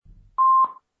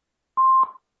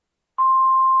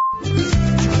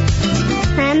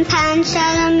من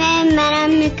سلامه، منم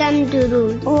میگم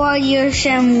درود. رادیو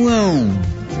شمرون.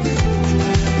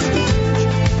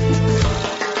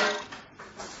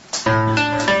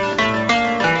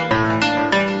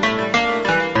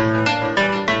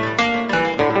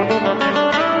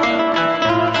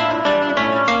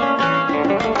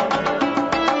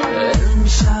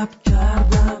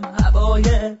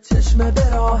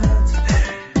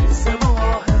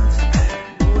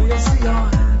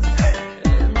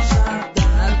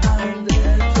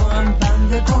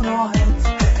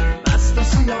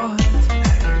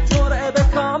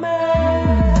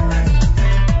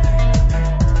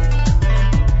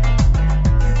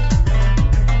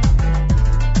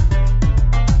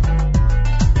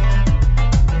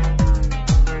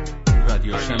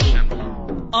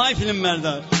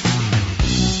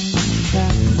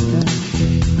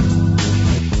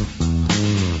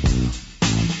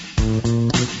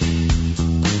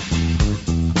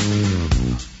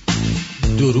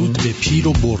 درود به پیر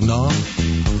و برنا،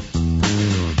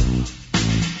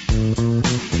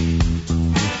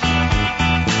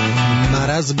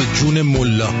 مرض به جون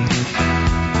ملا.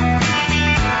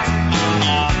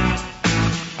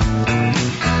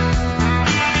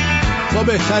 با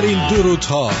بهترین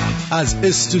درودها از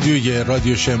استودیوی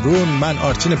رادیو شمرون، من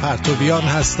آرتین پرتویان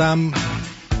هستم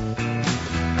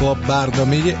با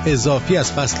برنامه اضافی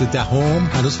از فصل 10.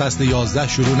 هنوز فصل 11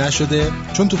 شروع نشده،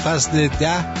 چون تو فصل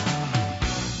 10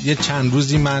 یه چند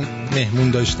روزی من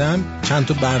مهمون داشتم. چند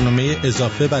تا برنامه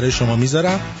اضافه برای شما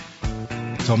میذارم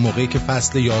تا موقعی که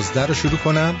فصل 11 رو شروع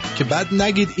کنم، که بعد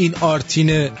نگید این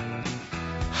آرتین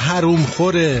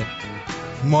حرومخوره،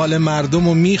 مال مردم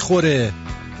رو میخوره.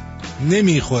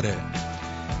 نمیخوره.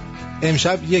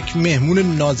 امشب یک مهمون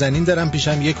نازنین دارم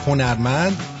پیشم، یک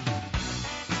هنرمند،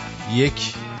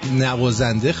 یک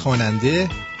نوازنده، خواننده،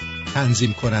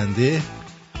 تنظیم کننده،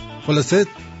 خلاصه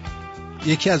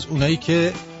یکی از اونایی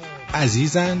که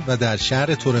عزیزن و در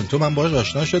شهر تورنتو من باهاش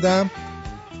آشنا شدم.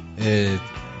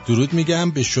 درود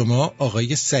میگم به شما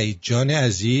آقای سعید جان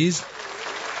عزیز.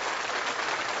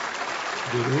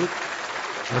 درود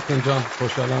آرتین جان،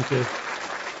 خوشحالم که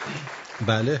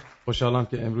خوشحالم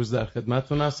که امروز در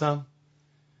خدمتتون هستم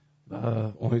و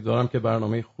امیدوارم که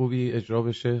برنامه خوبی اجرا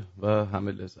بشه و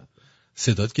همه لذت.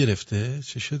 صدات گرفته؟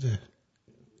 چه شده؟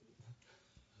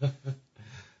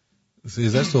 یه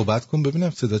ذره صحبت کن ببینم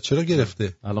صدات چرا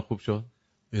گرفته. الان خوب شد؟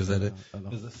 یه ذره صدا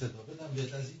بدم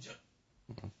بیاد از اینجا.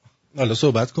 حالا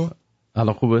صحبت کن.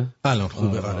 الان خوبه؟ الان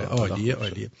خوبه. آره عالیه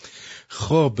عالیه.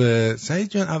 خب سعید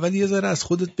جان، اول یه ذره از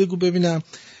خودت بگو ببینم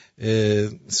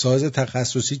ساز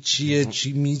تخصصی چیه؟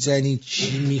 چی میزنی؟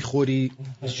 چی میخوری؟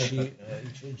 چی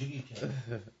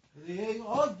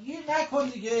گیر نکن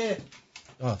دیگه.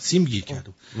 سیم گیر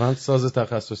کردم. من ساز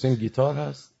تخصصیم گیتار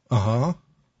هست. آها.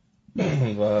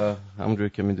 و همونجوری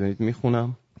که میدونید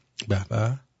میخونم. به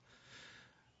به.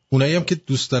 اونایی هم که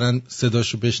دوست دارن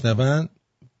صداشو بشنون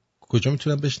کجا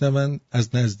میتونن بشنون؟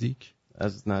 از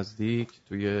نزدیک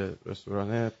توی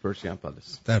رستوران پرشین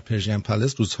پالیس. در پرشین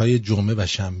پالیس روزهای جمعه و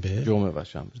شنبه.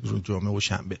 جمعه و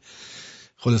شنبه.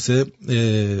 خلاصه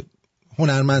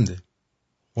هنرمنده.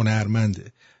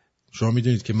 شما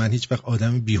میدونید که من هیچ وقت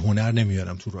آدم بی هنر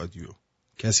نمیارم تو رادیو.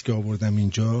 کسی که آوردم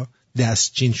اینجا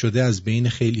دستچین شده از بین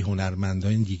خیلی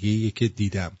هنرمندان دیگه‌ای که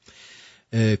دیدم.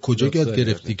 کجا یاد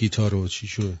گرفتی گیتار رو؟ چی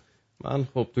شد؟ من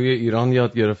خب توی ایران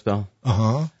یاد گرفتم.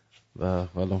 آها. و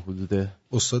حالا حدود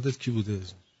استادت کی بوده؟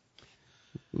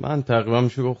 من تقریبا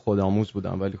میشه گفت خودآموز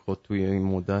بودم، ولی خود توی این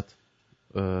مدت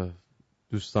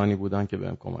دوستانی بودن که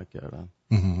بهم کمک کردن.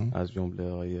 از جمله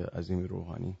آقای عظیم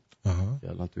روحانی که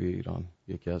الان توی ایران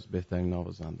یکی از بهترین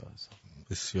نوازنده هستن.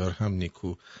 بسیار هم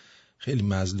نیکو. خیلی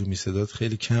مظلومی، صدات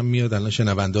خیلی کم میاد. الان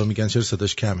شنوندا میگن چرا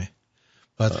صداش کمه.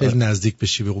 باید خیلی نزدیک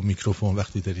بشی به میکروفون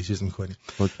وقتی داری چیز میکنی.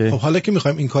 خب حالا که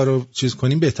میخوایم این کار رو چیز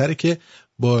کنیم، بهتره که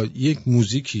با یک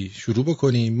موزیکی شروع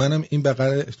بکنیم. منم این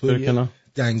بقیه توی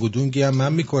دنگ و دونگی هم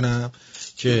من میکنم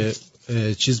که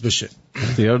چیز بشه.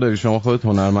 اختیار داری، شما خودت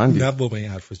هنرمندی. نه بابا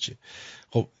این حرفا چیه.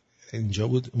 خب اینجا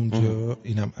بود، اونجا،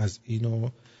 اینم از اینو،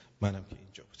 منم که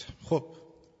اینجا بودم. خب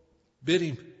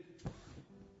بریم.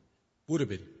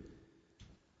 بریم.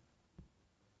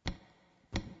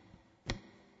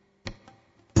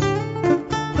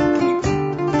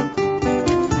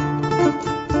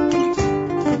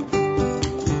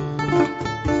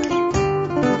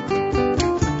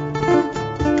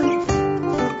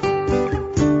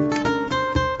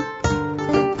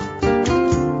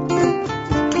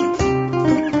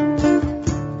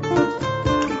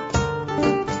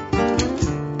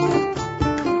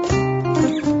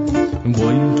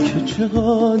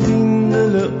 چقدر این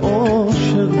دل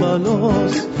عاشق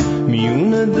بلاست،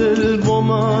 میونه دل با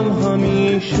من من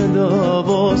همیشه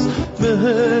دواست،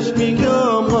 بهش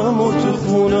میگم غمو تو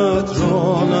خونت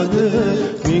را نده،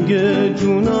 میگه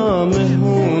جونم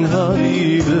مهمون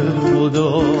حریب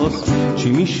خداست. چی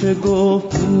میشه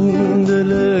گفت این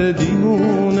دل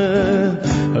دیوونه،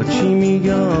 هرچی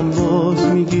میگم باز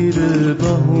میگیره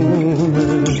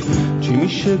بهونه. چی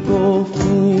میشه گفت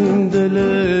این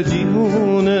دل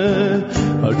دیوونه،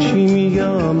 هرچی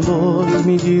میگم باز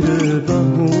میگیره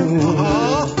بهونه.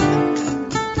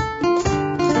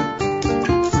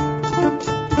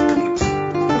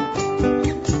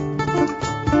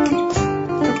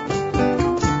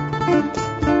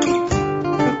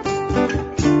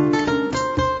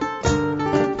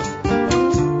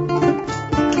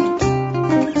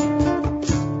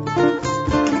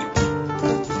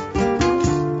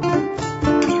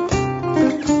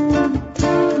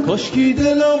 کاشکی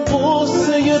دلم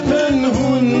قصه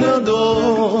پنهون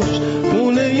نداشت،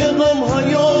 خونه ی غم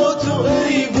حیات و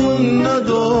ایبون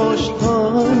نداشت.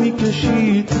 هم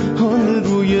میکشید هم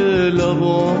روی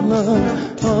لبانم،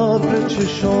 ابر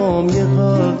چشام یه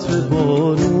قطره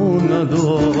بارون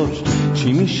نداشت.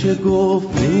 چی میشه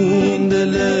گفت این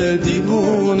دل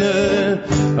دیوونه،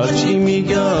 هرچی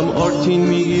میگم آرتین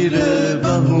میگیره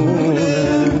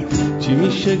بهونه. چی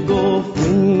میشه گفت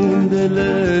این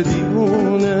دل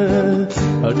دیوونه،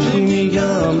 هرچی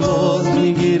میگم باز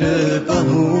میگیره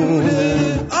بهونه.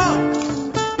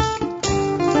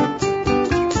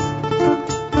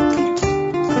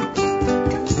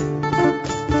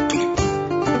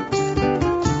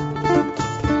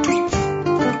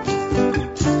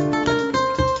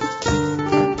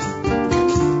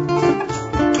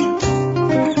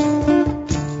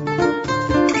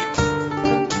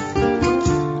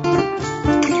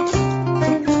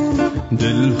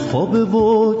 دل خوابه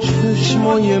و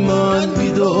چشمای من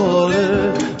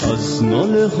بیداره، از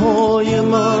ناله های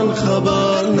من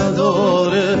خبر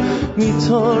نداره.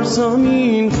 میترسم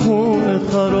این خونه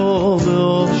خراب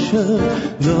عاشق،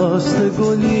 دست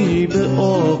گلی به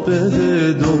آب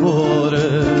بده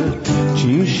دوباره. چی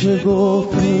میشه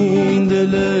گفت این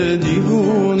دل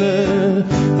دیوونه،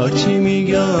 هرچی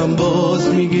میگم باز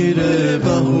میگیره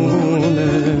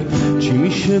بهونه. چی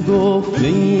میشه گفت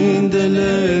این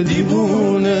دل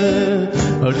دیوونه،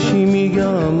 هرچی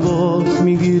میگم باز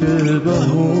میگیره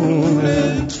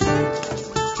بهونه.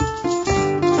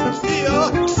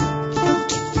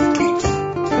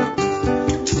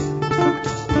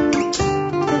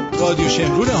 رادیو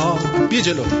شمرونه ها، بیا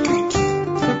جلو.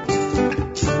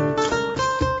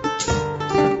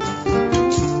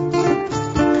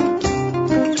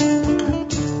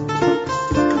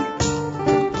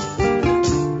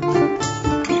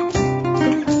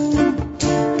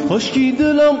 کاشکی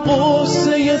دلم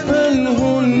قصه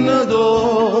پنهون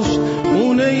نداشت،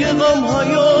 خونه ی غم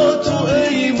حیات و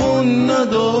ایمون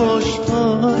نداشت.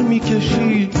 پر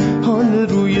میکشید حال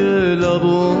روی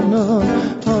لبانم،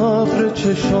 ابر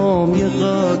چشام یه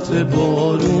قطره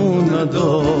بارون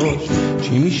نداشت.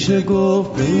 چی میشه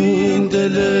گفت این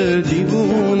دل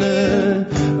دیوونه،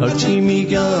 هرچی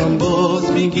میگم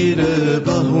باز میگیره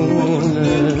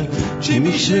بهونه. چی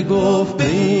میشه گفت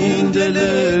این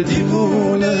دل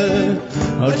دیوونه،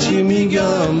 هرچی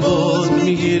میگم باز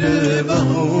میگیره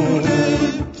بهونه.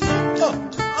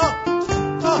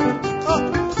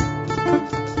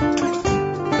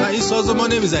 نه این سازو ما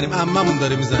نمیزنیم، عممون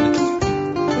داره میزنه.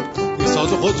 این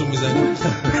سازو خودتون میزنیم.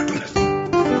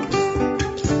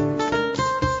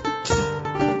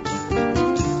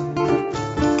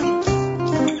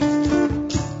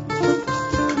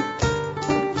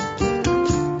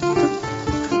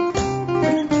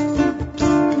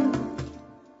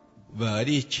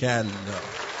 باریکلا.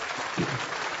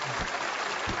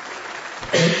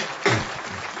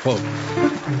 خب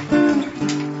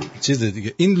چیز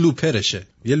دیگه این لوپرشه،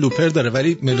 یه لوپر داره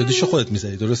ولی ملودیشو خودت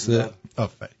میزنی، درسته؟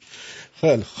 آفرین.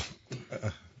 خیلی خوب.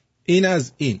 این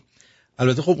از این.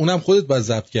 البته خب اونم خودت باید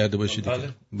ضبط کرده باشی دیگه.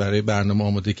 برای برنامه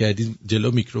آماده کردی،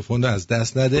 جلو میکروفون رو از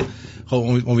دست نده.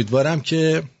 خب امیدوارم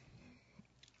که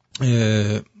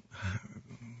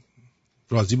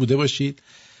راضی بوده باشید.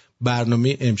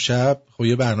 برنامه امشب خب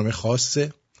یه برنامه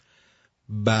خاصه،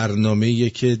 برنامه‌ایه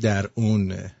که در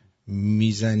اون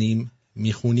میزنیم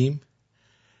میخونیم،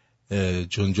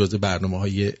 چون جزء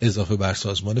برنامه‌های اضافه بر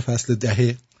سازمان فصل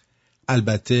 10.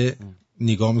 البته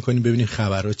نگاه میکنیم ببینیم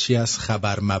خبرها چی هست،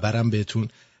 خبر مبرم بهتون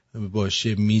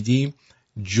باشه میدیم،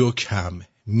 جوک هم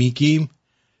میگیم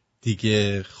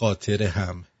دیگه، خاطره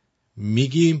هم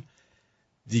میگیم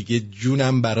دیگه،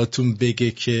 جونم براتون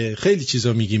بگه که خیلی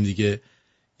چیزا میگیم دیگه،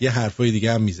 یه حرفای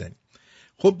دیگه هم میزنیم.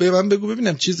 خب به من بگو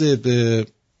ببینم چیز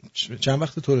چند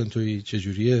وقت تورنتویی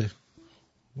چجوریه؟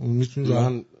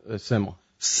 من 3 ماه.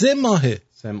 3 ماهه.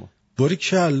 3 ماه.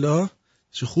 باریکلا،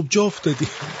 چه خوب جا افتادی.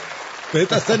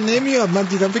 بهت اصلا نمیاد. من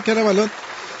دیدم فکر کردم الان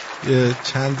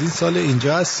چندین سال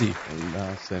اینجا هستی.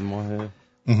 نه 3 ماه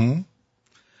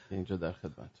اینجا در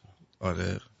خدمت.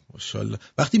 آره ماشاءالله.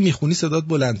 وقتی میخونی صدات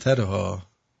بلندتره ها.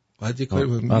 باید یه کاری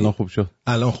بکنی. الان خوب شد.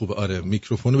 الان خوبه. آره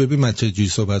میکروفونو ببین من چه جوری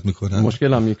صحبت میکنم.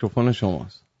 مشکلم میکروفون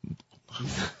شماست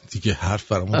دیگه.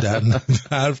 حرف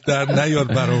در نیار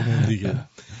برامون دیگه.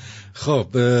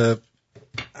 خب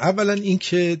اولا این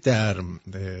که در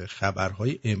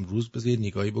خبرهای امروز بذار یه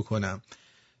نگاهی بکنم،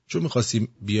 چون میخواستیم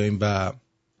بیایم و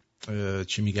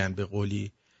چی میگن به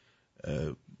قولی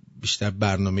بیشتر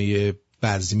برنامه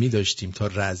بزمی داشتیم تا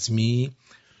رزمی،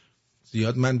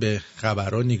 زیاد من به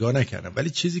خبرها نگاه نکردم. ولی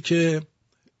چیزی که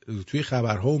توی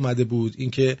خبرها اومده بود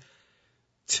این که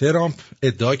ترامپ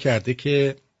ادعا کرده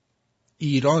که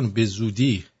ایران به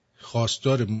زودی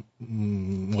خواستار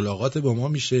ملاقات با ما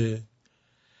میشه،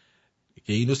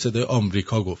 که اینو صدای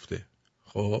آمریکا گفته.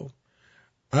 خب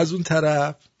از اون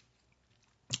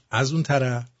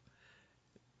طرف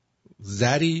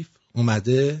ظریف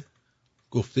اومده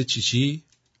گفته چی؟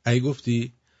 ای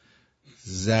گفتی؟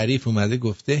 ظریف اومده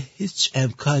گفته هیچ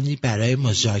امکانی برای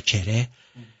مذاکره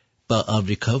با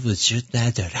آمریکا وجود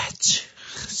ندارد.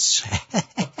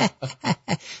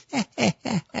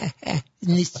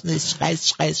 نیست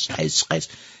قش.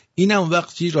 این هم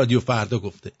وقتی رادیو فردا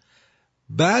گفته.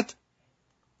 بعد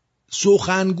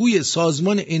سخنگوی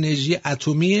سازمان انرژی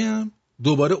اتمی هم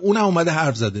دوباره اونم اومده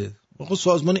حرف زده. آقا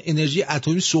سازمان انرژی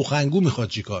اتمی سخنگو میخواد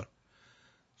چیکار؟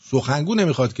 سخنگو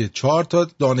نمیخواد که 4 تا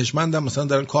دانشمندم مثلا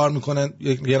دارن کار میکنن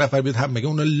یه نفر بیاد هم بگه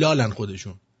اونا لالن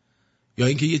خودشون، یا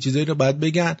اینکه یه چیزایی رو باید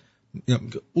بگن.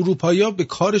 اروپایی‌ها به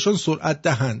کارشون سرعت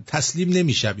دهن، تسلیم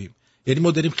نمیشیم. یعنی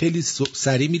ما داریم خیلی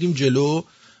سریع میریم جلو،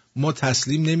 ما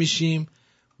تسلیم نمیشیم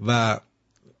و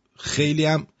خیلی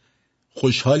هم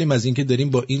خوشحالیم از اینکه داریم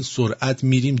با این سرعت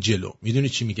میریم جلو. میدونی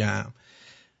چی میگم؟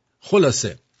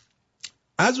 خلاصه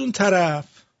از اون طرف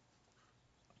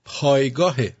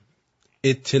پایگاه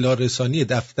اطلاع رسانی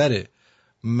دفتر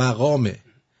مقام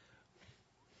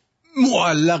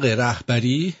معلق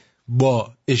رهبری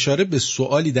با اشاره به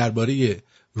سوالی درباره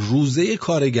روزه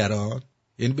کارگران،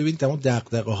 یعنی ببین تمام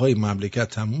دغدغه‌های مملکت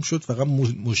تموم شد، فقط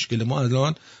مشکل ما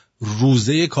الان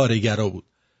روزه کارگرا بود.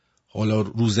 حالا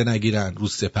روزه نگیرن،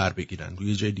 روز سپر بگیرن،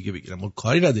 روی جای دیگه بگیرن، ما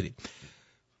کاری نداریم.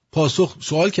 پاسخ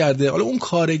سوال کرده حالا اون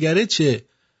کارگره چه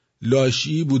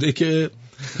لاشی بوده که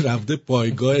رفته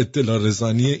پایگاه اطلاع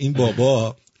رسانی این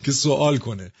بابا که سوال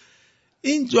کنه.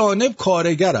 این جانب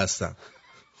کارگر هستم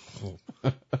خب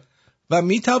و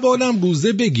میتوانم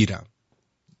روزه بگیرم.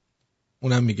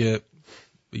 اونم میگه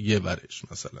یه برش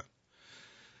مثلا،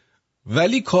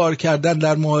 ولی کار کردن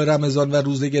در ماه رمضان و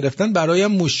روزه گرفتن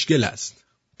برایم مشکل است،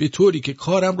 به طوری که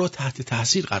کارم را تحت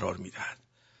تاثیر قرار میدهد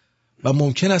و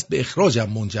ممکن است به اخراجم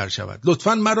منجر شود.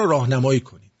 لطفاً مرا راهنمایی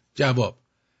کنید. جواب: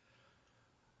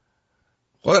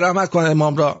 خدا رحمت کنه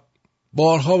امام را،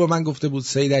 بارها به من گفته بود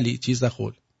سید علی چیز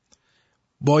نخور،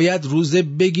 باید روزه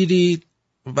بگیرید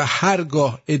و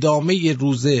هرگاه ادامه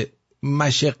روزه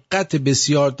مشقت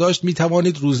بسیار داشت می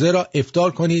توانید روزه را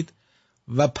افطار کنید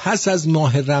و پس از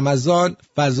ماه رمضان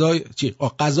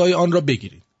غذای آن را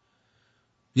بگیرید.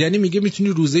 یعنی میگه میتونی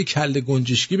روزه کله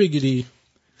گنجشکی بگیری،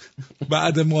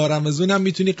 بعد ماه رمضان هم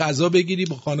میتونی غذا بگیری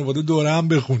با خانواده دوره هم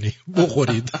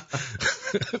بخورید.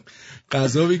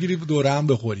 غذا بگیری دوره هم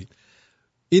بخورید.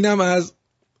 اینم از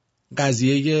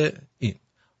قضیه این.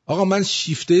 آقا من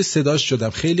شیفته صداش شدم،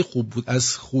 خیلی خوب بود،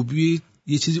 از خوبی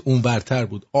یه چیزی اونورتر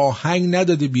بود. آهنگ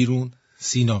نداده بیرون.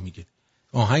 سینا میگه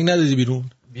آهنگ نداده بیرون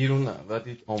نه،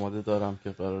 ولی آماده دارم که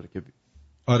قراره که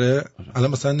آره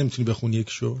الان مثلا نمیتونی بخونی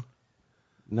یکشو؟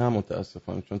 نه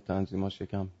متاسفانه، چون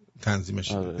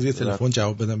تنظیمش آره. یه تلفن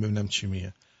جواب بدم ببینم چی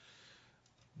میگه.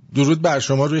 درود بر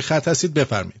شما، روی خط هستید،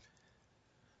 بفرمایید.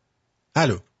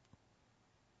 الو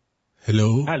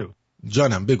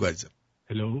جانم بگو عزیزم.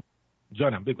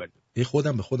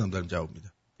 خودم به خودم دارم جواب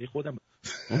میدم.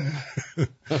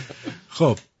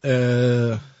 خب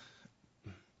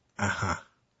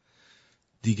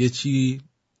دیگه چی؟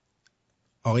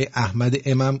 آقای احمد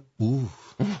امام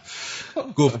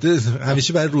گفته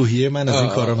همیشه برای روحیه من از این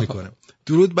کارا میکنم.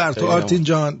 درود بر تو آرتین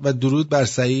جان و درود بر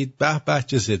سعید. به به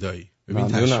چه صدایی. ببین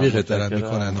تشویقت دارن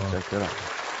میکنن.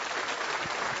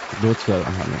 لطف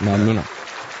دارم. ممنونم.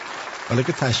 حالا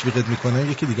که تشویقت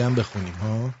میکنن یکی دیگه هم بخونیم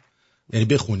ها، یعنی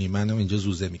بخونیم، منم اینجا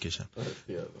زوزه میکشم.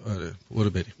 آره برو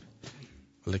بریم.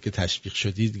 حالا که تشویق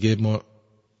شدی دیگه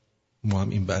ما هم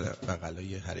این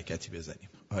بغلای حرکتی بزنیم.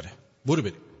 آره برو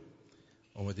بریم.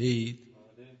 آماده اید؟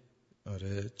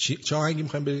 آره چه آهنگی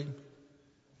میخوایم بریم؟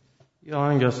 یا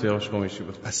آهنگ از سیاوش قمیشی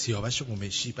بخون. از سیاوش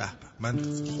قمیشی. به به، من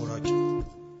خوراک.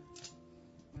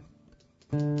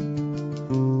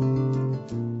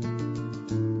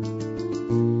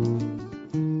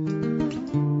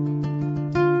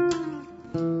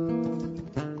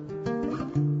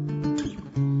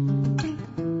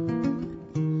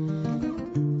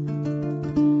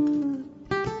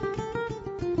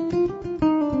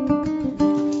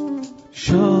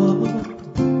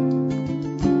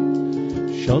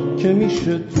 شب که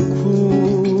میشه تو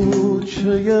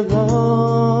کوچه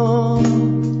غم،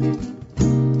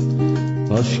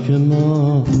 عشق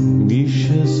من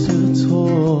میشه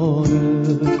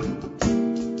ستاره،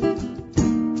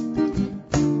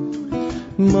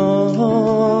 من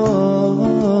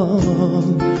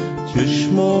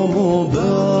چشمامو به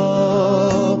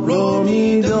ابرا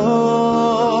میدم،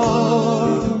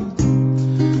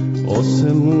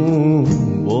 آسمون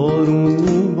بارون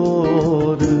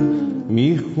میباره،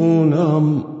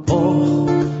 میخونم آه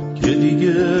که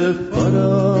دیگه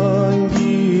فرنگیست،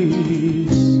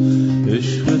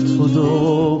 عشق تو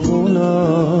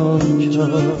داغونم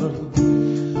کرد،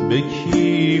 به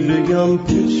کی بگم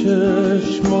که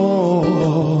چشماست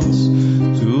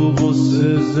تو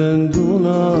غصه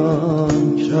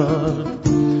زندونم کرد،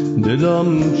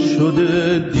 دلم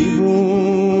شده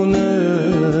دیوونه،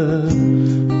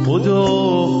 خدا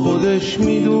خودش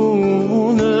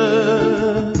میدونه،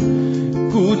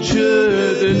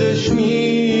 کوچه دلش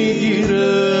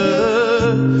میگیره،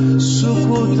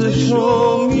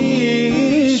 سکوتشو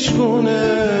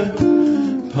میشکنه،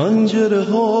 پنجره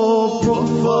ها با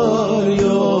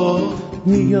فریاد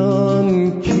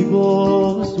میگن کی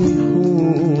باز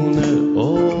میخونه،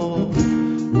 آه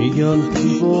میگن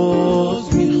کی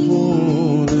باز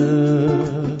میخونه.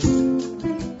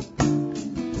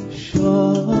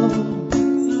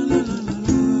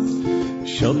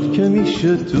 شب که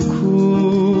میشه تو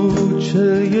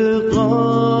کوچه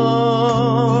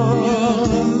غم،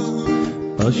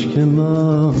 عشق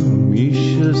من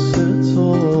میشه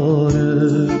ستاره،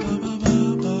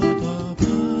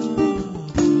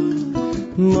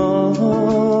 من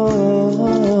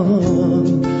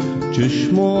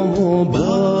چشمامو به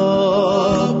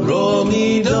ابرا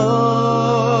میدم،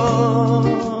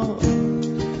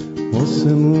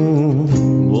 آسمون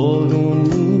بارون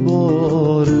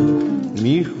میباره،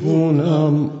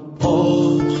 میخونم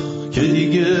آه که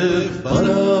دیگه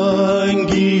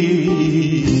فرنگیست،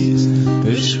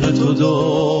 عشق تو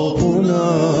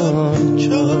داغونم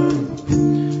کرد،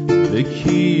 به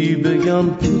کی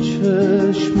بگم که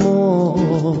چشماست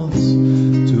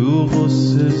تو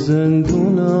غصه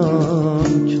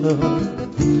زندونم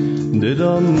کرد،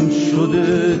 دلم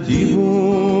شده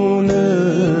دیوونه،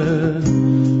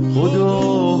 خدا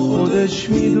خودش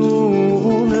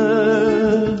میدونه،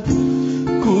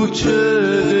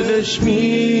 کوچه دلش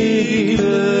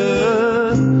میگیره،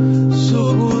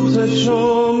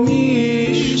 سکوتشو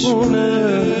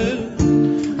میشونه،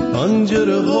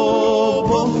 پنجره ها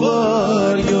با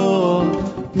فریاد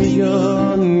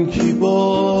میگن کی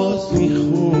باز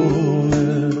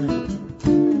میخونه.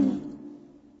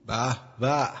 به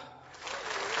به.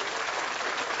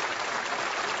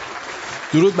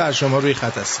 درود بر شما، روی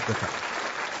خط هستید. بفرمایید.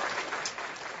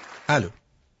 الو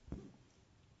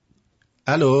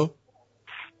الو،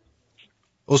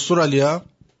 استرالیا،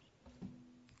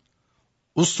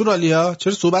 استرالیا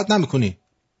چرا صحبت نمیکنی؟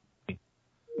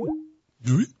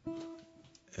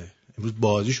 امروز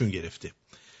بازیشون گرفته.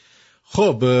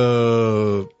 خب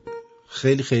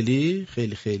خیلی خیلی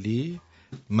خیلی خیلی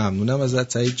ممنونم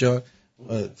ازت سعید جان.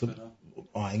 تو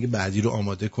آهنگ بعدی رو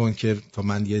آماده کن که تا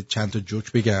من یه چند تا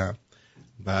جوک بگم،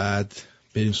 بعد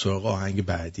بریم سراغ آهنگ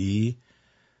بعدی.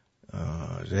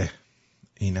 آره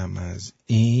اینم از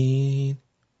این.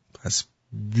 پس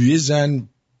بزن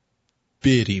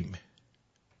بریم.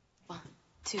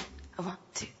 1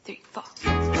 2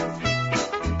 3 4.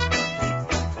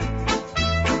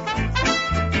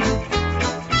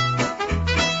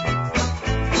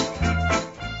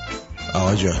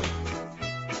 آقا جان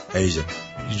ایزم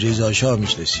رضا شاه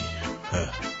میشناسی؟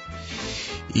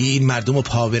 این مردم رو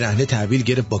پا برهنه تحویل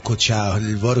گرفت، با کت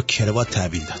شلوار و کروات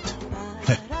تحویل داد.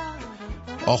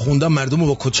 آخوندان مردم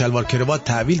رو با کت شلوار کروات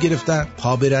تحویل گرفتن،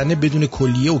 پا برهنه بدون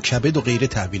کلیه و کبد و غیره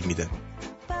تحویل میدن.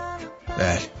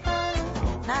 بله.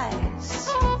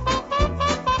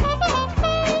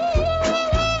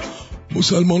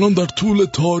 مسلمانان در طول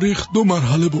تاریخ 2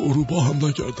 مرحله به اروپا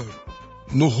حمله کردند.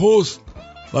 نخست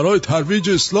برای ترویج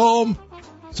اسلام،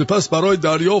 سپس برای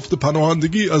دریافت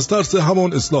پناهندگی از ترس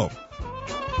همان اسلام.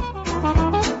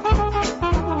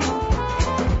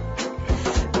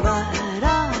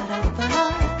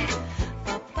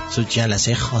 تو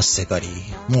جلسه خواستگاری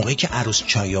موقعی که عروس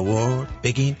چای آورد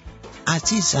بگین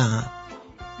عزیزم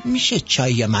میشه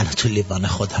چای منو تو لیوان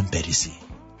خودم بریزی؟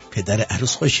 پدر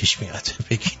عروس خوشش میاد.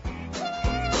 بگین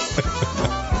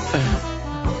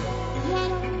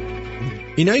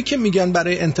اینایی که میگن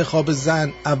برای انتخاب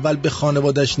زن اول به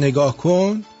خانوادش نگاه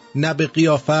کن نه به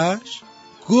قیافش،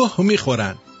 گوه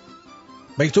میخورن.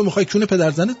 مگه تو میخوای کونه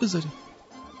پدر زنت بذاری؟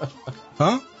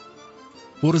 ها؟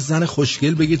 برو زن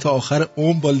خوشگل بگی تا آخر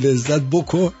عمر با لذت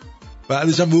بکن،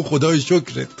 بعدش هم بگو خدای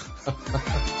شکرت.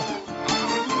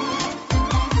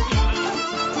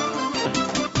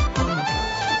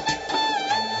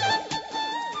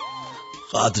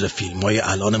 قدر فیلم های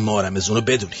الان ما رمزون رو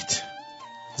بدونید.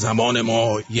 زمان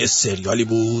ما یه سریالی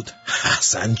بود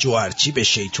حسن جوهرچی به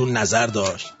شیطون نظر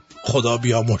داشت، خدا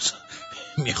بیامرز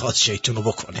میخواد شیطون رو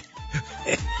بکنه.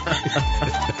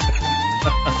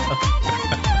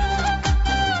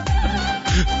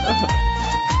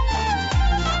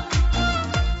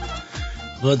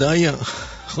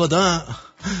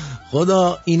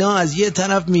 خدا اینا از یه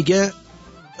طرف میگه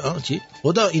چی؟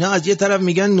 خدا اینا از یه طرف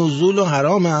میگن نزول و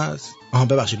حرام است.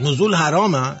 ببخشید نزول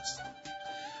حرام است،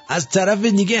 از طرف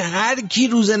دیگه هر کی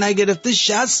روزه نگرفته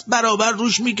 60 برابر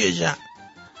روش میکشن.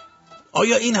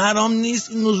 آیا این حرام نیست؟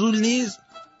 این نزول نیست؟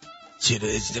 چرا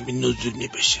عزیزم این نزول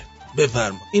میبشه؟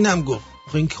 بفرما. اینم گفت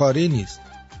این کاری نیست.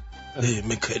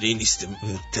 من کاری نیست،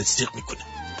 تصدیق میکنم.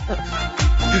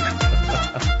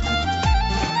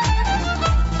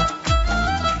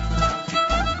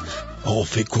 آقا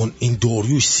فکر کن این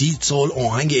داریوش 30 سال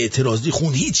آهنگ اعتراضی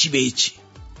خوند هیچی به هیچی،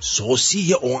 ساسی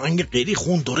یه آهنگ غیری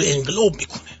خوند داره انقلاب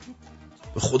میکنه.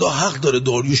 به خدا حق داره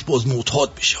داریوش باز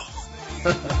معتاد بشه.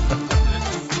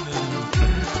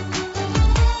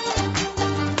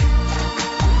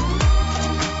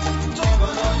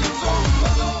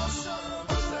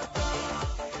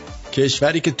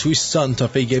 کشوری که توش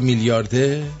سانتافه 1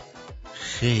 میلیارده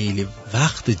خیلی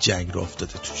وقت جنگ را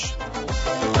افتاده توش.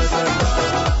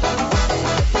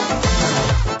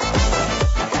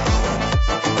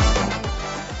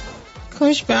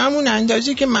 کاش به همون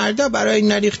اندازه که مردا برای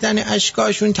نریختن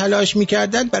اشکاشون تلاش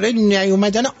میکردن برای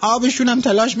نیومدن آبشون هم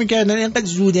تلاش میکردن. اینقدر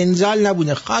زود انزال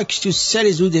نبونه. خاک تو سر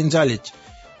زود انزالت،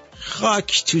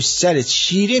 خاک تو سرت.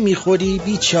 شیره میخوری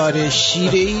بیچاره،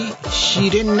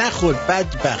 شیره نخور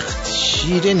بدبخت.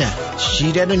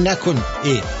 شیره رو نکن.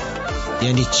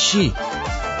 یعنی چی؟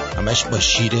 همش با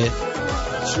شیره.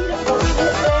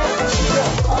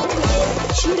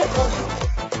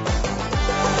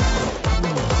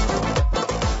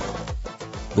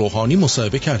 روحانی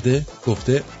مصاحبه کرده،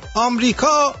 گفته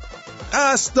آمریکا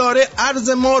قصد داره ارز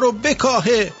ما رو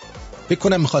بکاهه.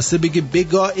 بکنم میخواسته بگه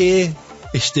بگاهه،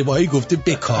 اشتباهی گفته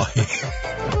بکاهه.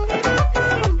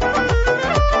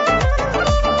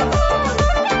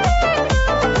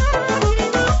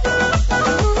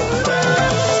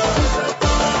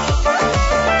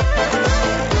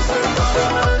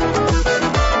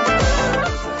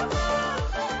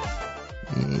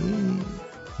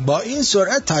 با این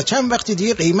سرعت تا چند وقت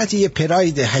دیگه قیمت یه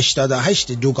پراید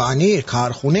 88 دوگانه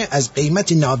کارخونه از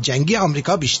قیمت ناوجنگی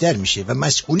آمریکا بیشتر میشه و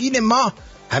مسئولین ما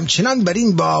همچنان بر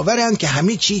این باورند که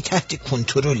همه چی تحت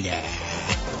کنترله.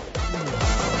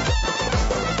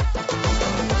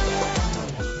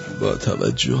 با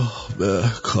توجه به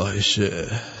کاهش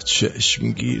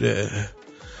چشمگیر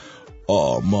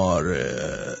آمار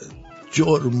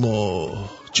جرم و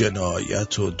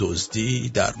جنایت و دزدی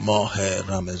در ماه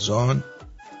رمضان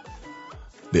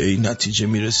به این نتیجه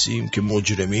میرسیم که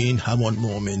مجرمین همان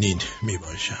مؤمنین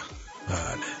میباشن. بله.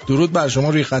 درود بر شما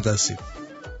روی خط هستیم.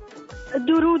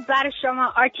 درود بر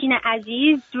شما آرتین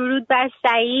عزیز، درود بر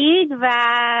سعید و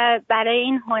برای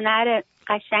این هنر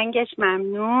قشنگش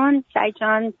ممنون. سعید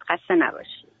جان خسته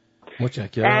نباشی.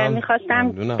 متشکرم.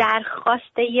 میخواستم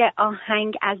درخواست یه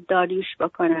آهنگ از داریوش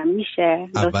بکنم، میشه؟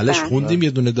 اولش خوندیم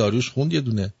یه دونه داریوش خوند یه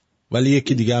دونه، ولی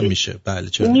یکی دیگه هم میشه. بله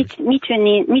چرا؟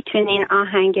 میتونین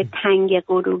آهنگ تنگ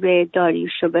غروب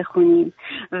داریوش رو بخونین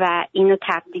و اینو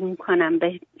تقدیم کنم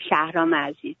به شهرام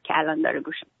عزیز که الان داره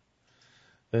گوش میکنه.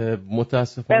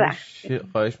 متاسفانه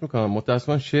خواهش میکنم.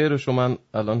 متاسفانه شعرشو من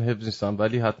الان حفظ نیستم،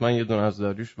 ولی حتما یه دونه از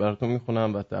داریوش براتون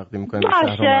میخونم و تقدیم میکنم به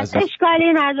شهرام عزیز.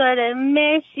 اشکالی نداره.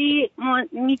 مرسی.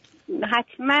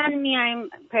 حتما میایم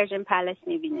پرژن پلس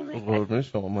میبینیم. قربون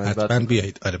شما. حتما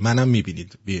بیایید. آره منم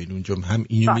میبینید، بیایید اونجا، هم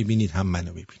اینو میبینید هم منو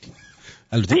میبینید.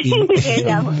 البته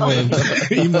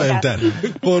این مهمتر.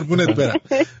 قربونت برم.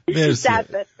 مرسی.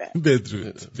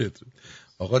 بدرود.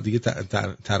 آقا دیگه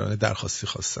ترانه درخواستی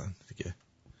خواستن دیگه.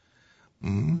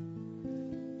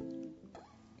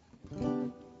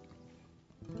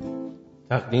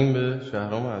 تقدیم به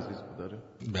شهرام عزیز بود. داره.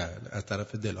 بله از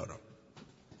طرف دلارام.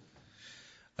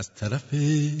 از طرف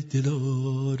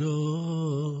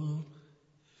دلارا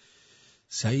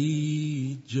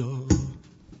سعید جان.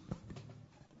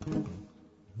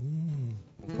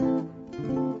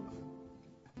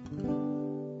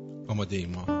 آماده ای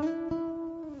ما.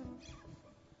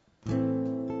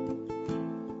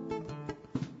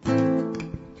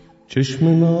 چشم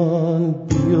من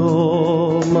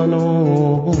بیا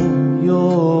منو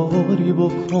یاری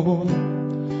بکن،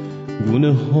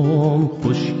 گونه هم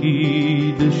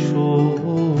خشکیده شد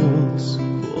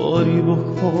کاری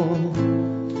بکن،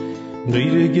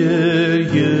 غیر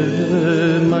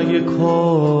گریه مگه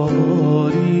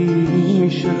کاری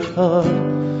میشه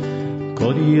کرد،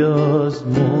 کاری از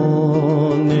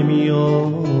ما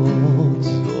نمیاد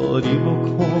داری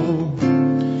بکن،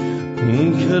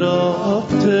 اون که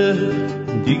رفته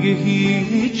دیگه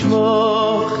هیچ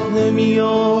وقت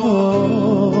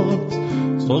نمیاد،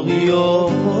 تا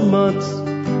قیامت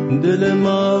دل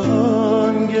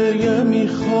من گریه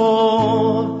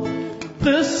میخواد،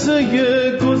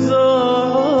 قصه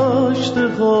گذشته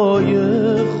های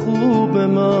خوب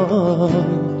من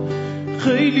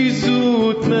خیلی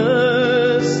زود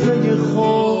مثل یه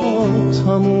خواب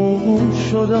تموم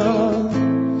شدن،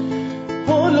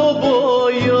 حالا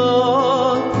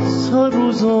باید سر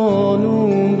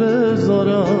روزانون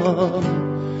بذارم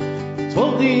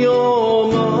تا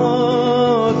قیامت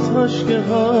عشق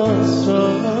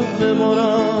حسرت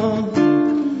بمارم،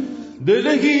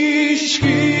 دل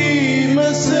هیچکی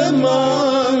مثل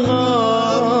من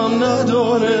غم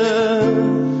نداره،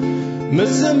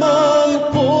 مثل من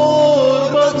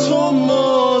قربت و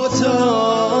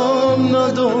ماتم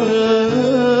نداره،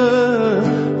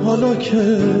 حالا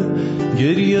که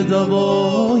گریه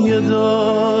دوای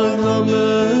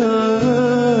دردمه،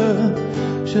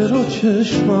 چرا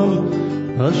چشمم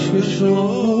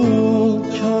اشکشو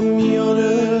کم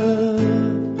میاره،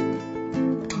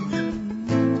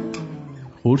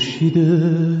 خورشید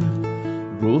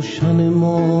روشن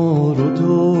ما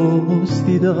رو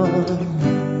دزدیدن،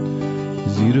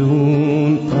 زیر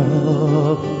اون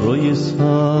ابرای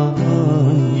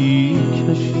سنگی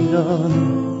کشیدن،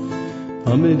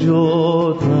 همه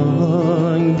جا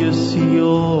رنگ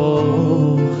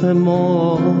سیاه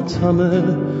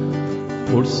ماتمه،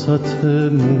 فرصت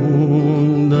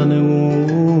موندن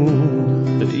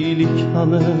اون خیلی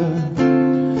کمه،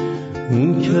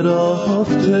 اون که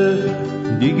رفته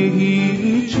دیگه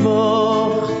هیچ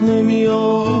وقت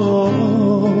نمیاد،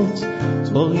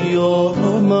 تا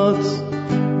قیامت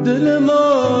دل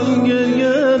من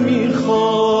گریه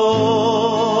میخواد.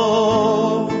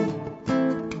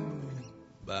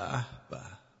 به به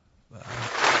به.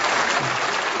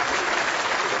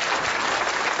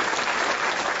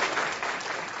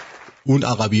 اون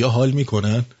عقبی ها حال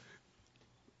میکنن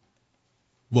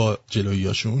با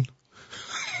جلویاشون.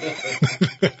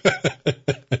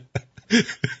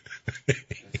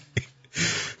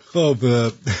 خب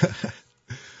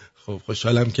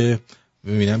خوشحالم که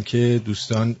ببینم که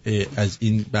دوستان از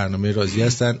این برنامه راضی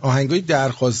هستن. آهنگای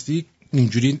درخواستی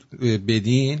اینجوری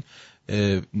بدین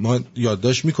ما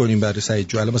یادداشت میکنیم برای سعید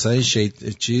جو. الان مثلا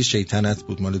شیطنت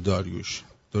بود مال داریوش،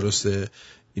 درسته؟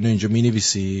 اینو اینجا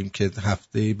مینویسیم که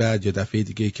هفته بعد یا دفعه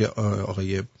دیگه که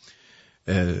آقای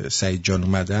سعید جان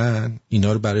اومدن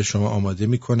اینا رو برای شما آماده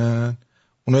میکنن،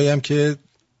 اونایی هم که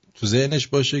تو ذهنش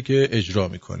باشه که اجرا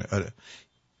میکنه. آره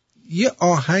یه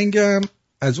آهنگم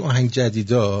از اون آهنگ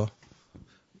جدیدا،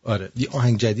 آره یه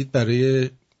آهنگ جدید برای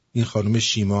این خانم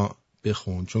شیما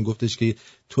بخون، چون گفتش که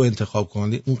تو انتخاب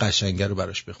کنی اون قشنگه رو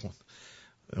براش بخون،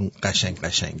 اون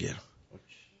قشنگه رو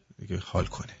دیگه حال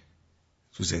کنه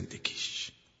تو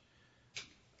زندگیش.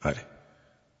 آره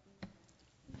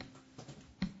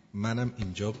منم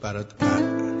اینجا برات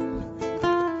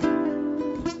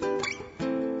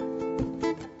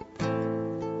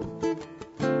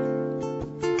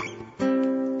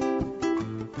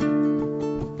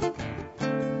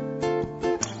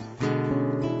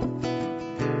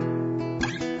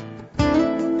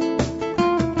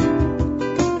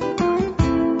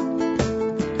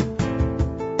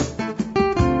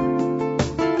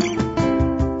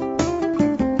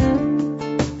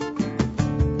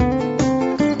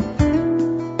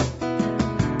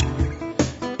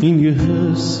این یه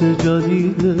حس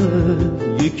جدیده،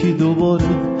 یکی دوباره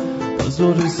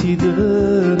تازه رسیده،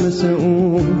 مثل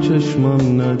اون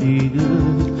چشمم ندیده،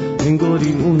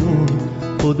 انگاری اونو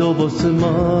خدا واسه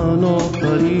من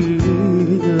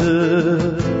آفریده،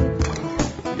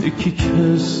 یکی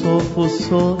که صاف و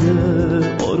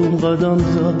ساده آروم قدم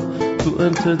زد تو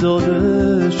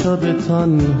امتداد شب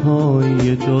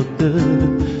تنهای جاده،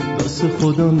 دست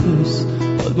خودم نیست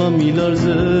قلبم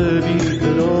میلرزه بی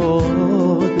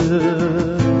اراده،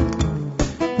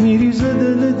 میریزه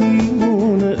دل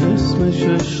دیوونه اسمش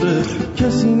عشقه،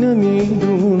 کسی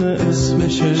نمیدونه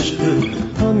اسمش عشقه،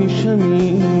 همیشه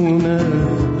میمونه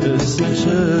اسمش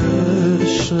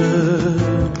عشقه.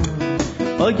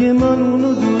 اگه من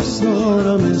اونو دوست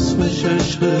دارم اسمش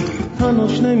عشقه،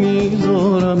 تنهاش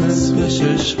نمیذارم اسمش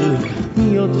عشقه،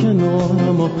 میاد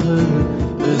کنارم آخه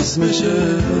اسمش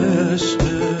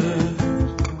عشقه.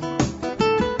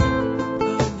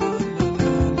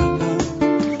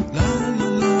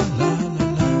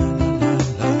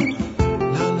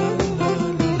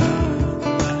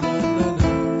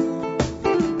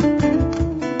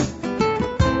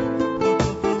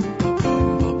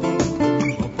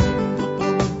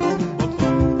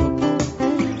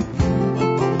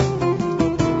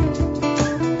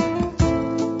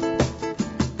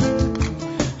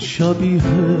 شبیه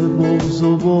بغض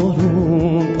و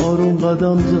بارون آروم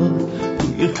قدم زد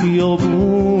توی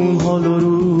خیابون، حال و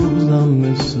روزم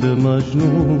مثل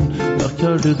مجنون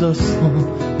نکرده دستم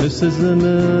مثل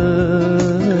زمستون،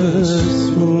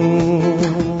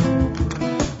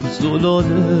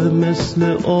 زلاله مثل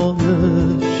آب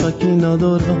شکی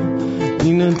ندارم،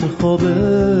 این انتخاب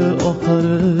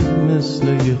آخره مثل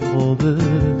یه خوابه،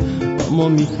 اما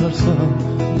میترسم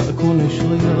نکنه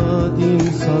شاید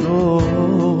این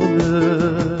سرابه.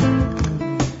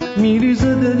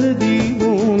 میریزه دل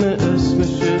دیوونه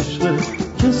اسمش عشقه،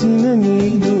 کسی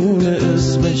نمیدونه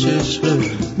اسمش عشقه،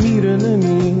 میره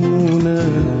نمیمونه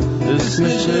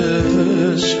اسمش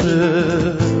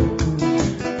عشقه.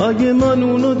 اگه من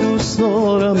اونو دوست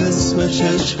دارم اسمش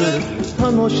عشقه،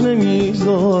 تنهاش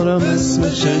نمیذارم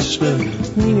اسمش عشقه،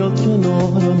 میاد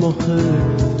کنارم آخه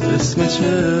اسمش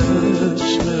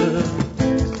عشقه.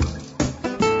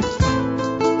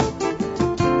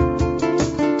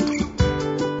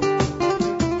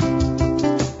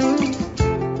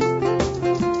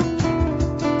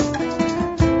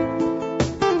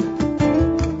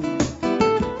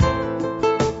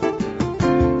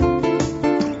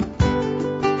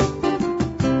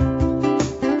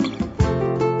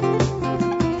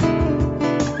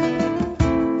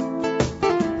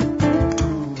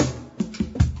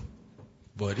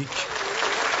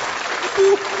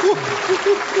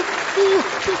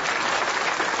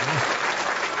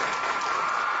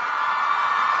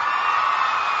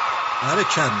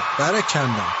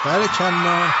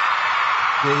 برکنه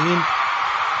به این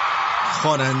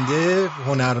خواننده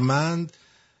هنرمند.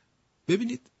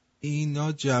 ببینید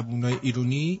اینا جوونای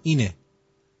ایرانی اینه.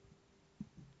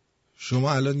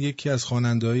 شما الان یکی از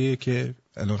خواننده‌هایی که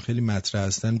الان خیلی مطرح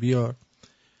هستن بیار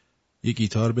یه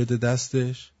گیتار بده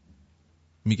دستش،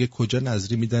 میگه کجا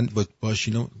نظری میدن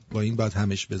باشینو با این بعد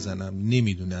همش بزنم،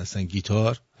 نمیدونه اصلا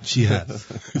گیتار چی هست.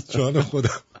 جان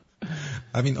خودم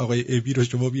همین آقای ابی رو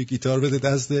شما یه گیتار بده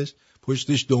دستش،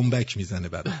 پشتش دنبک میزنه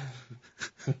برام.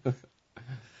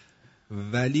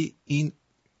 ولی این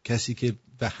کسی که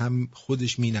به هم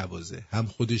خودش مینوازه هم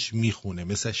خودش میخونه،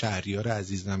 مثل شهریار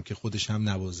عزیزم که خودش هم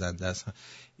نوازنده است،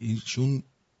 اینشون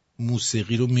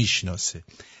موسیقی رو میشناسه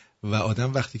و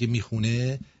آدم وقتی که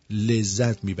میخونه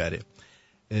لذت میبره.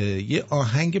 یه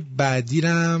آهنگ بعدی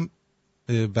رم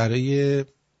برای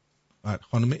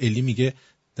خانم الی میگه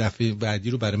دفعه بعدی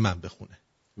رو برای من بخونه.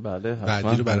 بله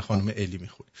بعدی رو برای خانم الی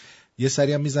میخونه. یه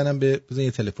سری هم میزنم بزن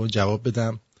یه تلفن جواب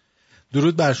بدم.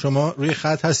 درود بر شما، روی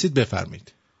خط هستید،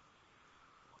 بفرمایید.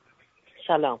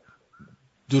 سلام.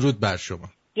 درود بر شما.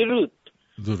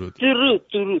 درود.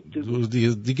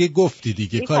 دیگه گفتی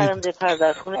دیگه کاری. پرنده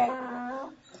پردرخونه.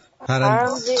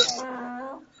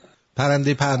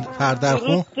 پرنده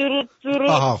پردرخون. درود.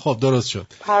 آها خب درست شد.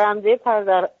 پرنده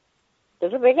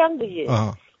بگم دیگه.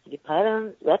 آها.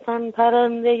 وطن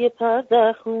پرنده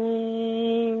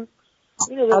پردرخون.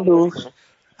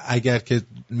 اگر که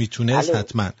میتونست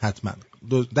حتما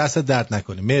دست درد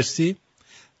نکنه. مرسی.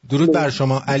 درود بر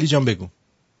شما. علی جان بگو.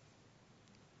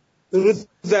 درود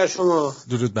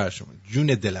بر شما. جون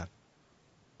دلم.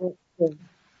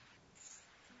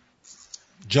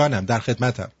 جانم در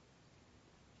خدمتم.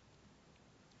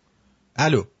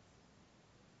 الو.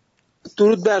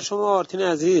 درود بر شما آرتین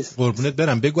عزیز. قربونت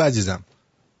برم، بگو عزیزم.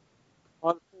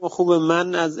 خوبه،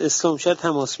 من از اسلامشهر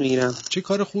تماس میگیرم. چه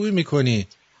کار خوبی میکنی؟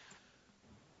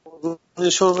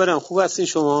 شما برم. خوب هستین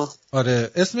شما؟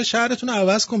 آره. اسم شهرتون رو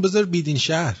عوض کن بذار بیدین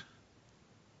شهر.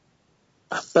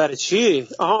 برای چی؟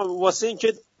 واسه این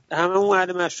که همه اون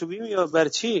اهل مشروبی میاد. برای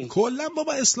چی؟ کلا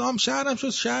بابا اسلام شهرم شد،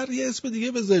 شهر یه اسم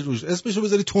دیگه بذار روش. اسمشو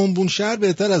بذاری تنبون شهر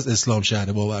بهتر از اسلام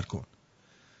شهر، باور کن.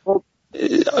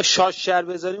 شاش شهر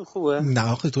بذاریم خوبه؟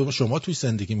 نه آخه شما توی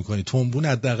زندگی میکنی، تنبون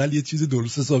حداقل یه چیز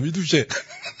درست حسابی توشه.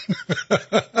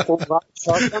 خب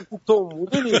شاش هم تو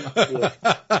تنبونه نیست.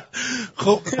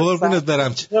 خب قربونت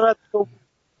برم.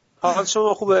 حال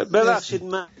شما خوبه؟ ببخشید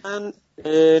من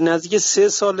نزدیک 3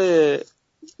 سال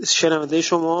شنونده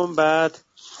شما، بعد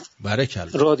برکلا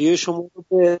رادیو شما رو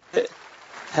به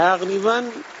تقریبا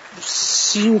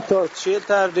 30 تا 40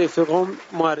 تا رفیقام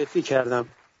معرفی کردم.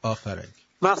 آفرین.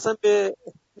 مثلا به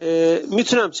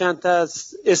میتونم چند تا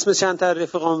از اسم چند تا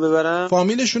رفیقام ببرم؟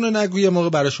 فامیلشون رو نگو، یه موقع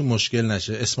براشون مشکل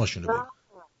نشه، اسمشون رو بگو.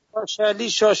 شاش علی،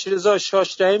 شاش رضا،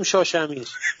 شاش رحیم، شاش امیر.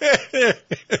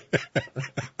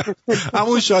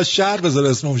 همون شاش شهر بذار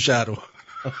اسم اون شهر رو.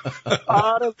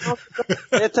 آره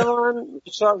اتفاقا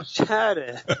شاش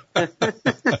شهره.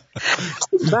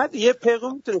 بعد یه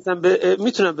پیغام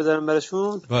میتونم بذارم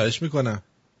براشون؟ خواهش میکنم.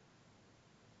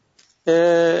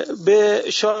 به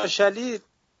شاش علی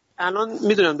الان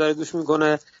میدونم داره گوش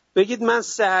میکنه، بگید من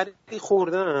سحری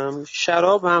خوردم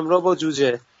شراب همراه با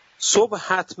جوجه، صبح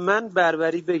حتما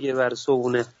بربری بگه بر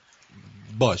صبحونه.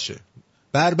 باشه،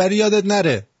 بربری یادت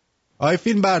نره. آی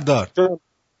فیلم بردار،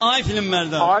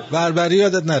 بربری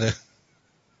یادت نره.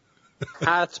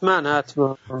 حتما.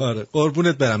 آره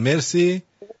قربونت برم، مرسی.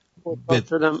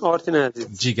 شدم آرتین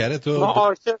عزیز، جیگر تو. ما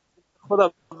عاشق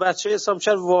خدا بچه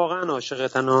اسلامشهر واقعا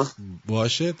عاشقتن ها.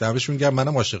 باشه دمشون گرم،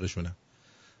 منم عاشقشونم.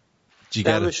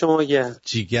 دم شما گرم.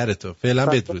 جیگر تو. فعلا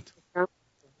بدرود.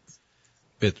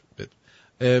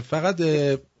 فقط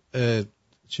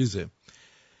چیزه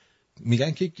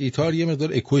میگن که گیتار یه مقدار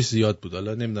اکوش زیاد بود،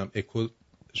 حالا نمیدونم اکو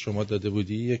شما داده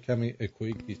بودی، یه کمی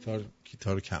اکوی گیتار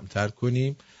رو کمتر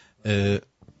کنیم.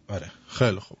 آره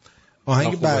خیلی خوب.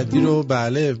 آهنگ بعدی رو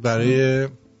بله برای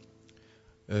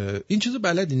این چیزو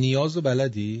بلدی؟ نیاز رو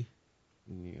بلدی؟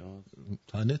 نیاز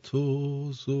تن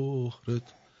تو زهرت،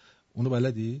 اونو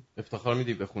بلدی؟ افتخار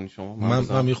میدی بخونی شما؟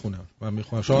 من میخونم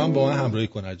شما هم با من همراهی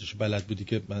کن اگه بلد بودی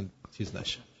که من چیز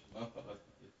نشه. من فقط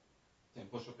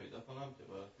تمپوشو پیدا کنم که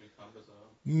بعد ریتم بذارم.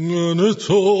 نه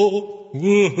تو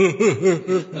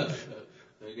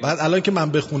بعد الان که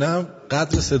من بخونم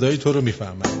قدر صدای تو رو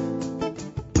میفهمم.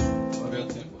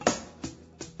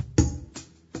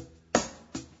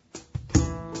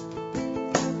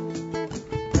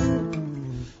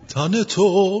 تن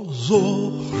تو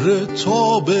زهر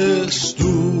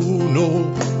تابستونو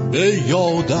به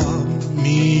یادم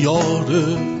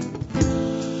میاره،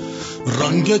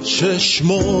 رنگ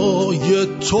چشمای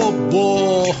تو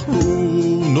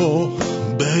بارونو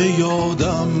به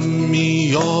یادم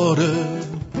میاره.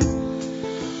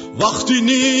 وقتی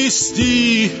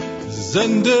نیستی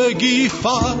زندگی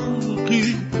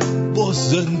فرقی با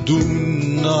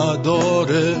زندون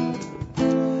نداره،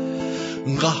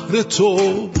 قهر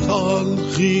تو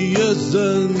تلخی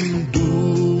زندونو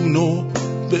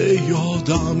به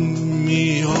یادم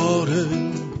میاره.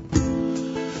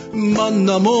 من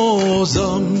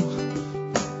نمازم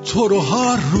تو رو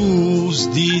هر روز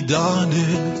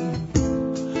دیدنه،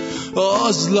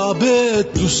 از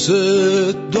لبت دوست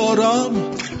دارم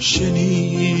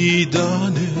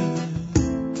شنیدنه.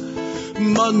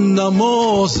 من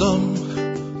نمازم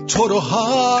تو رو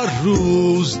هر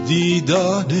روز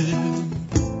دیدنه،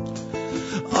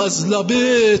 از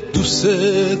لبت دوست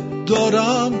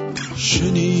دارم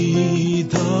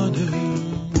شنیدنه.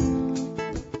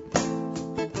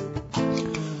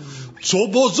 تو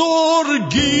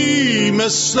بزرگی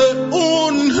مثل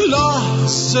اون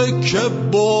لحظه که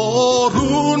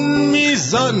بارون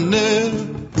میزنه،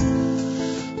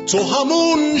 تو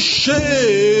همون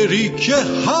شعری که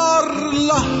هر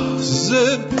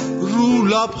لحظه رو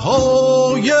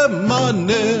لبهای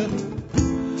منه.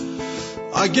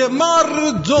 اگه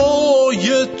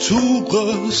مردای تو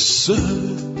قصه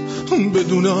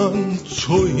بدونن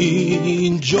تو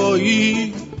این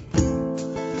جایی،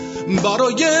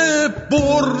 برای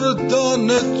بردن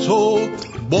تو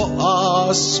با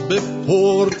اسب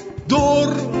پر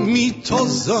دور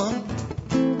میتازم.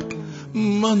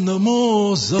 من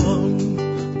نمازم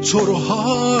تو رو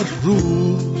هر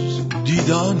روز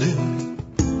دیدنه،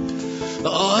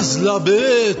 از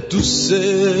لبت دوست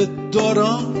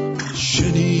دارم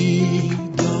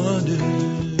شنیدنه.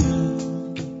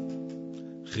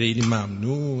 خیلی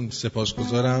ممنون،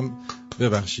 سپاسگزارم.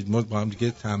 ببخشید ما با هم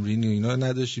دیگه تمرین و اینا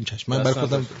نداشتیم، چشمم بر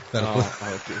خودم در خود.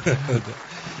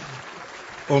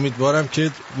 امیدوارم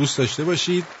که دوست داشته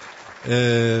باشید.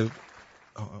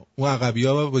 اون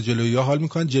عقبی‌ها با جلویی‌ها حال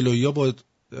میکنن، جلویی‌ها با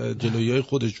جلویی‌های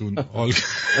خودشون حال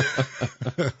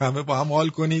همه با هم حال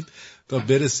کنید تا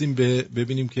برسیم به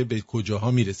ببینیم که به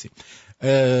کجاها میرسیم.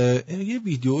 یه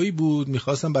ویدیویی بود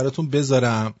میخواستم براتون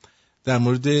بذارم در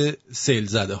مورد سیل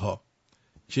زده ها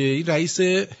که این رئیس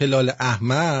هلال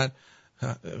احمر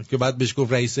که بعد بهش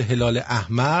گفت رئیس هلال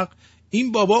احمق،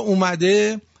 این بابا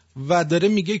اومده و داره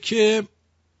میگه که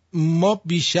ما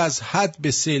بیش از حد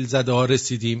به سیل زده ها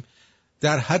رسیدیم.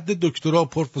 در حد دکترا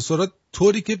پروفسورا،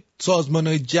 طوری که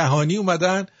سازمان‌های جهانی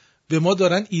اومدن به ما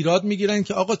دارن ایراد میگیرن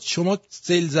که آقا شما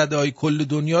سیل زده‌های کل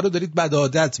دنیا رو دارید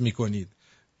بدعادت میکنید.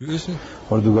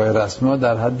 اردوگاه رسمی ها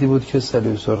در حدی بود که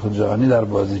صلیب سرخ جهانی در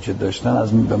بازی که داشتن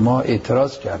از به ما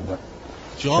اعتراض کردن.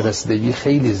 رسیدگی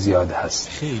خیلی زیاد هست،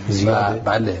 خیلی زیاده.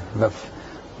 بله و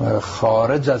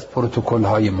خارج از پروتکل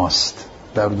های ماست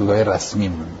در اردوگاه رسمی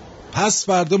من. پس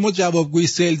فردا ما جوابگوی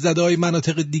سیل زده های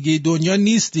مناطق دیگه دنیا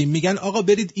نیستیم. میگن آقا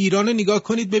برید ایران رو نگاه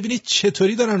کنید ببینید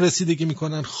چطوری دارن رسیدگی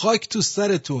میکنن. خاک تو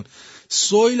سرتون.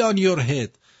 soil on your head.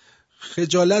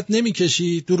 خجالت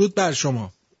نمیکشی؟ درود بر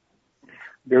شما.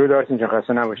 درود آرتین جان،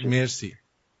 خسته نباشید. مرسی.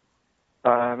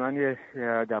 من یه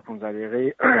 10-15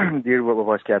 دقیقه دیر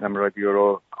باز کردم رادیو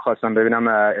رو. خواستم ببینم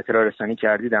اطلاع رسانی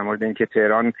کردی در مورد اینکه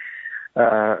تهران،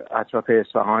 اطراف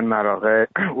اصفهان، مراغه،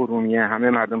 ارومیه همه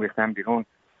مردم ریختن بیرون.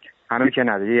 هنوز که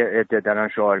نداری عده دارن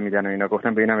شعار میدن و اینا.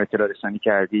 گفتم ببینم اطلاع رسانی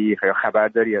کردی یا خبر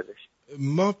داری ازش؟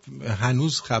 ما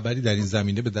هنوز خبری در این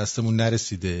زمینه به دستمون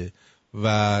نرسیده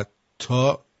و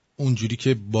تا اونجوری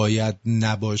که باید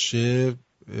نباشه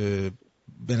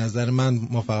به نظر من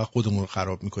ما فقط خودمون رو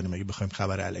خراب میکنیم اگه بخوایم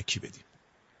خبر الکی بدیم.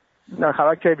 نه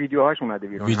خبر که ویدیوهاش اومده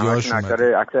بیرون.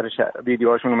 اکثر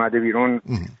ویدیوهاشون اومده بیرون.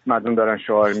 مردم دارن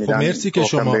شعار میدن.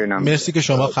 مرسی که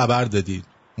شما خبر دادید.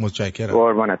 متشکرم.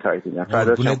 قربانت هایدین.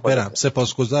 قربونت برم.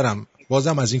 سپاسگزارم.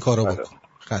 بازم از این کارا بکن.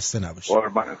 خسته نباشید.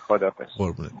 قربانت. خداحافظ.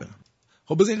 قربونت برم.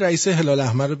 خب بزنین رئیس هلال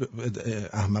احمر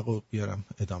احمقو بیارم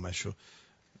ادامهشو.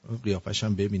 قیافش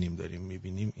هم ببینیم، داریم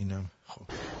میبینیم اینم. خب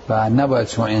و نباید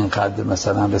شما اینقدر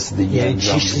مثلا رسیدگی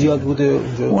انجام چیش زیاد بوده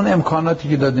اونجا. اون امکاناتی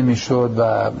که داده میشد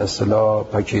و به اصطلاح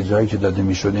پکیجایی که داده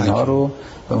میشد اینها رو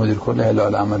به مدیر کل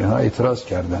هلال احمر ها اعتراض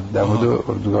کردن در مورد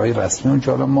اردوگاه رسمی. اون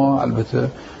که حالا ما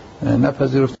البته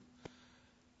نپذیرفت.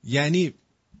 یعنی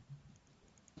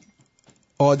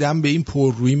آدم به این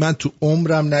پررویی من تو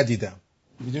عمرم ندیدم.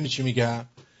 میدونی چی میگم؟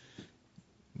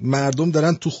 مردم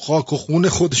دارن تو خاک و خون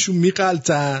خودشون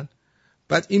میغلطن،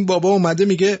 بعد این بابا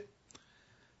اومده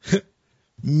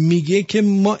میگه که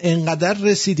ما انقدر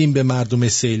رسیدیم به مردم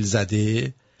سیل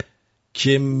زده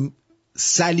که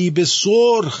صلیب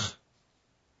سرخ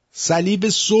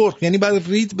یعنی بعد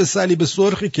رید به صلیب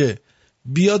سرخی که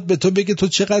بیاد به تو بگه تو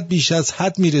چقدر بیش از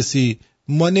حد میرسی،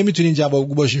 ما نمیتونیم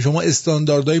جوابگو باشیم، شما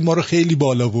استانداردهای ما رو خیلی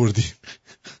بالا بردیم.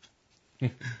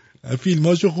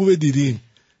 فیلماشو خوبه دیدین؟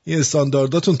 این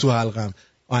استاندارداتون تو حلقم.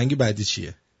 آهنگ بعدی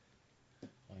چیه؟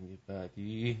 آهنگ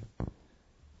بعدی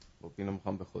خب اینو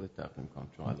میخوام به خودت تقدیم کنم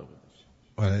چون علاقه داشتم.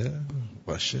 آره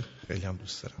باشه، خیلی هم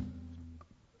دوست دارم.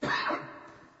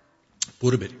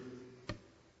 برو بریم.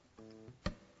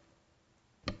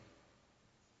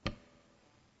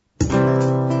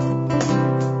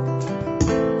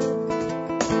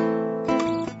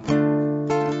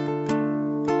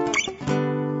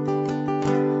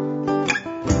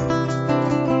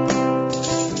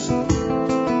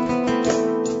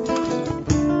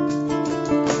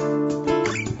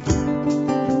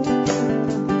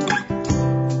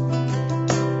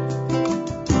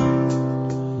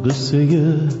 قصه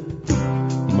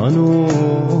من و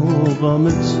غم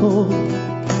تو،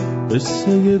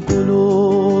 قصه گل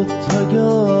و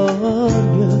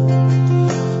تگرگه،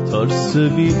 ترس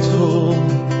بی تو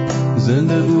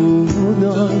زنده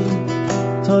بودن،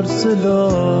 ترس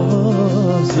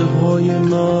لحظه های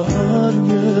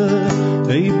مرگه،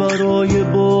 ای برای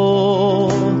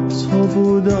با تو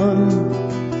بودن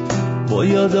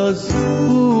باید از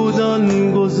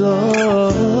بودن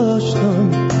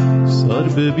گذشتم، سر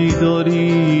به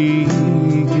بیداری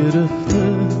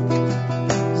گرفته،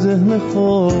 ذهن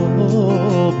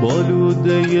خواب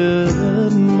آلوده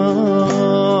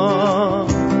من،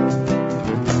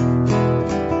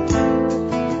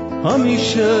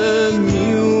 همیشه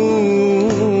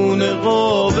میون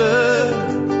قابه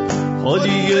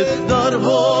خالی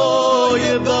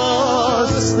درهای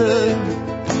بسته،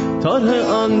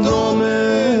 طرح اندام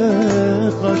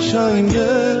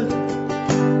قشنگه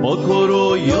با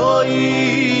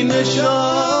کرویایی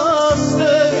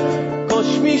نشسته،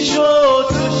 کاش میشد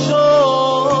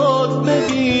شاد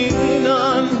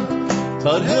ببینن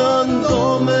طرح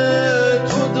اندام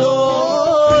تو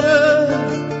داره،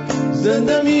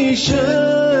 زنده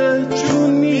میشه چون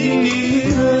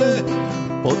میره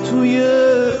با توی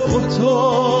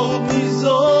اتاق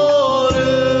میذاره.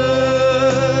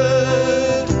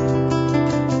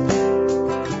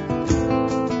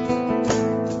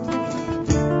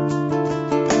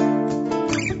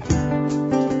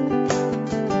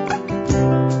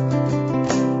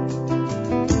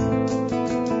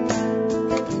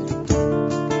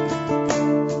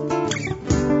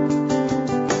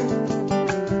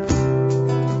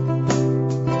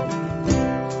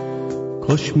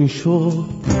 کاش میشد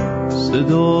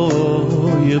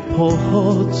صدای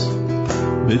پاهات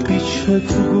به پیچه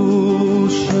تو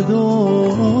گوش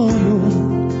دارون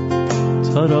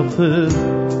طرف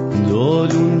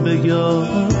دالون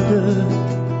بگرده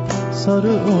سر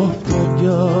آفتاب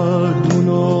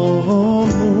گردونامون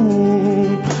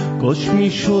کاش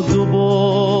میشد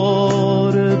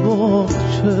دوباره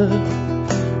باغچه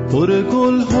پر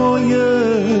گلهای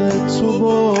تو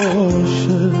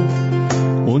باشه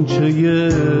غنچه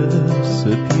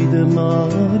سپید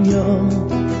مریم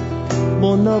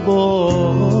با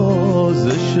نوازش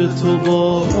تو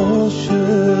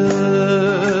باشه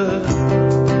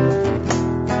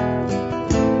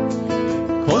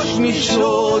کاش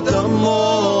میشد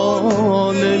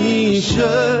اما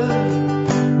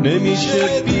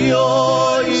نمیشه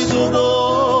بیای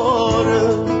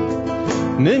دوباره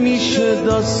نمیشه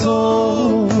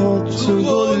دستات تو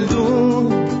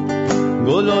گلدون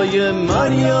گلای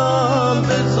مریم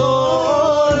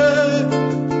بذاره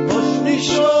کاش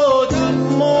میشد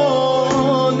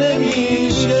اما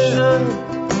نمیشه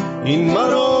این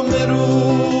مرام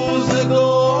روزگاره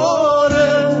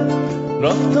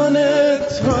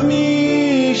رفتنت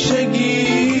همیشگی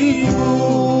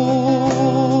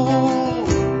بود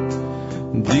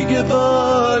دیگه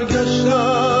برگشتن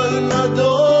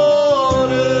نداره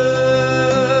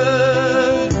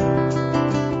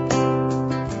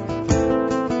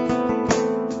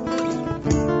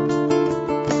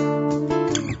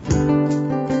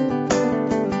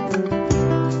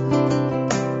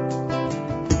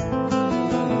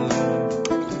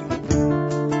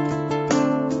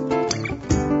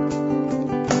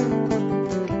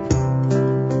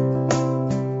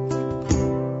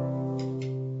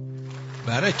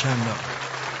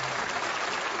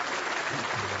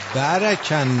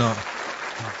بارکالله.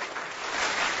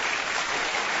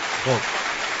 خب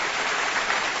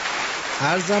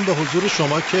عرضم به حضور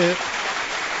شما که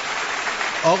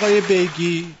آقای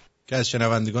بیگی که از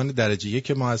شنوندگان درجه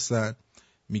 1 ما هستن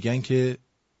میگن که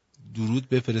درود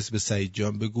بفرست به سعید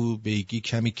جان، بگو بیگی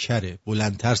کمی کره،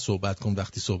 بلندتر صحبت کن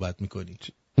وقتی صحبت میکنی.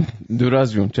 دور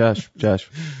از جون.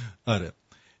 چشم. آره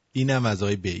اینم از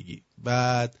آقای بیگی.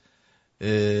 بعد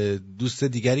دوست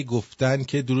دیگری گفتن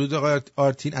که درود آقای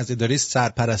آرتین، از اداره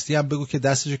سرپرستی هم بگو که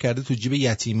دستشو کرده تو جیب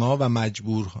یتیما و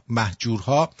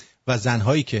مهجورها و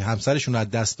زنهایی که همسرشون رو از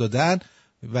دست دادن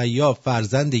و یا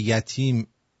فرزند یتیم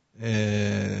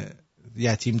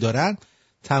دارن،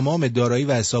 تمام دارایی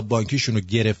و حساب بانکیشون رو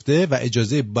گرفته و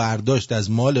اجازه برداشت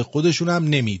از مال خودشون هم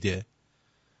نمیده.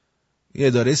 یه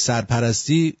اداره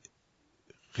سرپرستی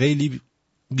خیلی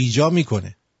بیجا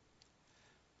میکنه.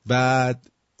 بعد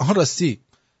راستی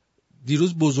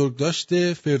دیروز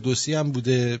بزرگداشت فردوسی هم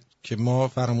بوده که ما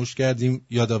فراموش کردیم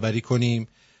یادآوری کنیم.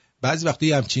 بعضی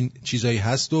وقتی همچین چیزایی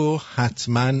هست و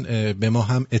حتما به ما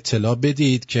هم اطلاع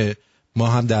بدید که ما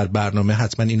هم در برنامه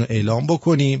حتما اینو اعلام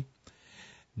بکنیم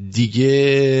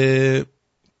دیگه.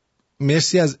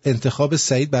 مرسی از انتخاب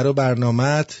سعید برای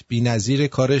برنامه‌ات، بی‌نظیر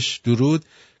کارش. درود.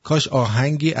 کاش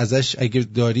آهنگی ازش اگر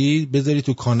داری بذاری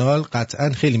تو کانال، قطعا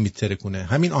خیلی میترکونه.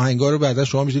 همین آهنگا رو بعدا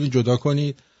شما میتونید جدا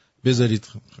کنید بذارید،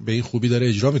 به این خوبی داره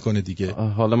اجرا میکنه دیگه.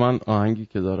 حالا من آهنگی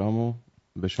که دارم و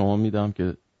به شما میدم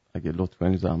که اگه لطف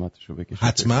کنی زحمتشو بکشید.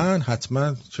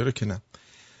 حتما چرا که نه.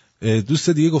 دوست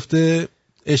دیگه گفته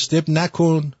اشتباه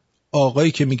نکن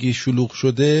آقایی که میگی شلوغ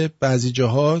شده بعضی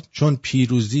جاها چون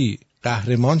پیروزی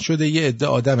قهرمان شده، یه عده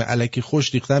آدم الکی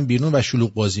خوش ریختن بیرون و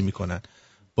شلوغ بازی میکنن.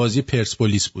 بازی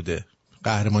پرسپولیس بوده،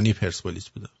 قهرمانی پرسپولیس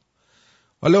بوده.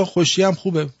 حالا خوشی هم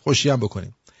خوبه، خوشی هم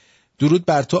بکنیم. درود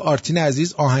بر تو آرتین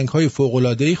عزیز، آهنگ‌های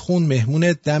فوق‌العاده‌ای خون،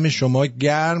 مهمون دم شما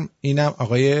گرم. اینم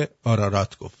آقای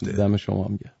آرارات گفته. دم شما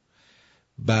هم گرم.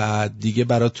 بعد دیگه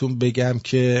براتون بگم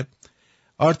که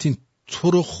آرتین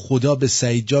تو رو خدا به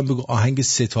سعید جان بگو آهنگ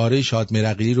ستاره شاد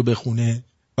مرقلی رو بخونه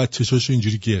و چشاشو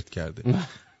اینجوری گرد کرده.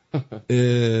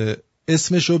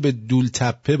 اسمشو به دول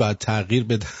تپه باید تغییر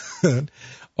بدن.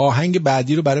 آهنگ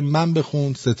بعدی رو برای من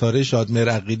بخون، ستاره شاد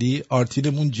مرقلی.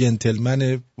 آرتینمون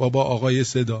جنتلمنه بابا، آقای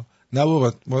صدا. نه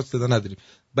بابا ما صدا نداریم.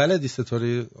 بلدی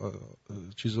ستاره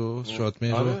چیزو شاد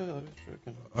مرقلی؟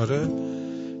 آره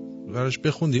براش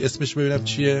بخوندی. اسمش ببینم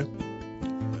چیه.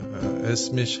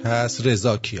 اسمش هست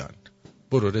رضا کیان.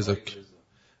 برو رضا.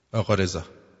 آقا رضا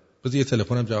بذار یه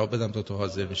تلفنم جواب بدم تا تو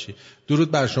حاضر میشی.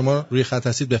 درود بر شما، روی خط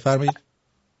هستید، بفرمایید.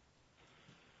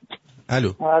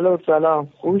 الو سلام،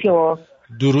 خوبی شما؟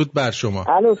 درود بر شما.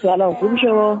 الو سلام، خوبی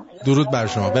شما؟ درود بر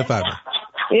شما، بفرمایید.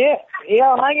 یه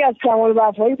آهنگ از کمال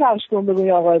وفایی پخش کن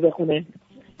بگوی آقای بخونه.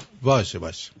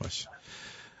 باشه.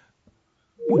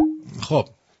 خب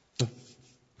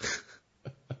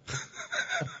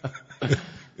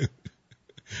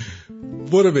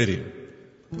برو بریم.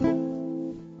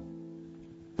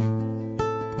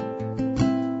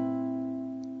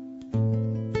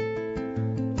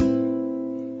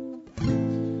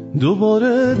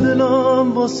 دوباره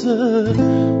دلم واسه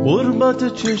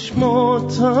غربت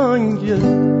چشمات تنگه،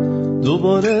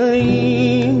 دوباره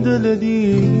این دل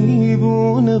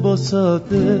دیوونه واسه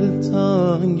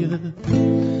تنگه.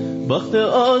 وقت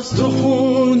از تو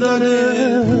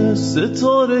خوندن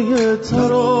ستاره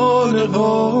ترانه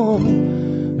ها،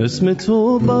 اسم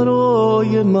تو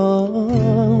برای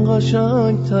من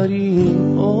قشنگ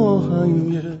ترین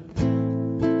آهنگه.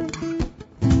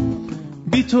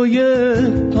 بی تو یه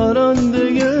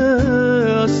پرنده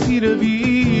اسیر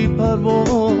بی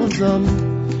پروازم،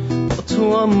 با تو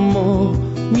اما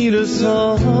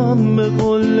میرسم به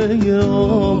قله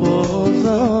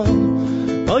آوازم.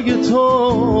 اگه تا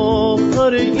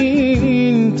آخر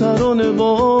این ترانه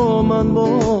با من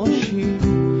باشی،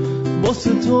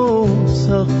 واسه تو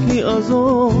سختی از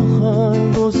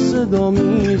آهنگ و صدا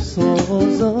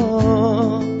میسازم.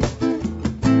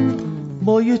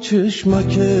 با یه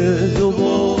چشمک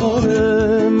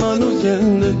دوباره منو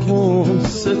زنده کن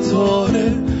ستاره،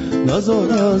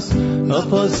 نذار از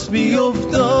نفس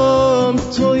بیفتم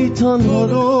توی تنها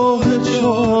راه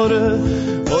چاره.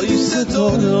 آی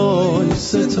ستاره آی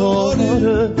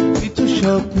ستاره، بی تو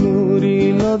شب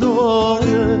نوری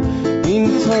نداره.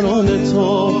 این ترانه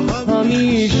تا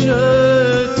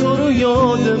همیشه تو رو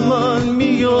یاد من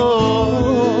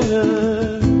میاره.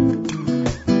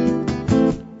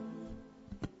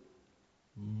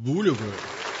 بولو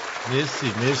مرسی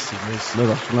مرسی مرسی.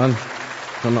 ببخشید من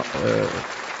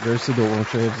درس دوم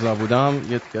شو حفظ بودم،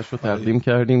 یه تیکش رو تقدیم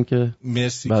کردیم که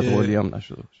مرسی بعد که قولی هم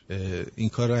نشده باشه. این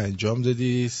کار رو انجام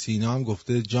دادی. سینا هم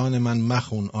گفته جان من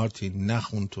مخون آرتین،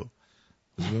 نخون تو.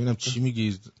 ببینم چی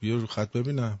میگی، بیا رو خط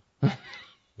ببینم.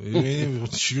 ببینم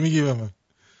چی میگی به من.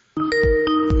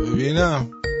 ببینم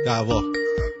دعوا.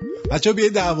 بچه‌ها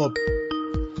بیاید دعوا.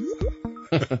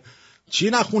 چی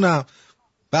نخونم؟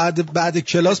 بعد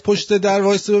کلاس پشت در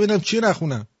وایسته ببینم چی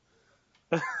نخونم.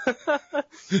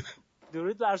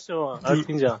 درود بر شما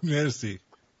آرتین جان. مرسی.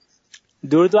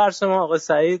 درود بر شما آقا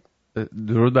سعید.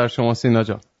 درود بر شما سینا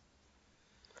جان.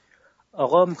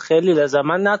 آقا خیلی لذت،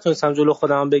 من نتونستم جلو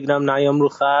خودم بگیرم نیام رو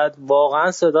خط.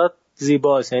 واقعا صدات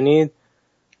زیباست، یعنی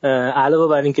علاوه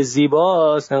بر این که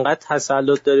زیباست انقدر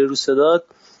تسلط داری رو صدات،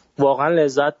 واقعا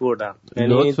لذت بردم.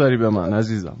 یعنی لطف داری به من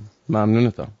عزیزم،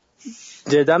 ممنونتم.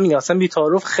 جدا میگم اصلا بی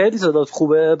تعارف خیلی صدات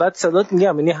خوبه. بعد صدات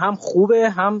میگم یعنی هم خوبه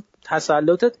هم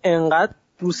تسلطت انقدر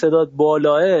رو صدات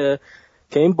بالاه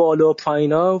که این بالا و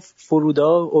پایینا فرودا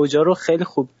اوجا رو خیلی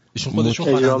خوب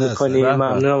اجرا میکنی.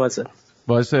 ممنونم ازت،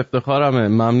 باعث افتخارمه.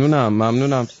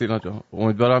 ممنونم سینا جان.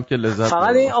 امیدوارم که لذت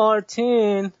فقط این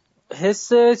آرتین حس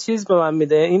چیز به من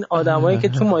میده، این آدمایی که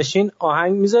تو ماشین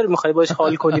آهنگ میذاری میخوای باش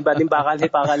حال کنی، بعد این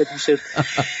بغل گوشت.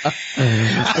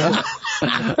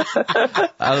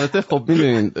 البته خب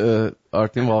میدونین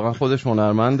آرتین واقعا خودش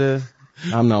هنرمنده،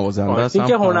 هم نوازنده است، آرتین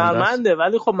که هنرمنده،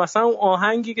 ولی خب مثلا اون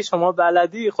آهنگی که شما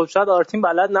بلدی خب شاید آرتین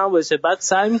بلد نباشه، بعد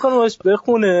سعی میکنه باش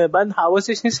بخونه، بعد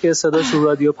حواسش نیست که صداش رو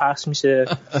رادیو پخش میشه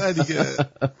دیگه.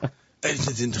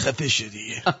 این خفه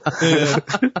شدی.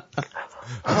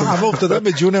 همه افتادن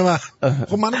به جون من.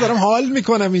 خب منو دارم حال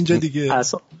میکنم اینجا دیگه.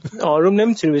 اصلا آروم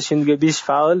نمیتونی بشین دیگه، بیش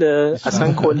فعاله.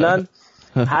 اصلا کلا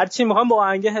هر چی میخوام با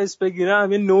آهنگ حس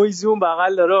بگیرم یه نویزی اون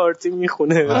بغل داره آرتین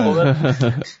میخونه.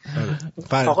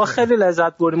 آقا خیلی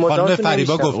لذت بردیم. خانم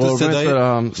فریبا گفته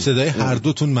صدای هر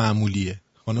دوتون معمولیه.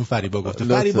 خانم فریبا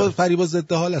گفته فریبا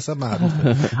ضد حال اصلا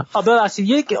معروفه. ببخشید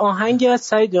یک آهنگی از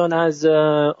سعید جان، از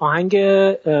آهنگ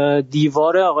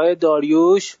دیوار آقای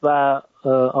داریوش و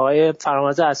آقای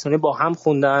فرامرز اصلانی با هم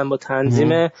خوندن با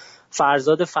تنظیم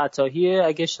فرزاد فتاحیه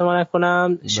اگه اشتباه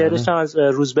نکنم، شعرش هم از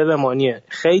روزبه بمانیه.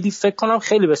 خیلی فکر کنم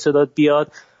خیلی به صدات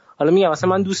بیاد. حالا میگم مثلا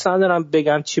من دوست ندارم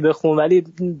بگم چی بخون، ولی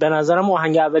به نظرم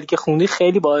آهنگ اولی که خوندی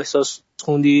خیلی با احساس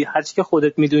خوندی. هرچی که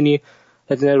خودت میدونی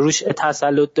روش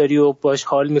تسلط داری و باش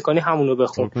حال میکنی همونو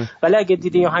بخون. ولی اگه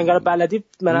دیدی آهنگ رو بلدی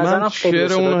به نظرم خیلی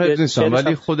شعر اونو حفظ نیستم،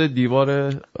 ولی خود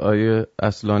دیوار آیه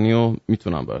اصلانی رو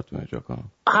میتونم براتون اجرا کنم.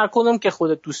 هر کدوم که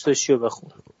خودت دوست داشتی رو بخون،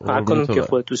 هر کدوم که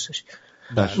خودت دوست داشتی.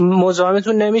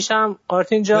 مزاحمتون نمیشم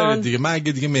آرتین جان دیگه. من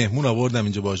اگه دیگه مهمون آوردم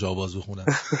اینجا باهاش آواز بخونم.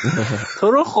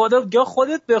 تو رو خدا یا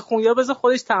خودت بخون یا بذار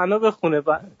خودش تنها بخونه.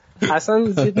 اصلا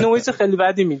نویز خیلی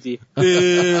بدی میدی.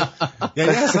 یعنی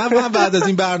اصلا من بعد از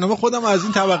این برنامه خودم از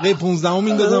این طبقه 15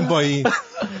 میندازم پایین.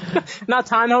 نه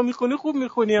تنها میخونی خوب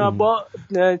میخونی، با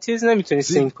چیز نمیتونی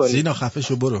سینگ کنی. سینا خفه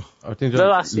شو برو. آرتین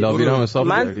جان لابی رو هم حساب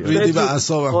کردی. ریدی به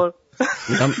اعصابم.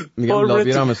 میگم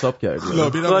لابی رو هم حساب کردی.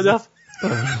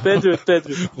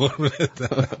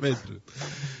 بدرود.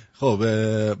 خب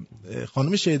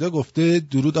خانم شیدا گفته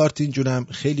درود آرتین جونم،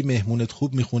 خیلی مهمونت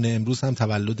خوب میخونه، امروز هم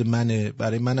تولد منه،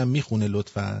 برای منم میخونه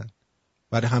لطفاً.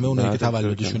 برای همه اونایی که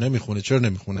تولدشونه میخونه. چرا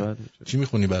نمیخونه؟ چی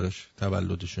میخونی براش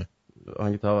تولدشه؟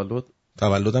 آهنگ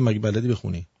تولدم مگه بلدی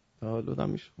بخونی؟ تولدم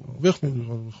میشه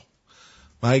بخون.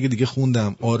 من اگه دیگه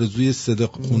خوندم آرزوی صدا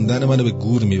خوندن منو به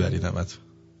گور میبریدمت.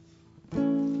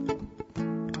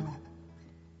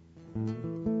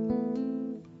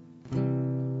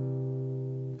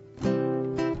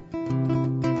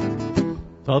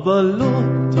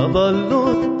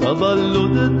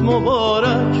 تولدت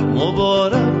مبارک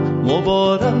مبارک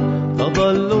مبارک،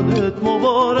 تولدت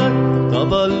مبارک،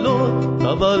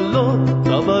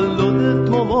 تولدت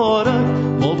مبارک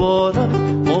مبارک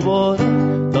مبارک،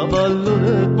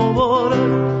 تولدت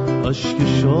مبارک. اشک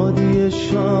شادی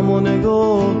شمع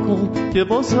نگاه کن که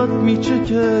بازت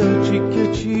میچکه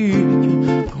چیکه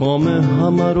چیکه، کام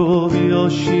همه رو بیا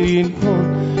شیرین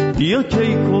کن، بیا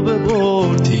کیکو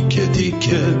ببر تیکه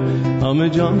تیکه. همه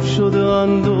جمع شده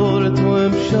اندور تو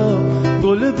امشب،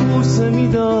 گل بوسه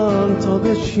میدن تا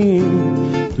بچین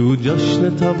تو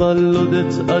جشن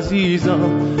تولدت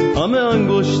عزیزم. همه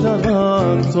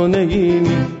انگشترم تو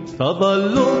نگینی.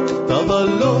 تولدت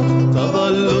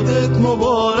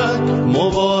مبارک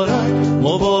مبارک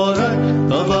مبارک،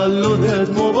 تولدت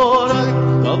مبارک،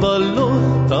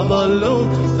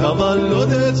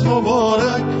 تولدت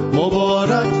مبارک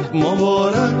مبارک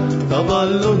مبارک،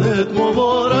 تولدت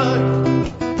مبارک.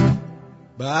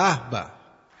 به به.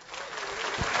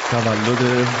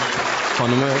 تولد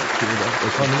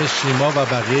خانم شیما و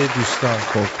بقیه دوستان.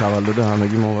 خب تولد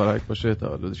همگی مبارک باشه.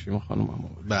 تولد شیما خانم هم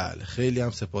مبارک. بله خیلی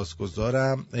هم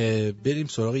سپاسگزارم. بریم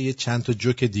سراغ یه چند تا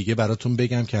جوک دیگه براتون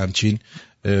بگم که همچین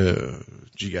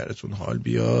جیگرتون حال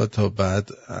بیاد، تا بعد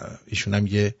ایشون هم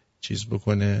یه چیز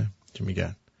بکنه که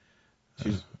میگن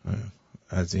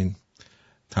از این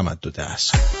تمدد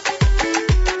است.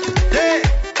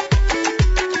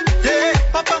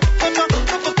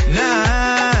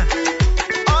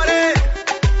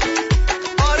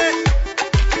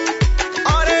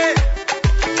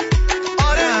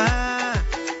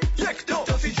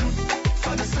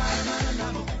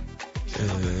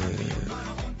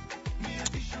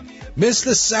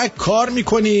 مثل سگ کار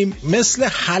میکنیم، مثل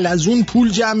حلزون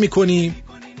پول جمع میکنیم،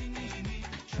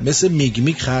 مثل میگ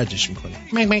میگ خرجش میکنیم.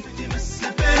 میگ میگ.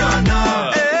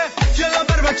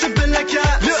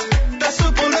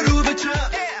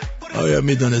 آیا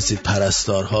میدونستید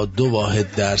پرستارها 2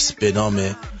 واحد درس به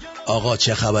نام آقا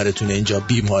چه خبرتونه اینجا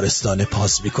بیمارستان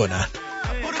پاس میکنن؟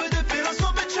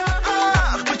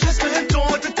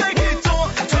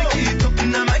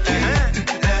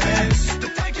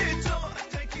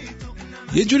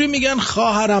 یه جوری میگن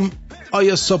خواهرم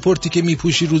آیا ساپورتی که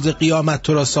میپوشی روز قیامت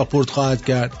تو را ساپورت خواهد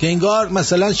کرد، که انگار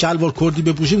مثلا شلوار کردی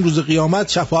بپوشیم روز قیامت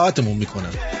شفاعتمون میکنن.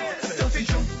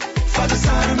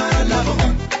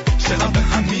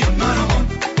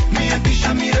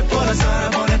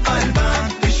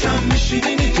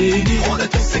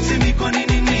 خودت سکسی میکنی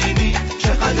نینی،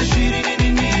 چقدر شیرینی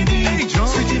نینی،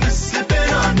 سویتی مثل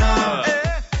بنانا.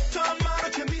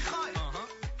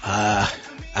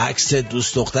 عکس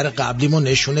دوست دختر قبلیمو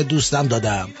نشونه دوستم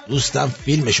دادم، دوستم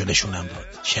فیلمشو نشونم داد.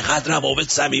 چقدر روابط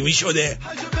صمیمی شده.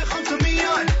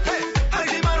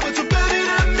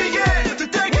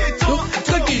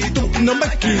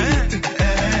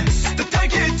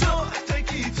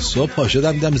 صبح پا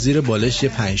شدم دیدم زیر بالش یه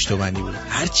 5 تومانی بود.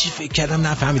 هرچی فکر کردم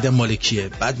نفهمیدم مال کیه.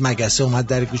 بعد مگسه اومد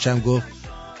در گوشم گفت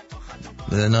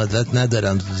من عادت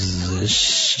ندارم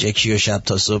یکی و شب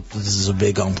تا صبح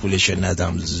بگم پولشو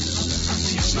ندم.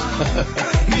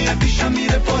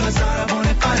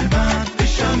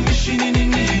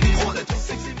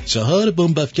 چهار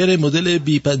بمب افکر مدل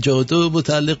B-52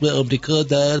 متعلق به آمریکا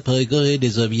در پایگاه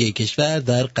نظامی کشور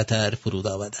در قطر فرود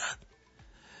آمدند.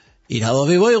 این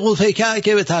هواپیمای غول‌پیکر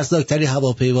که به ترسناکترین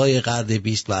هواپیمای قرن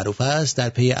 20 معروف است، در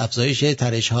پی افزایش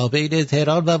تنش‌ها بین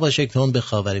تهران و واشنگتن به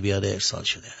خاورمیانه ارسال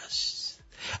شده است.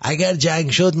 اگر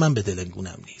جنگ شد من به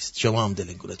دلنگونم نیست، شما هم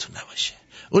دلنگونتون نباشه.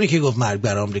 اونی که گفت مرگ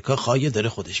بر آمریکا خواهی داره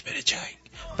خودش بره جنگ.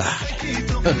 بله.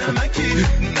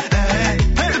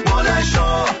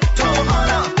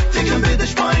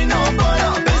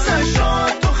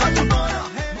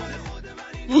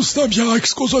 دوستم یه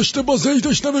عکس گذاشته با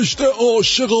زیدش نوشته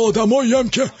عاشق آدماییم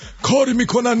که کاری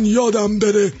میکنن یادم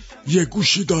بره یه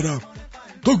گوشی دارم.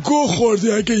 تو گو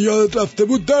خوردی، اگه یادت رفته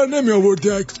بود در نمی آوردی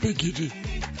عکس بگیری.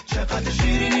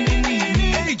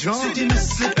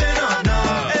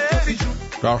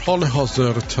 در حال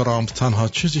حاضر ترامپ تنها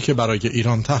چیزی که برای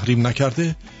ایران تحریم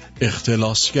نکرده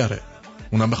اختلاسگره.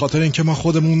 اونم به خاطر اینکه ما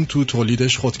خودمون تو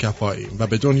تولیدش خودکفاییم و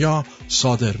به دنیا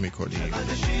صادر میکنیم.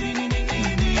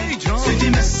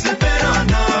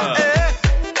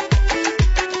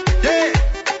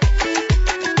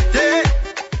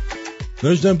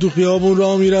 داشتم تو خیابون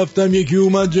راه میرفتم، یکی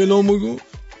اومد جلوم و گفت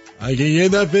اگه یه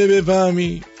دفعه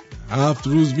بفهمی 7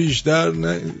 روز بیشتر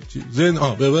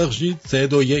ببخشید 3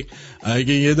 2 1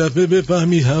 اگه یه دفعه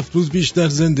بفهمی 7 روز بیشتر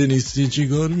زنده نیستی چی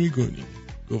کار میکنی؟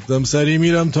 گفتم سری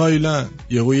میرم تایلند.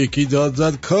 یهو یکی داد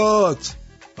زد کات.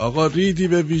 آقا ریدی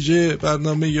به ویژه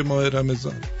برنامه ماه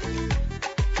رمضان.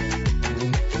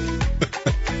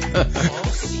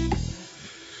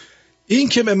 این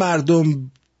که به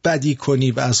مردم بدی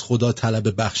کنی و از خدا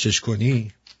طلب بخشش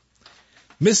کنی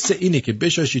مثل اینه که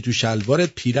بشاشی تو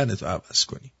شلوارت پیرنتو عوض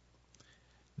کنی.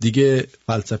 دیگه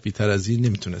فلسفی تر از این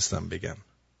نمیتونستم بگم.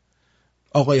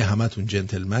 آقای همتون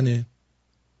جنتلمنه،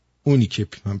 اونی که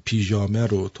پیژامه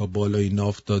رو تا بالای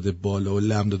ناف داده بالا و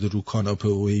لم داده رو کاناپه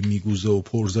و میگوزه و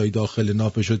پرزای داخل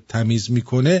نافشو تمیز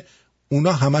میکنه،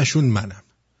 اونا همشون منم.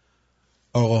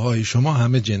 آقاهای شما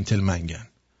همه جنتلمنگن.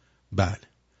 بله.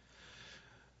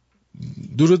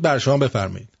 درود بر شما،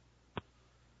 بفرمایید.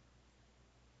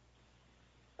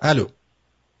 الو.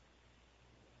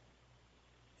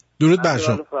 درود بر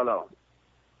شما.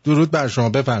 درود بر شما،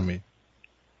 بفرمایید.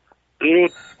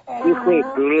 درود.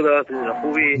 درود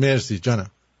خوبی؟ مرسی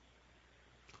جانم.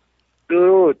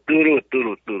 درود.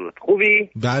 خوبی؟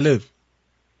 بله.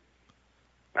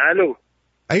 الو.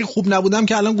 اگه خوب نبودم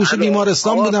که الان گوشه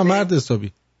بیمارستان بودم مرد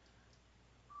حسابی.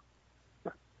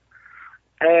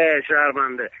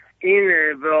 شرمنده. این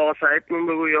به آقا سعیدمون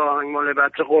بگو یا آهنگ مال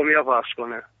بچه قومیا پخش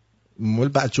کنه. مال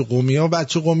بچه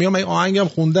قومیا من آهنگم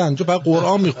خوندن جو فقط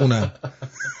قرآن میخونن.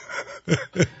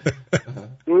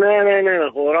 نه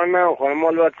قرآن نمیخونم،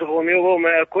 مال بچه قومیا. و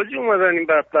کجا اومدن این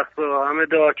بدبخت همه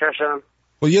دعا کشن؟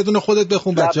 و یه دونه خودت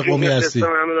بخون بچه قومی هستی.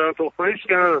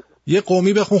 یه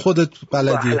قومی بخون خودت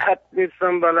بلدی. بلد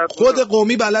نیستم. خود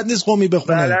قومی بلد نیست قومی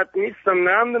بخونه. بلد نیستم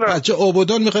نمیدونم. بچه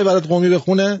عبودان میخوای برات قومی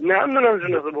بخونه؟ نمیدونم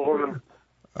جنسو بخونم.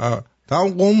 تمام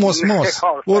قوم ماسماس.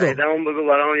 برو. دمون بگو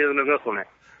برام یه دونه بخونه.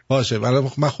 باشه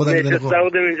من خودم یه دونه بخونم.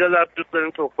 نشسته اینجا لپتوپ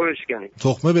داریم تخمه بشکنیم.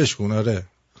 تخمه بشکن آره.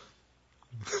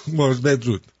 باز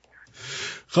بدرود.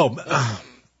 خب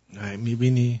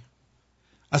میبینی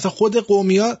اصلا خود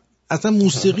قومیا اصلا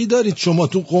موسیقی دارید شما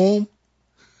تو قوم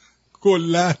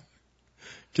کلا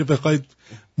که بخواید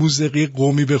موسیقی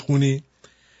قومی بخونی؟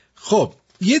 خب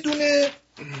یه دونه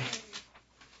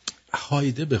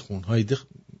هایده بخون. هایده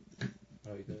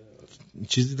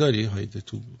چیزی داری هایده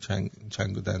تو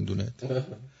چنگ و دندونت؟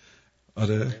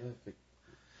 آره.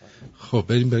 خب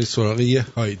بریم برای سراغ یه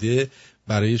هایده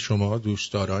برای شما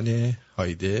دوستداران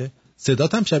هایده.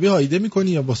 صدات هم شبیه هایده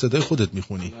میکنی یا با صدای خودت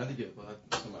میخونی؟ نه دیگه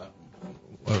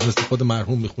مثل خود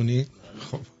مرحوم میخونی؟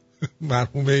 خب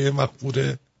مرحومه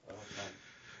مغفور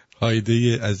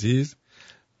هایده عزیز.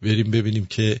 بریم ببینیم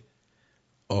که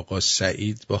آقا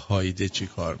سعید با هایده چی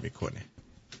کار میکنه.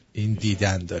 این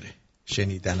دیدن داره،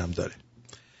 شنیدنم داره.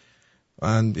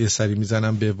 من یه سری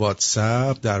میزنم به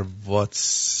واتساپ. در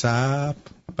واتساپ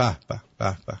به به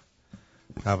به به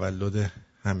تولد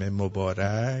همه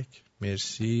مبارک.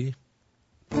 مرسی.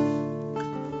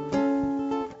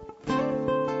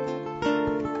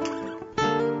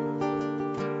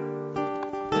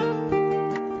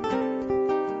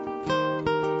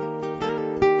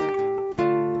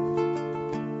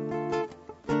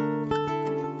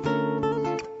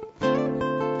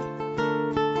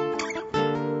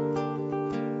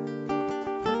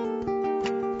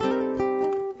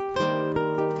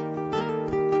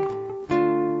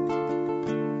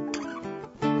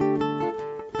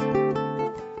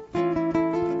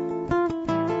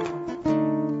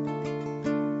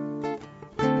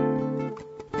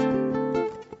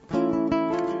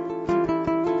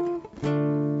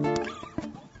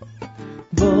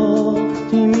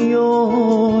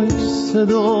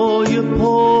 صدای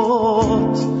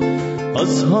پات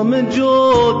از همه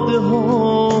جاده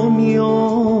ها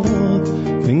میاد،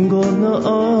 انگار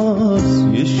نه از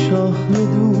یه شهر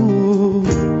دور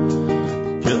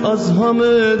که از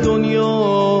همه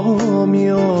دنیا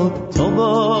میاد. تا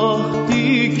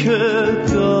وقتی که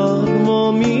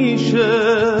گرما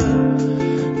میشه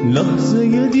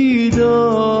لحظه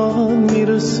دیدن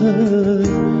میرسه،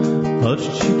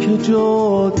 هرچی که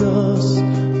جاده است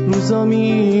رو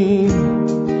زمین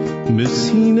به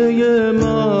سینه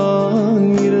من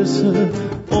میرسه.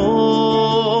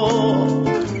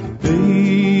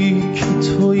 ای که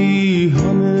تویی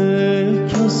همه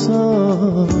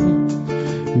کسم،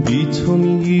 بی تو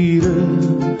میگیره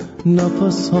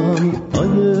نفسم.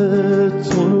 اگه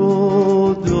تو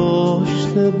رو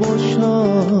داشته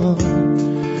باشم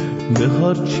به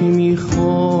هرچی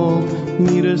میخوام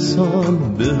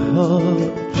میرسم، به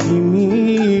هرچی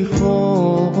میخوام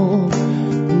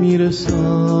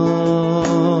میرسم.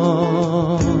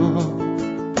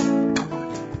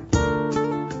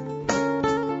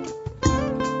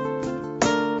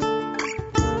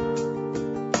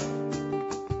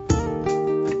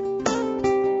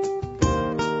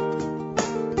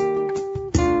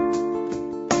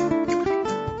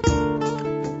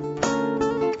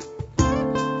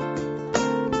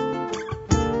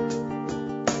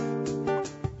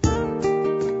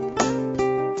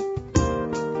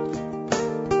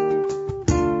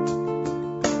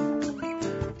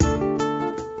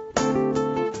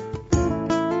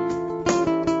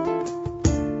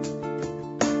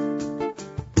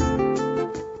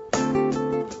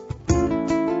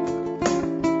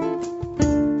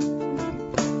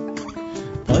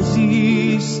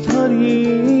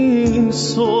 این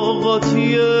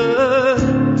سوغاتیه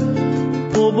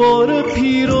غبار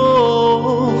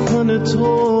پیراهن تو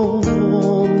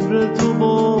عمر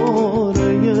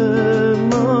دوباره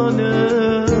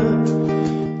منه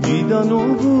دیدن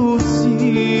و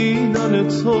بوسیدن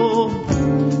تو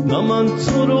نه من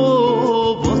تو رو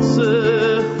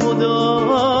واسه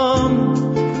خودم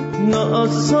نه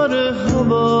از سر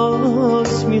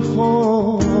هوس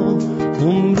میخوام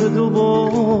عمر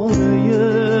دوباره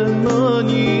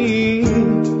منی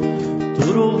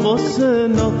تو رو واسه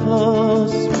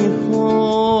نفس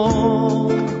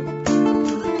میخوام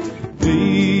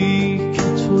ای که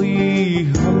توی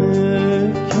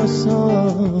همه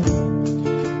کسم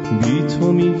بی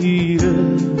تو میگیره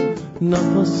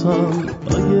نفسم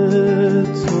اگه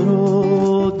تو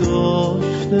رو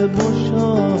داشته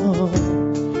باشم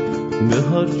به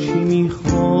هر چی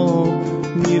میخوام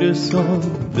میرسم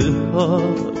به هر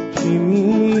چی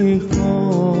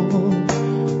میخوام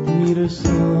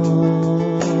میرسم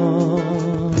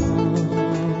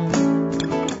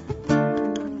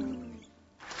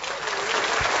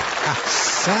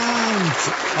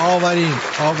احسنت آورین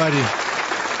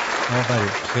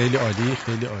خیلی عالی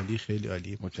خیلی عالی خیلی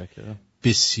عالی متشکرم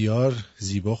بسیار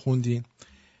زیبا خوندین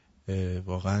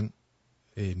واقعا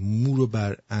مو رو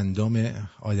بر اندام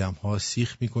آدم ها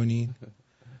سیخ میکنین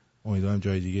امیدوارم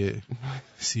جای دیگه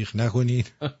سیخ نکنین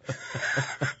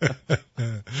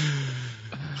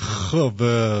خب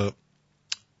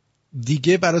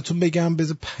دیگه براتون بگم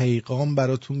بذار پیغام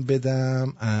براتون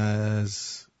بدم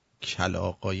از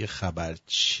کلاغای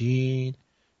خبرچین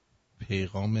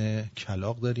پیغام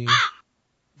کلاغ داریم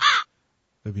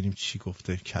ببینیم چی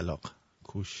گفته کلاغ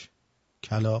کوش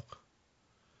کلاغ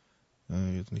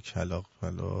یه دونه کلاغ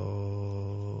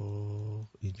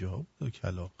اینجا بود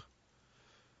کلاغ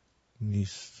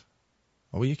نیست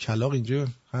آبا یه کلاغ اینجا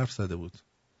حرف زده بود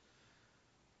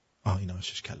این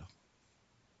آشش کلاغ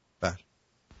بله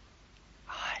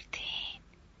آرتین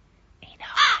این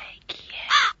آقای کیه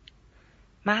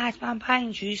من حتما با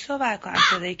اینجوری صحبت کنم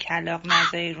صدای کلاغ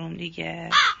نزای روم دیگه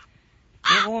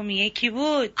یه قومیه کی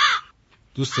بود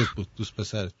دوستت بود دوست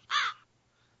پسرت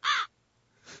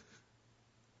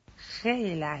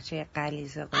خیلی لهجه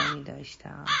غلیظ قومی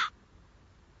داشتم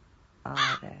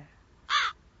آره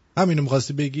همینو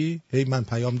می‌خواستی بگی هی من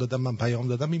پیام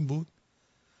دادم این بود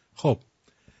خب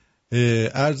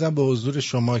عرضم به حضور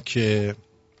شما که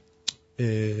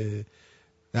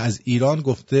از ایران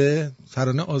گفته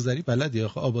ترانه آذری بلدی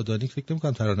آخه آبادانی فکر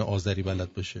نمی‌کنم ترانه آذری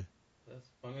بلد باشه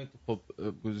خب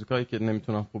موزیکایی که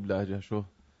نمیتونم خوب لهجه‌شو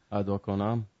ادا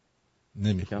کنم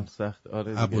نمی‌کنم سخت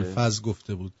آره ابوالفضل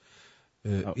گفته بود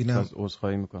اینم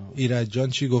عذرخواهی میکنم ایرج جان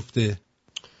چی گفته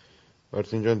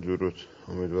مارتین جان درود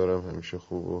امیدوارم همیشه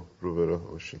خوب و رو به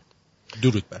راه باشی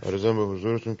درود بر عرضم به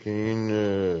حضورتون که این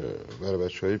برای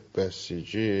بچهای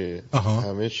بسیجی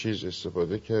همه چیز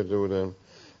استفاده کرده بودن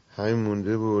همین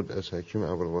مونده بود از حکیم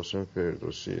ابوالقاسم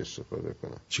فردوسی استفاده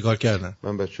کنم چیکار کردن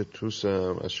من بچه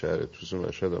توسم از شهر توس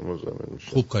مشهد مزاحم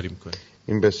میشم خوب کاری میکنی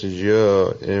این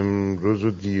بسیجی‌ها امروز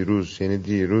و دیروز یعنی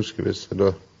دیروز که به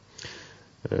اصطلاح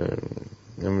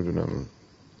نمیدونم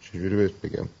چجوری بهت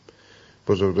بگم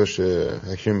بزرگداشت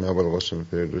حکیم ابوالقاسم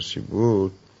فردوسی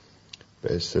بود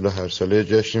به اصطلاح هر ساله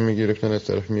جشن میگرفتن از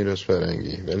طرف میراث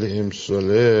فرهنگی ولی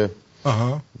امساله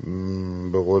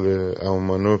به قول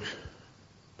عمانوک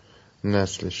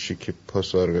نسل شیک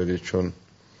پاسارگادی چون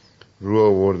رو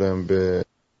آوردن به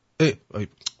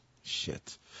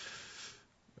شت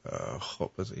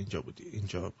خب از اینجا بودی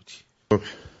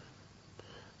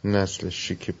نسل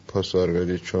شیک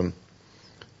پاسارگادی چون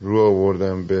رو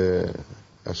آوردن به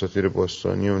اساطیر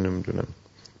باستانی و نمیدونم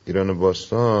ایران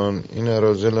باستان این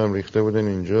اراذل هم ریخته بودن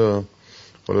اینجا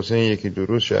خلاصه این یکی دو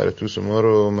روز شهر توس ما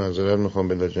رو معذرت میخوام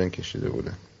به لجن کشیده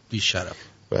بودن بی شرف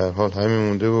به هر حال همین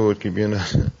مونده بود که بیان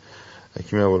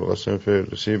حکیم ابوالقاسم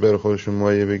فردوسی برای خودشون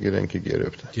مایه بگیرن که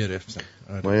گرفتن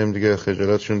ما هم دیگه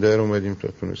خجالتشون در اومدیم تا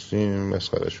تونستیم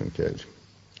مسخرهشون کردیم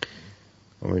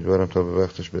امیدوارم تا به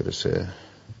وقتش برسه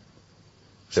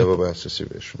جواب اساسی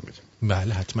بهشون بدیم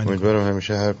بله حتما امیدوارم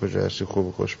همیشه هر کجا هستی خوب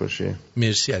و خوش باشی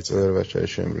مرسی عزیزم برای بچهای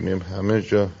شمرونی همه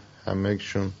جا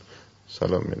همه‌شون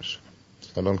سلام میرسونم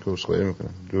سلام که عذرخواهی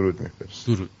میکنم درود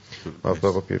میفرستم درود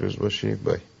موفق و پیروز باشی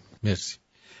بای مرسی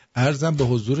عرضم به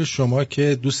حضور شما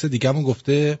که دوست دیگه‌مون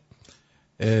گفته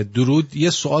درود یه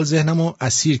سوال ذهنمو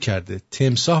اسیر کرده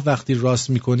تمساح وقتی راست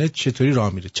میکنه چطوری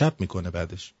راه میره چپ میکنه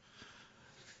بعدش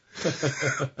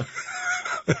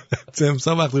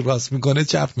تمساح وقتی راست میکنه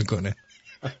چپ میکنه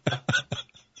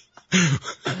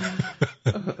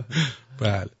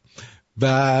بله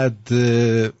بعد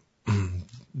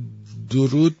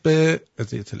درود به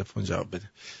یه تلفن جواب بده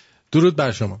درود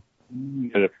بر شما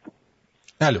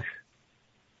الو.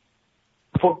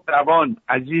 خب روان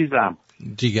عزیزم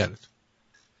جیگرت،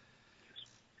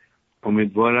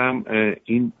 امیدوارم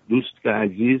این دوست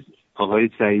عزیز آقای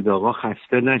سعید آقا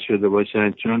خسته نشده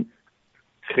باشن، چون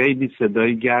خیلی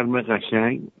صدای گرم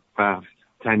قشنگ و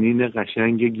تنین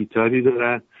قشنگ گیتاری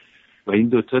دارن و این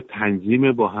دوتا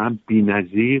تنظیم با هم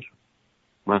بی‌نظیر.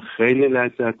 من خیلی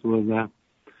لذت بردم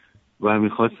و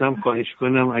میخواستم خواهش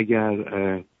کنم اگر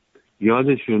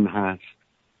یادشون هست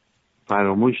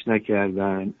فراموش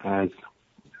نکردن از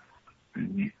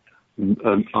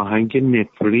آهنگ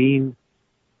نفرین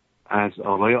از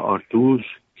آقای آرتوش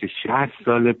که 60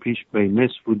 سال پیش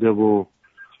بیمس بوده و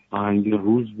آهنگ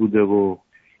روز بوده و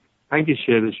اگه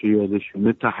شعرش رو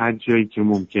یادشونه تا هر جایی که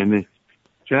ممکنه،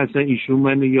 چون اصلا ایشون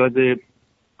من یاد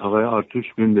آقای آرتوش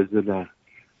میندازه در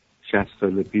 60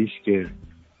 سال پیش که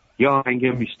یا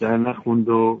آهنگ بیشتر نخوند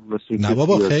و نه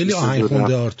بابا خیلی آهنگ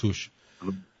خونده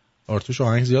آرتوش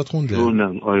آهنگ زیاد خونده.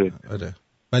 آره.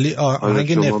 ولی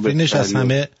آهنگ نفرینش از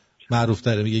همه معروف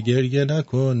تره، میگه گریه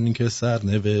نکن که سر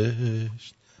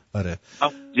نوشت. آره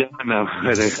جانم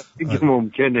اگه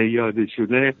ممکنه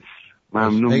یادشونه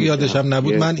ممنون. اگه یادشم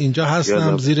نبود من اینجا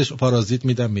هستم زیرش پارازیت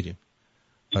میدم میریم.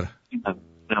 آره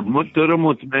تو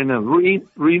مطمئنم روی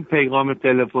این پیغام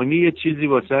تلفنی یه چیزی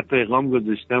واسه پیغام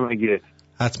گذاشتم، اگه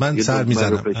حتما سر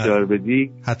میزنم فشار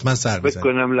بدی حتما سر میزنم،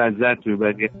 فکر کنم لذت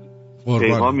میبری.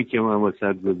 پیغامی که من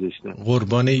واسه گذاشتم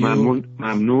قربانه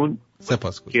ممنون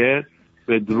سپاسگزارم که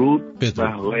بدرود به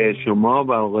آقای شما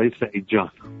و آقای سعید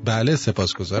جان. بله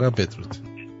سپاسگزارم، بدرود.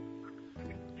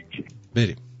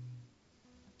 بریم.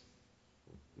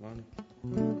 من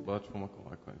باید شما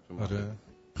کمک کنید. آره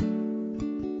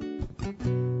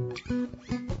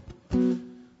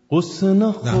قصه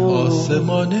نخور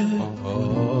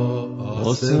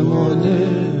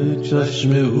آسمانه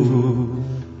چشم او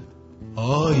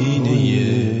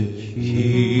آینه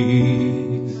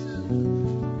کیست،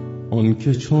 آن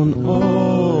که چون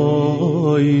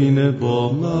آینه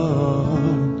با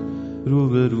من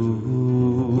روبرو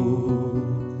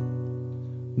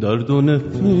درد و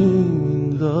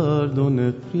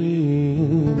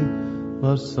نفرین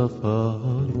بر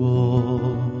سفر با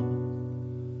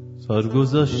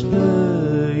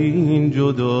سرگذشته این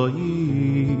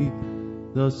جدایی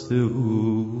دست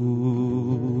او.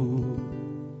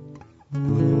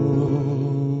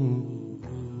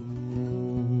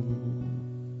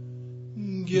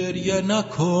 گریه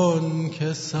نکن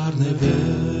که سرنوشت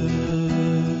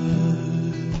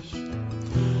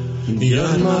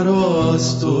گر مرا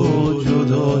از تو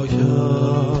جدا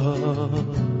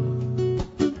کرد،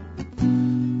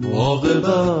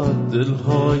 عاقبت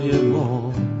دلهای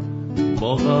ما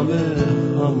با غم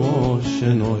هم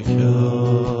آشنا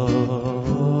کرد،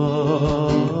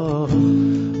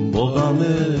 با غم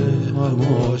هم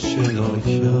آشنا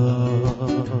کرد.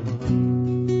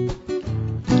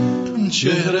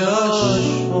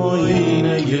 چهره‌اش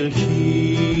آینه یکیست،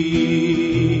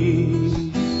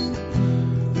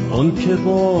 آن که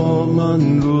با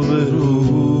من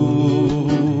روبرو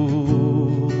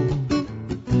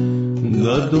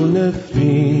درد و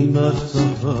نفرین بر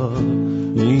سفر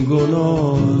این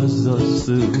گناه از دست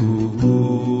او،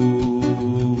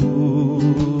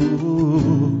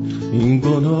 این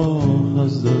گناه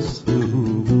از دست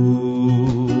او.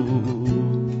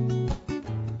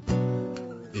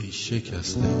 ای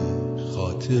شکسته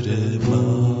خاطر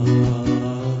من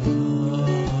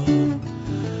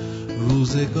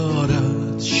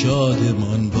روزگارت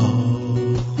شادمان با،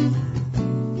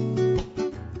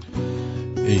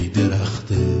 ای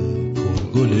درخت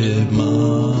پرگل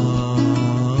من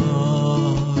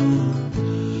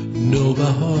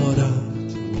نوبهارت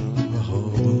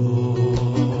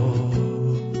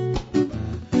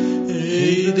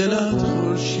ای دلت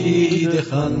خورشید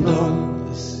خندان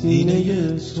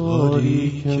سینه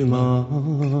تاریک من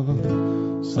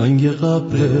سنگ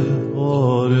قبر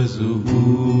آرزو،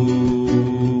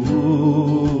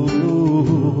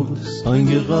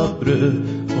 سنگ قبر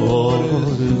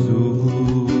آرزو.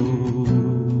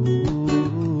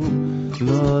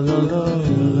 لا لا لا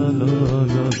لا لا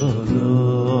لا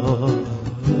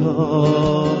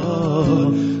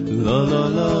لا لا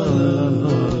لا.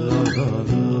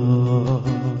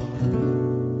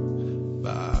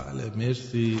 بله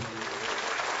مرسی.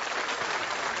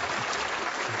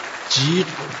 جیغ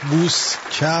بوس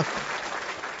کپ.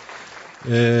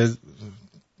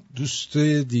 دوست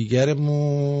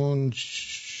دیگرمون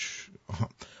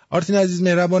آرتین عزیز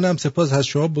مهربانم، سپاس از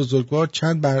شما بزرگوار.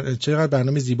 چقدر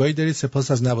برنامه زیبایی دارید.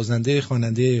 سپاس از نوازنده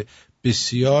خواننده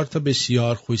بسیار تا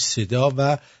بسیار خوش صدا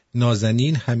و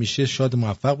نازنین. همیشه شاد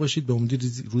موفق باشید. به امید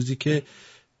روزی که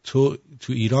تو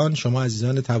ایران شما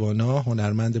عزیزان توانا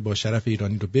هنرمند با شرف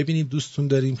ایرانی رو ببینید، دوستون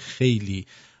داریم خیلی.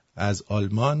 از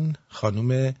آلمان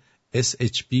خانم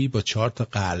SHB با 4 تا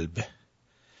قلب.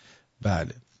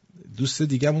 بله دوست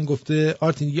دیگه‌مون گفته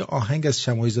آرتین یه آهنگ از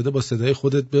شماعی زاده با صدای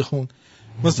خودت بخون.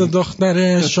 واسه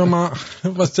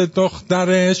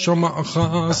دختر شما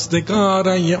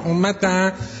خواستگارای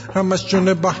اومدن،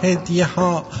 همشون با هدیه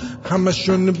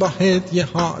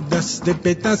ها دست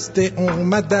به دست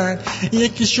اومدن،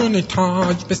 یکیشون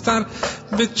تاج به سر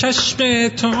به چشم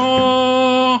تو،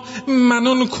 من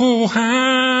اون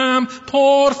کوهم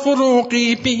پر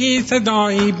فروغی بی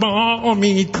صدایی با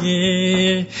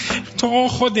امیدی، تو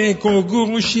خود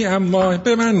گوشی اما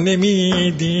به من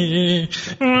نمیدی.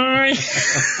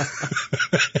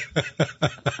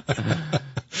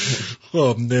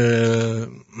 خب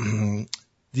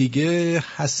دیگه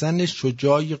حسن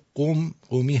شجاع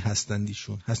قومی هستند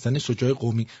ایشون. حسن شجاع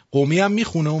قومی هم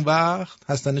میخونه اون وقت.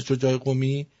 حسن شجاع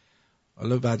قومی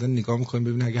حالا بعدا نگاه میکنیم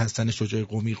ببینیم اگه حسن شجاع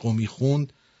قومی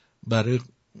خوند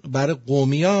برای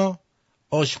قومیا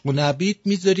عاشق و نبید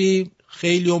میذاریم،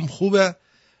 خیلی هم خوبه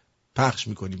پخش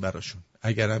میکنیم براشون،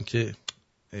 اگرم که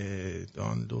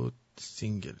دانلود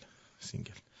سینگل.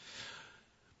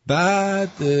 بعد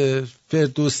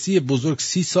فردوسی بزرگ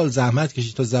 30 سال زحمت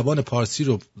کشید تا زبان پارسی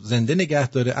رو زنده نگه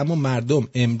داره، اما مردم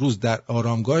امروز در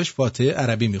آرامگاهش فاتحه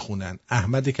عربی میخونن.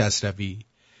 احمد کسروی.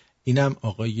 اینم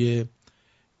آقای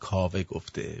کاوه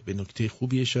گفته. به نکته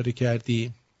خوبی اشاره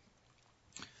کردی.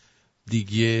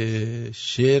 دیگه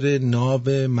شعر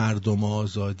ناو مردم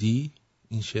آزادی.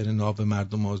 این شعر ناو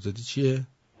مردم آزادی چیه؟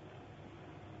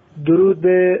 درود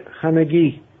به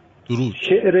همگی. درود.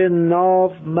 شعر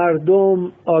ناو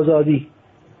مردم آزادی.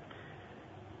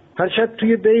 هر شب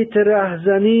توی بیت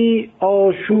رهزنی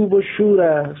آشوب و شور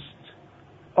است،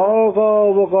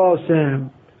 آقا و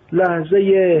قاسم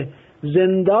لحظه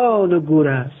زندان و گور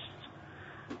است.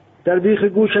 در بیخ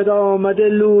گوشت آمده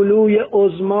لولوی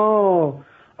عظما،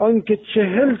 آنکه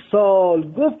 40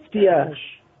 سال گفتیش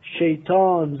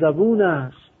شیطان زبون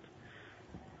است.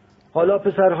 حالا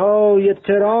پسرهای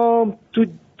ترامپ تو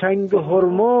تنگ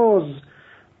هرمز،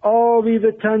 آبی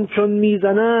به تن چون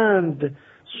میزنند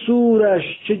سورش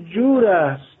چه جور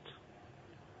است.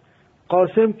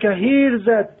 قاسم کهیر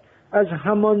زد از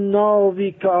همان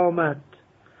ناوی که آمد،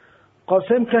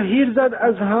 قاسم کهیر زد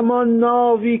از همان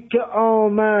ناوی که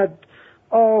آمد،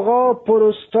 آقا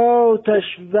پرستاتش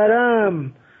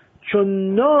ورم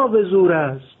چون ناو زور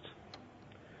است.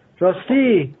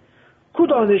 راستی کو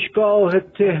دانشگاه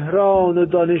تهران و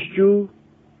دانشجو؟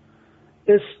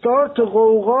 استارت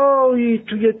غوغایی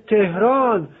توی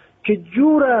تهران که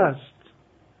جور است.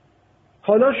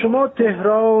 حالا شما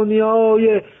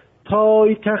تهرانیای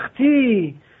پای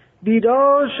تختی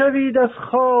بیدار شوید از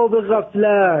خواب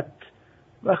غفلت،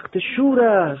 وقت شور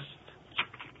است.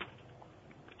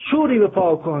 شوری به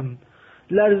پا کن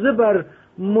لرزه بر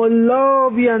ملا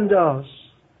بینداز،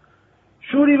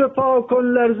 شوری به پا کن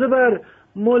لرزه بر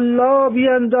ملا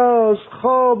بینداز،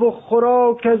 خواب و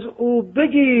خوراک از او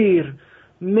بگیر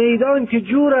میدان که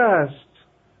جور است.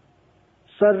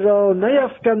 سر را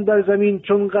نیفکن بر زمین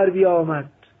چون غربی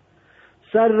آمد،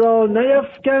 سر را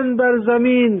نیفکن بر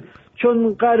زمین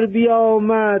چون غربی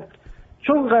آمد،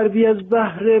 چون غربی از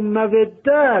بحر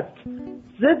مودت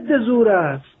ضد زور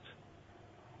است.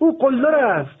 او قلدر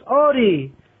است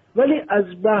آری، ولی از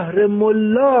بحر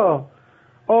ملا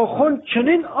آخون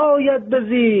چنین آید به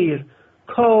زیر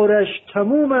کارش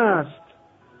تموم است.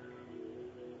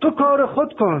 تو کار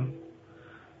خود کن،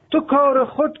 تو کار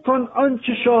خود کن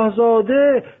آنچه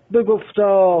شاهزاده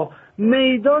بگفتا،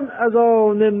 میدان از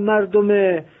آن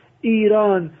مردم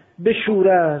ایران بشور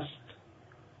است.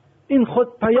 این خود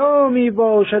پیامی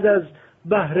باشد از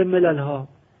بحر ملل ها،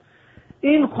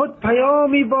 این خود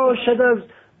پیامی باشد از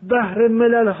بحر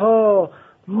ملل ها.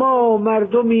 ما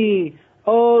مردمی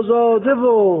آزاده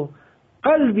و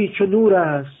قلبی چو نور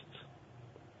است.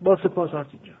 با سپاس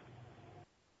آرتین جان.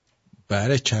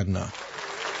 بله چندان.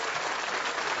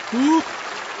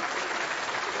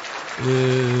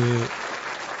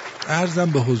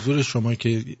 عرضم به حضور شما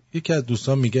که یکی از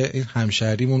دوستان میگه این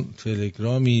همشهریمون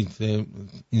تلگرامی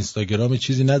اینستاگرامی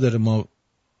چیزی نداره ما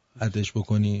ادش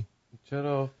بکنی.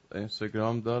 چرا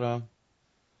اینستاگرام دارم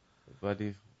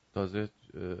ولی تازه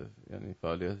یعنی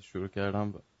فعالیت شروع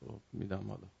کردم میدم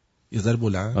حالا یه ذره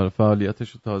بلند. آره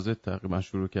فعالیتشو تازه تقریبا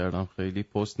شروع کردم، خیلی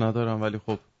پست ندارم ولی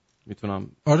خب میتونم.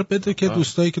 آره بده که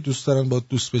دوستایی که دوست دارن با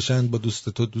دوست بشن با دوست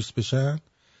تو دوست بشن.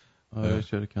 آره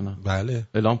چرا که نه. بله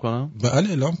اعلام کنم. بله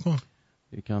اعلام کن.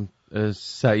 یکم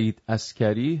سعید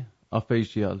عسکری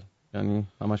آفیشیال، یعنی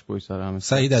همش پشت سر هم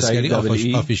سعید عسکری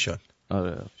آفیشیال.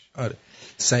 آره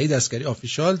سعید عسکری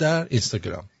آفیشیال در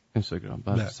اینستاگرام. اینستاگرام.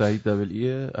 بعد سعید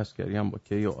دبل عسکری هم با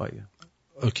کی و آی.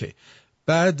 اوکی.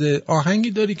 بعد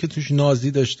آهنگی داری که توش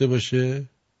نازی داشته باشه؟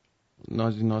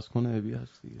 نازی ناز کنه ابی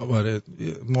هستی. آره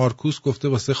مارکوس گفته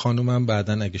واسه خانومم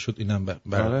بعدن اگه شد اینم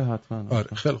آره حتما.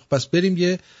 آره خیلی خوب. پس بریم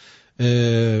یه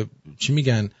چی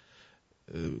میگن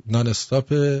نان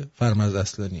استاپ فرمز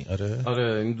اصلانی.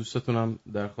 آره این دوستتونم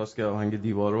درخواست که آهنگ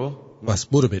دیوارو. بس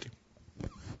برو بریم.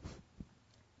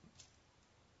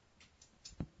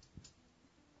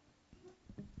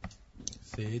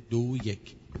 3 2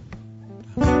 1.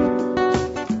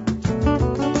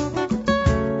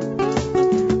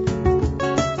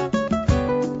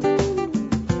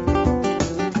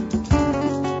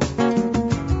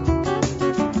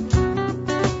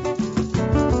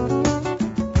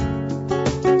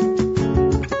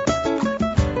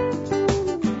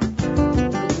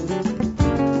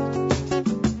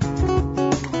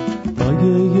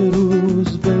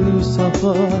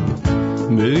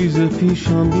 بریز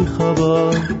پیشم بی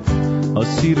خبر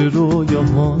اسیر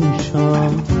رویاها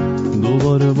میشم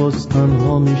دوباره باز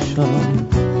تنها میشم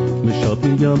به شب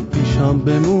میگم پیشم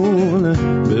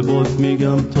بمونه به باد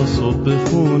میگم تا صبح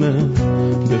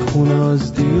بخونه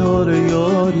از دیار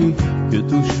یاری که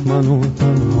دشمنو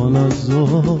تنها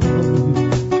نذاری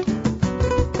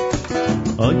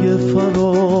اگه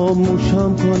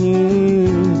فراموشم کنی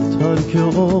ترک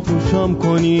آغوشم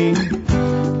کنی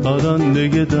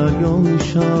پرنده دریا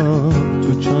میشم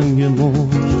تو چنگ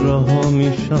موج رها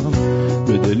میشم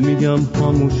به دل میگم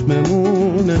خاموش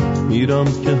ممونه میرم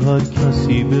که هر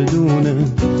کسی بدونه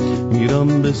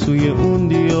میرم به سوی اون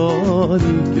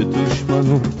دیاری که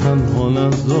دشمنو تنها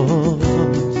نذار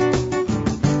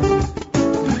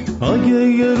اگه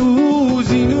یه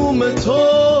روزی نوم تو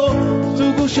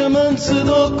گوش من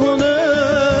صدا کنه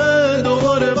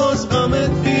دوباره باز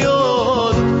غمت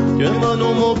بیاد که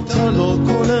منو مبتلا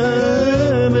کنه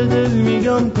به دل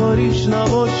میگم کاریش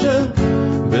نباشه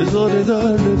بذار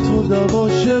درد تو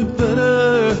دواشه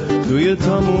بره توی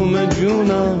تموم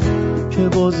جونم که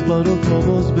باز برات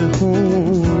آواز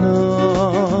بخونم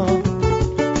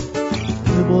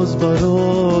که باز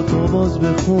برات آواز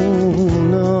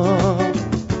بخونم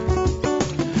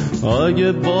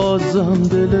اگه بازم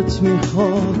دلت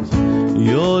میخواد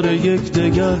یار یک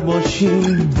دگر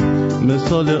باشیم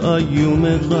مثال ایوم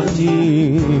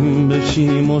قدیم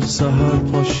بشینیم و سحر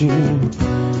پاشیم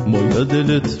باید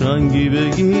دلت رنگی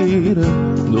بگیره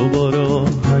دوباره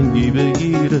آهنگی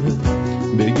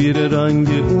بگیره رنگ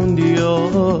اون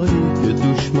دیاری که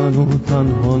دشمنو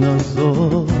تنها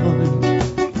نذاری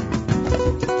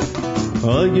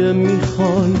اگه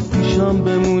میخوای پیشم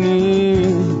بمونی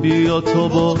بیا تا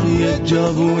باقی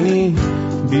جوونی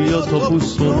بیا تا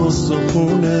پوست و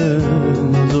سخونه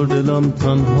نذار دلم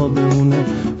تنها بمونه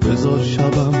بذار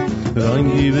شبم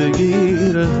رنگی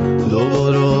بگیره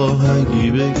دوباره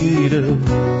آهنگی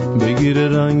بگیره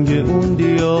رنگ اون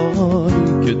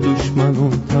دیاری که دشمنو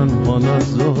تنها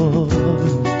نذار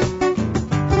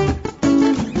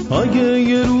اگه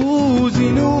یه روزی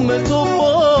نوم تو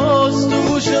باز تو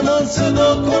گوش من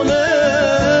صدا کنه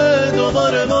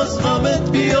دوباره باز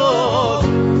غمت بیاد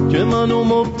که منو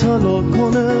مبتلا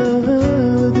کنه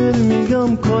دل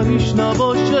میگم کاریش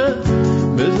نباشه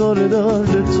بذار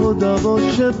درد تو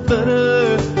دواشه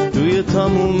بره توی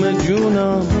تموم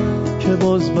جونم که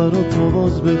باز برات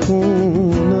آواز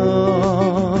بخونم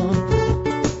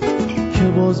که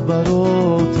باز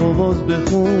برات آواز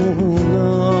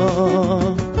بخونم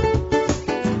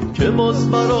که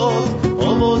باز برات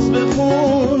آواز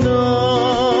بخونم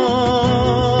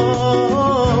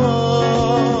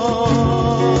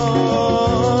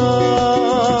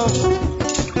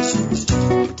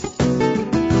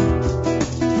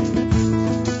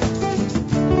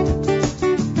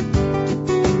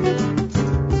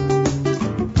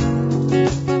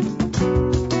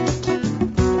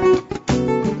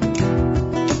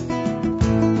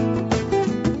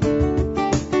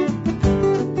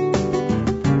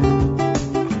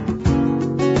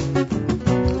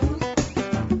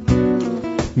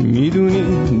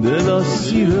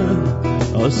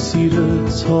اسیر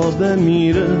تا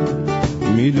بمیره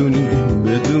میدونی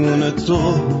بدون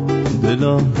تو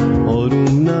دلم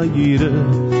آروم نگیره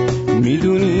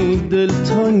میدونی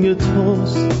دلتنگ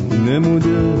توست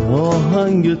نموده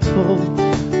آهنگ تو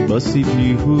بسی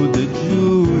بیهوده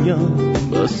جویم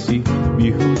بسی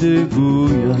بیهوده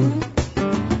گویم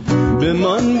به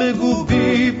من بگو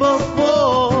بی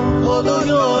وفا حالا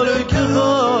یاره که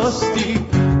هستی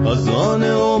از آن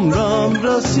عمرم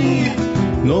رسید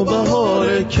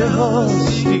نوبهاره که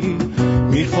هستی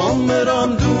میخوام برم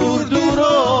دور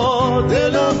دورا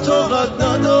دلم طاقت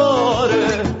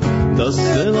نداره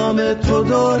دست غم تو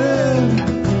داره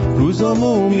رو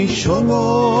روزامو میشماره.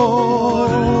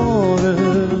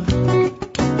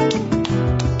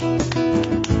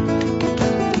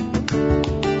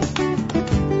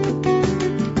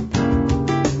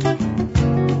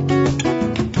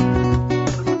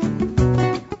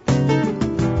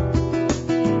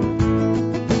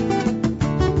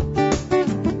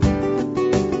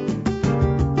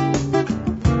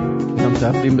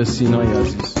 تقدیم به سینای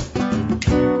عزیز.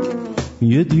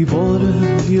 یه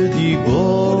دیواره یه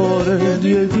دیواره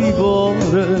یه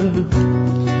دیواره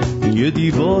یه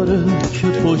دیواره که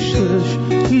پشتش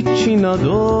هیچی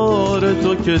نداره،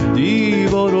 تو که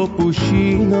دیوارو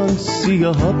پوشیدن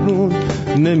سیاه ابرون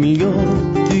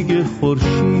نمیاد دیگه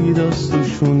خورشید از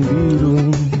توشون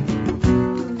بیرون.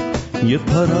 یه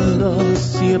پرنده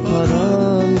است یه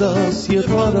پرنده است یه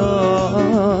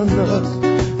پرنده است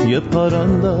یه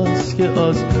پرنده است که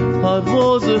از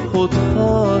پرواز خود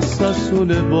خست،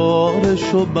 رسول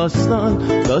بارشو بستن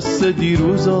دست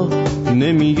دیروزا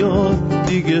نمیاد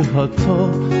دیگه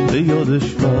حتی به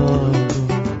یادش بر.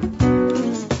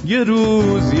 یه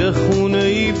روز یه خونه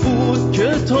ای بود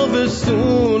که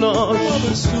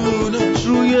تابستوناش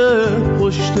روی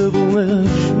پشت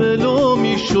بومش ولو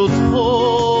میشد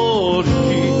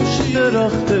خورشید.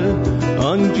 درخت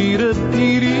انجیر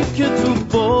پیری که تو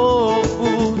باغ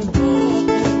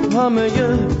بود همه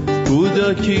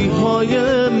کودکی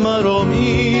های مرا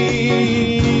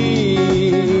میدید.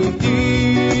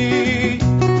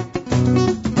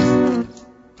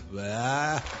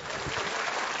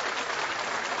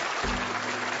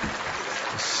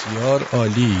 بسیار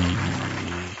عالی.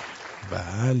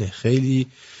 بله خیلی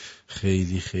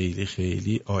خیلی خیلی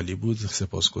خیلی عالی بود.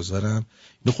 سپاسگزارم.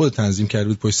 اینو خودت تنظیم کردی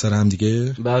بود پشت سر هم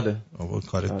دیگه؟ بله.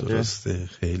 کارت درسته،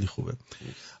 خیلی خوبه.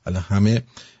 الان همه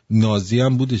نازی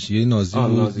هم بودش، یه نازی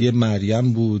بود نازی. یه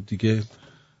مریم بود دیگه.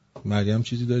 مریم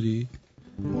چیزی داری؟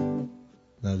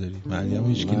 نداری. مریم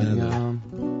هیچکی نداره.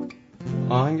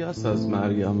 آهنگ هست از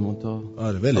مریم منتا.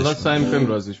 آره ولش. حالا سعی می‌کنیم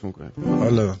راضیش می‌کنیم.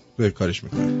 حالا به کارش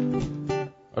می‌کنیم.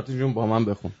 آرتی جون با من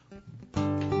بخون.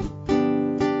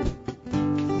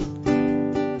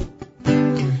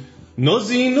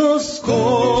 نازی ناز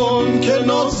کن که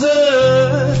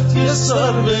نازت یه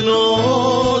سر به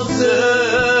نازه،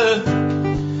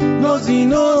 نازی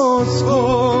ناز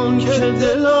کن که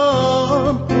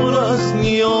دلم پر از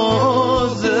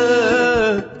نیازه.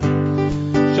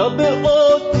 شب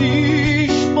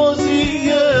آتیش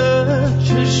بازی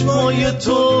چشمای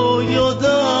تو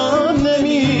یادم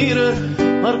نمیره،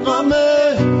 هر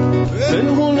غمه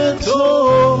پنهون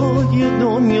تو یه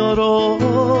دنیا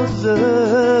رازه.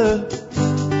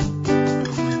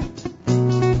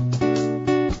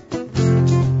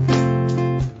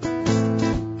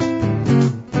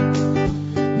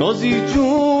 نازی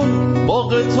جون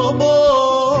باغ تا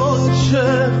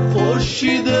باشه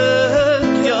خورشید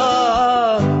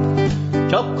گرم،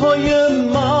 کپکای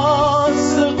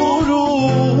مست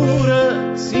غرور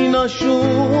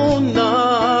سینشون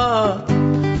نه،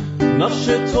 نقش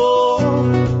تو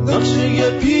نقش یه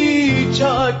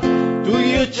پیچک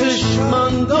توی چشم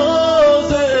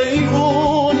اندازه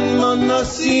ایون. من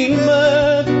نسیم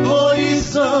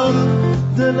پاییزم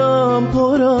دلم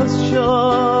پر از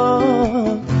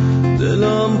شب،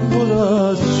 دلم پر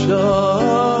از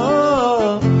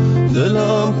شب،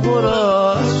 دلم پر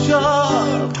از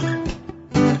شب.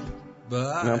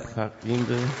 اینم تقدیم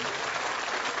به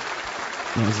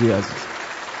نازی عزیز.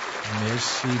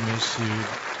 مرسی مرسی.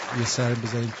 یه سر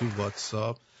بزنیم توی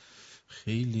واتساپ.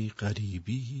 خیلی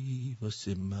غریبی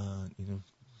واسه من اینو.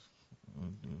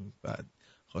 بعد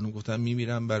خانم گفتم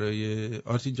میمیرم برای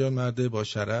آرتین جان، مرد با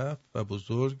شرف و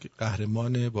بزرگ،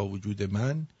 قهرمان با وجود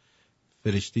من،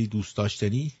 فرشته دوست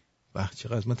داشتنی. به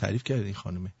چقدر از من تعریف کرده این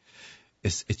خانم.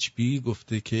 SHB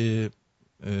گفته که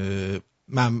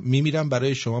من میمیرم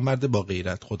برای شما مرد با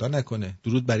غیرت، خدا نکنه.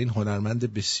 درود بر این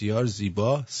هنرمند بسیار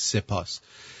زیبا، سپاس.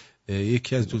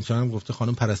 یکی از دوستانم گفته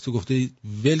خانم پرستو گفته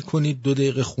ول کنید 2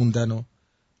 دقیقه خوندنو،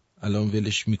 الان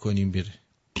ولش میکنیم بره.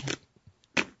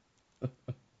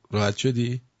 راحت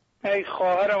شدی؟ ای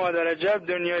خواهر مادر عجب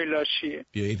دنیای لاشیه.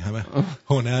 بیا این همه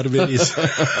هنر بریز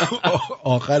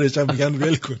آخرش هم میگن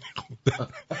ول کنی خوندن.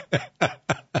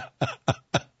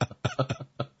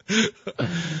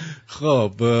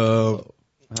 خب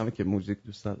همه که موزیک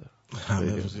دوست نداره.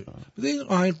 بذار این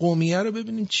آهنگ قومیه رو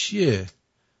ببینیم چیه.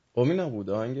 قومی نبود،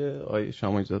 آهنگ آیه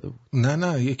شماعی زاده بود.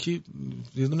 نه یکی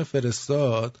یه دونه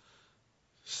فرستاد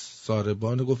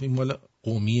ساربان، گفت این مال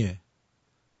قومیه،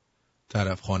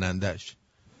 طرف خوانندش.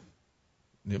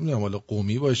 نمیدونم حالا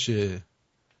قومی باشه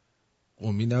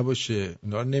قومی نباشه،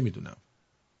 اینا رو نمیدونم،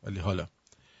 ولی حالا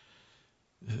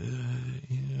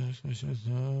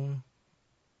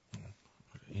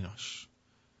ایناش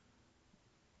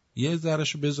یه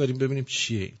ذرهشو بذاریم ببینیم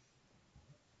چیه.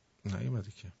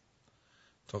 نیومده که.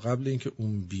 تا قبل اینکه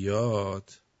اون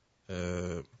بیاد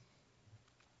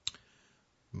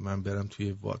من برم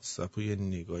توی واتساپ و یه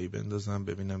نگاهی بندازم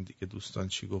ببینم دیگه دوستان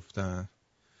چی گفتن.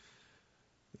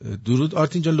 درود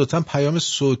آرتین جان، لطفاً پیام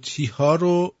صوتی ها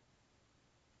رو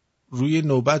روی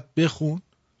نوبت بخون.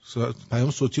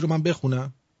 پیام صوتی رو من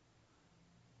بخونم.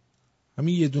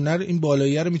 همین یه دونه رو، این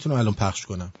بالاییه رو میتونم الان پخش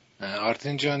کنم.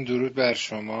 آرتین جان درود بر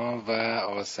شما و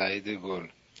آقا سعید گل.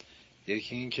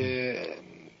 یکی این که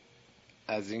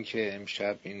از این که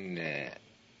امشب این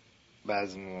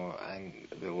بزم و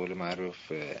به قول معروف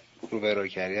رو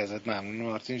کردی ازت ممنونم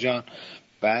آرتین جان.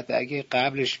 بعد اگه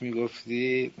قبلش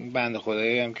میگفتی بنده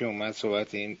خدایی هم که اومد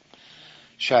صحبت این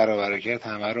شهر و برکت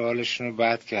همه رو حالشون رو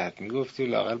بد کرد، میگفتی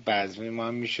لااقل بزمی ما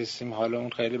هم میشستیم حالمون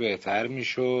خیلی بهتر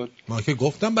میشد. ما که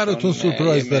گفتم براتون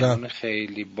سورپرایز دارم.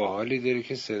 خیلی باحالی داره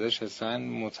که صداش اصلا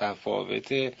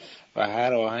متفاوته و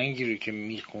هر آهنگی رو که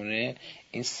میخونه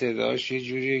این صداش یه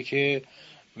جوریه که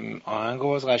آهنگو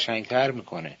باز قشنگتر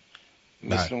میکنه.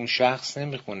 مثل اون شخص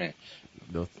نمیخونه،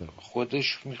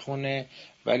 خودش میخونه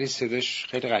ولی صداش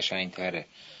خیلی قشنگتره.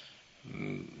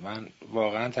 من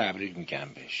واقعا تبریک میگم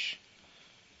بهش.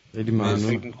 خیلی ممنون.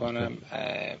 فکر میکنم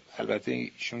البته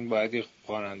ایشون باید یه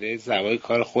خواننده زوای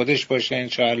کار خودش باشه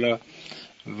انشاءالله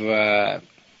و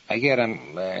اگرم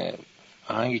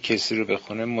آهنگ کسی رو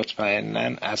بخونه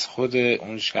مطمئنن از خود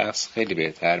اون شخص خیلی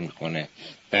بهتر میکنه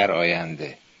در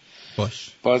آینده.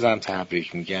 بازم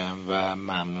تبریک میگم و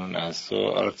ممنون از تو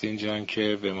آرتین جان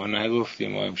که به ما نگفتی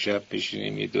ما امشب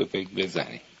بشینیم یه دو پک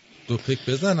بزنیم. دو پک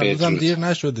بزن، هنوزم دیر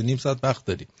نشده، نیم ساعت وقت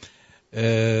داریم.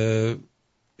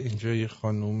 اینجا یه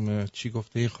خانوم چی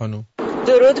گفته؟ این خانوم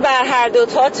درود بر هر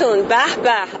دوتاتون. به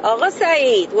به آقا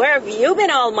سعید where have you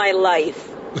been all my life.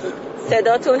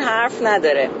 صداتون حرف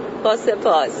نداره. با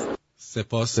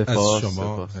سپاس از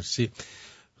شما. مرسی.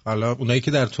 حالا اونایی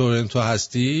که در تورنتو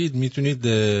هستید میتونید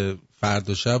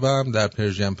فردا شب هم در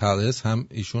پرژین پلس هم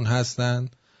ایشون هستن،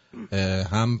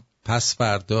 هم پس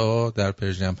فردا در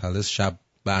پرژین پلس شب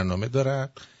برنامه دارن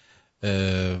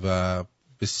و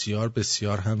بسیار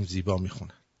بسیار هم زیبا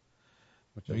میخونن.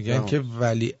 میگن که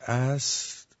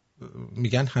ولیعصر،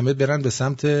 میگن همه برن به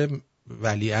سمت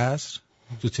ولیعصر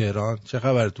تو تهران. چه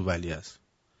خبره تو ولیعصر؟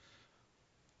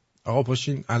 آقا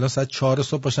پاشین الان ساعت 4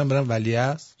 صبح باشن برن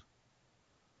ولیعصر.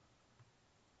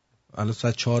 الان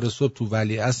ساعت 4 صبح تو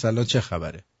ولیعصر الان چه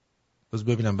خبره؟ باز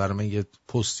ببینم برای من یه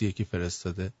پستی یکی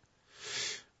فرستاده.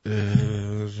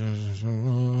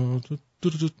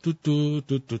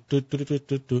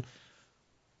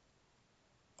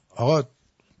 آقا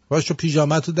باشو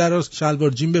پیژامتو در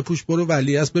شلوار جین بپوش برو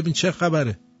ولیعصر ببین چه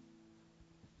خبره.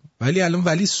 ولی الان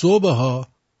ولی صبح ها،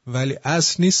 ولی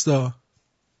عصر نیست ها.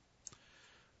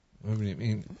 ببینیم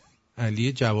این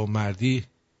علی جوانمردی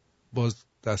باز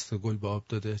دست گل به آب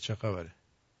داده. چه خبره؟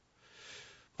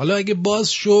 حالا اگه باز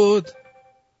شد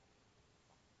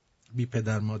بی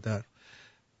پدر مادر،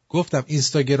 گفتم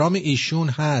اینستاگرام ایشون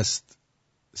هست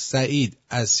سعید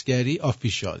عسگری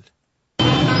آفیشال.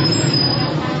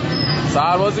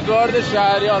 سرباز گارد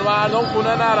شهریار مردم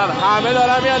خونه نرن، همه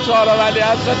دارن میان چهار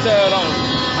ولیعصر تهران،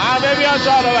 همه بیان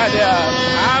چهار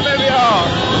ولیعصر، همه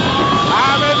بیان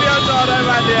چهار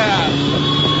ولیعصر.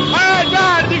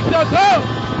 هر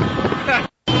دیکتاتور.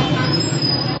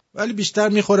 ولی بیشتر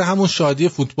میخوره همون شادی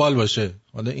فوتبال باشه.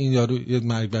 حالا این یارو یه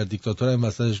مرگ بر دیکتاتور هم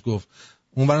وسطش گفت،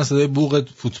 اون برای صدای بوق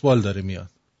فوتبال داره میاد.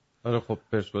 آره خب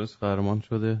پرسپولیس قهرمان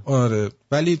شده. آره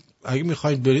ولی اگه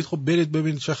میخواید برید خب برید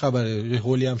ببینید چه خبره. یه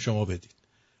هولی هم شما بدید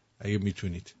اگه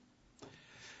میتونید.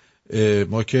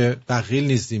 ما که بخیل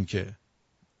نیستیم که.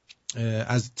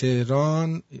 از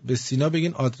تهران به سینا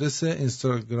بگین آدرس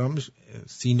اینستاگرامش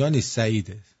سینا نیست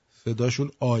سعیده.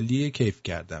 صداشون عالیه، کیف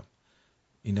کردم.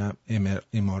 اینم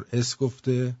MRS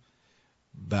گفته.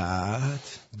 بعد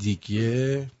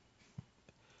دیگه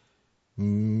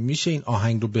میشه این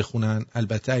آهنگ رو بخونن،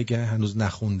 البته اگه هنوز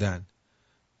نخوندن.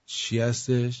 چی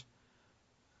هستش؟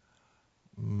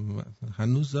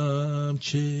 هنوزم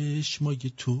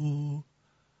چشمای تو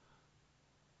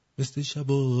مثل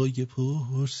شبای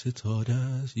پر ستاره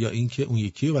است. یا اینکه اون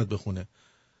یکی رو باید بخونه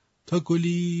تا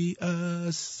گلی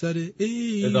از سر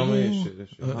ادامه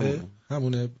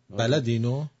همونه. بلد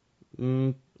اینو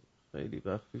خیلی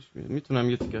وقت پیش میتونم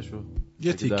یه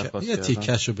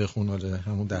تیکشو بخونه.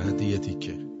 همون در حد یه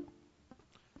تیکه.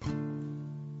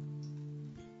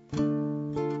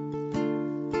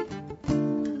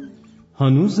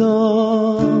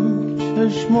 هنوزم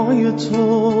چشمای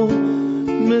تو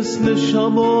مثل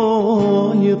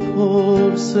شبای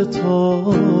پر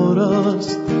ستاره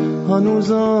است،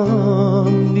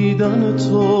 هنوزم دیدن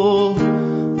تو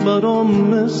برام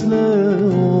مثل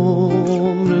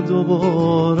عمر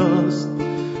دوباره است.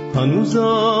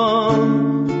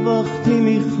 هنوزم وقتی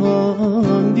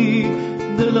میخندی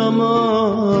دلم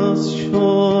از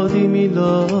شادی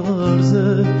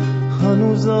میلرزه.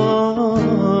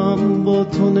 هنوزم با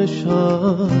تو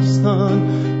نشستن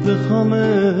به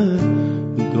خمه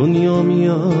دنیا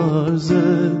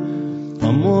میارزه.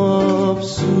 اما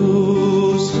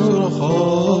افسوس تو رو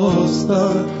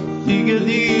خواستن دیگه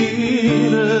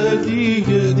دیره،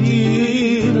 دیگه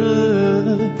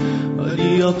دیره.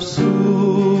 ولی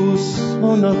افسوس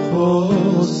تو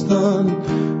نخواستن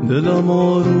دلم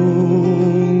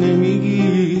آروم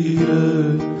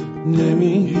نمیگیره،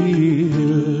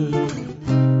 نمیگیره.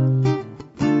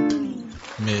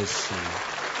 مرسی.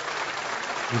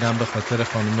 اینم به خاطر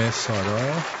خانم سارا.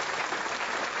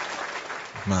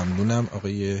 ممنونم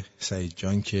آقای سعید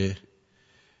جان که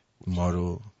ما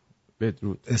رو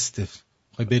بدرود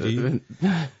خواهی بری؟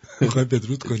 خواهی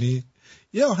بدرود کنی؟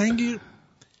 یه آهنگی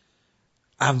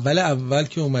اول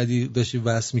که اومدی داشتی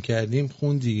وصل میکردیم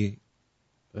خوندی،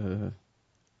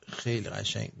 خیلی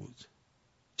قشنگ بود،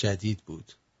 جدید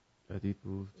بود.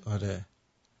 آره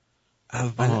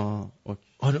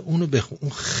آره اونو بخون،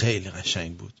 اون خیلی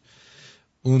قشنگ بود.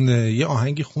 اون یه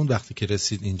آهنگی خوند وقتی که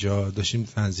رسید اینجا داشتیم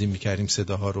تنظیم میکردیم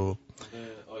صداها رو.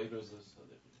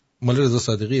 مال رضا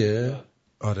صادقیه؟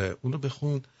 آره اونو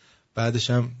بخون. بعدش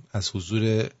هم از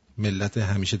حضور ملت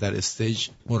همیشه در استیج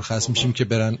مرخص میشیم که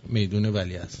برن میدون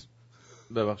ولیعصر.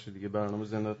 ببخشید دیگه برنامه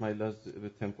زندات مایل از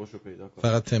تمپوشو پیدا کن.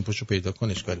 فقط تمپوشو پیدا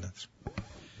کن، اشکال نداره.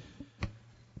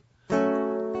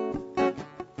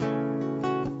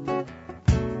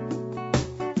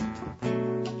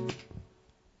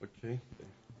 اوکی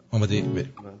آماده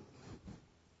بریم.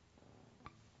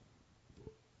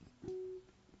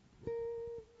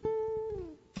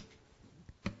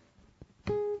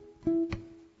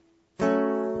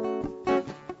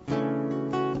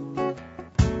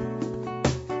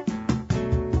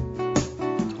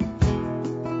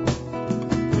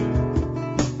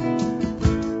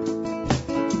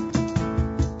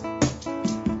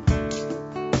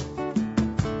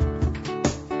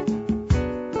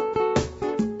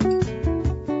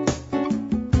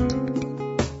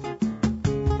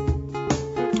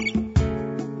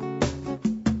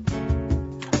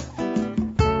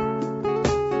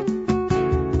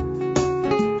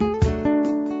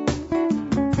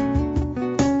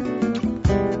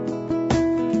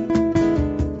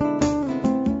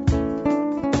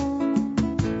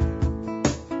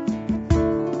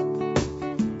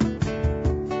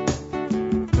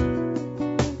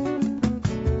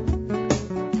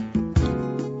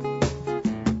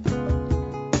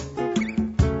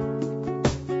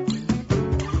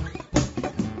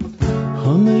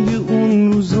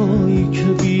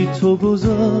 تو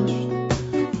گذشت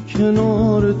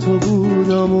کنار تو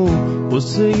بودم و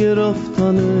قصه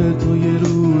رفتن تو یه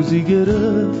روزی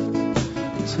گرفت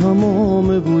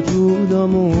تمام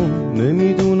وجودم و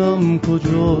نمیدونم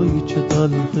کجایی چه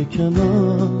تلخ که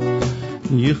من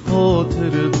یه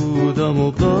خاطره بودم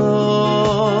و بس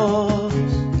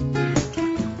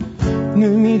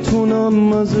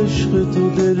نمیتونم از عشق تو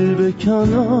دل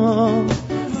بکنم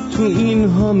تو این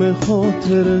همه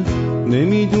خاطره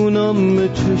نمیدونم به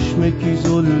چشم کی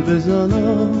زل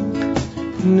بزنم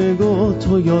نگاه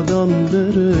تو یادم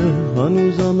بره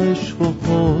هنوزم عشق و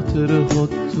خاطره ها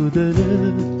تو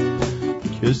دله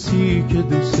کسی که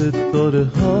دوست داره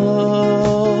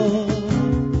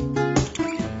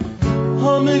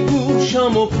همه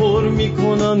گوشم و پر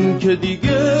میکنن که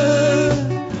دیگه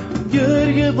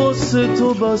گریه واسه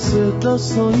تو بسه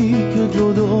دستایی که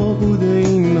جدا بوده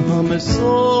این همه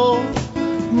سال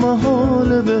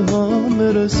محال به هم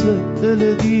برسه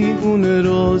دل دیوونه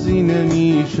راضی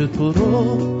نمیشه تو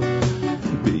را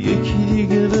به یکی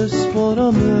دیگه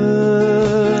بسپارمه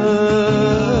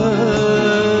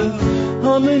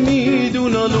همه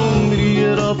میدونن عمری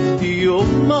رفتی و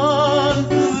من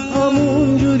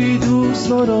همون جوری دوست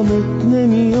دارمت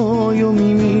نمیای و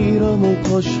میمیرم و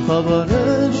کاش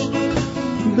خبرش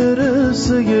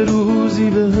برسه یه روزی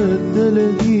به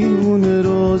دل دیوونه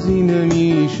راضی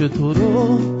نمیشه تو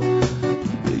را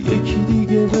به یکی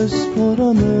دیگه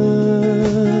بسپارمه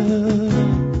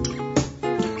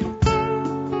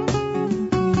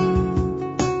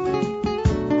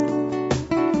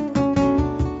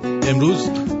امروز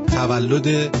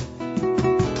تولد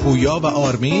پویا و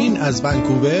آرمین از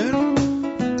ونکوور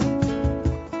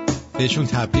بهشون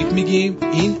تبریک میگیم.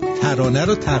 این ترانه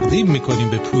رو تقدیم میکنیم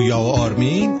به پویا و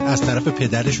آرمین از طرف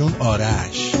پدرشون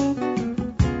آرش.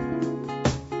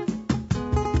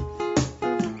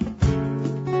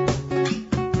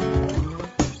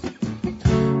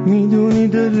 میدونی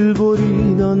دل دل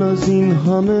بریدن از این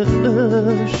همه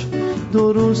عشق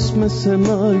درست مثل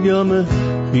مرگمه،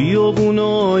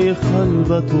 خیابونای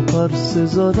خلوت و پرسه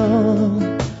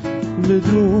زدم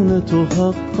بدون تو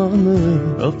حقمه،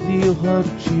 رفتی و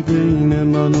هرچی بین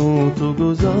من و تو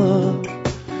گذشت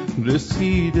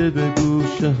رسیده به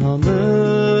گوش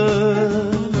همه.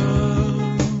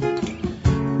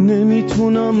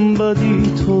 نمیتونم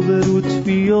بدی تو به روت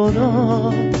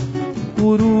بیارم،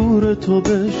 غرور تو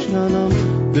بشکنم،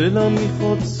 دلم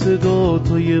میخواد صدا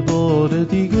تو یه بار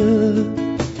دیگه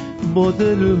با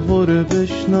دل هره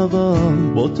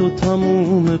بشنوم، با تو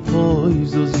تموم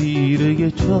پاییز و زیر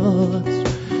یه چتر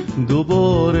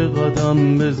دوباره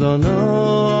قدم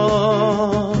بزنم.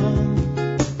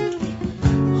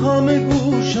 همه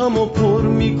گوشمو پر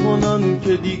میکنن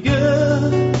که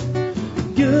دیگه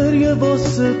گریه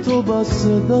واسه تو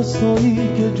بسه،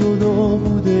 دستایی که جدا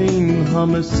بوده این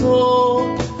همه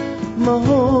سال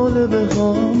محاله به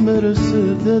هم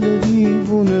برسه، دل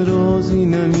دیوونه رازی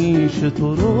نمیشه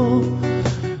تو رو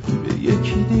به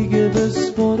یکی دیگه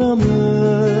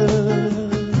بسپارمه.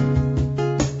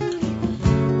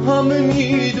 همه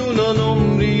میدونن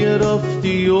عمری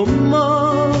رفتی و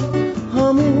من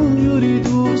همون جوری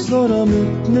دوست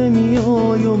دارمت،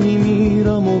 نمیای و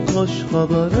میمیرم و کاش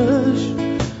خبرش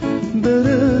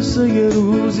برسه یه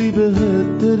روزی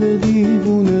بهت، دل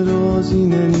دیوونه رازی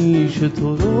نمیشه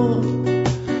تو رو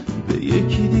به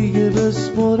یکی دیگه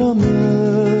بسپارمه.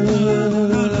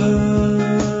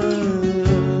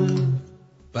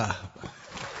 به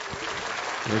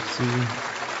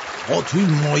به توی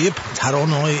مایه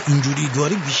ترانه های اینجوری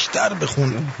داری بیشتر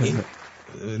بخون.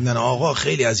 نه آقا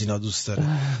خیلی از اینا دوست داره.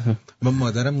 من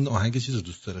مادرم اون آهنگ چیز رو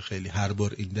دوست داره خیلی، هر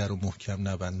بار این در رو محکم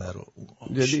نبنده رو.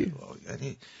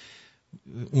 یعنی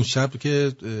اون شب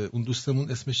که اون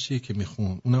دوستمون اسمش چیه که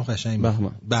میخون، اونم قشنگ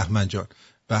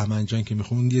بهمن جان که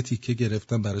میخون، یه تیکه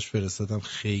گرفتم براش فرستادم،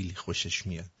 خیلی خوشش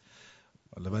میاد.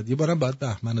 حالا بعد یه بارم باید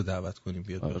بهمن رو دعوت کنیم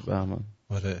بیاد. آره بهمن،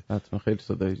 آره حتما خیلی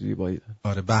صدای زیبایی داره.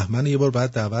 آره بهمن یه بار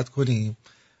باید دعوت کنیم،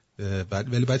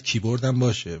 ولی باید کیبورد هم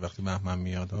باشه وقتی بهمن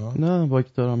میاد ها. نه با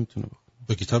گیتار هم میتونه.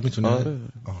 با گیتار میتونه؟ آره.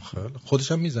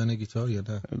 خودش هم میزنه گیتار یا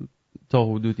نه؟ تا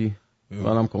حدودی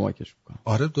منم کمکش میکنم.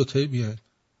 آره دوتایی بیاد.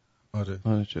 آره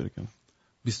چرا کنم.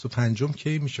 25م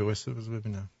کی میشه؟ واسه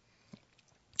ببینم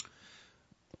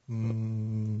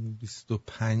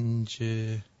 25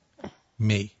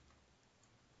 می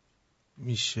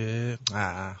میشه.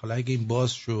 حالا اگه این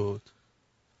باز شد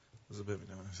بذار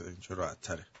ببینم اینجا راحت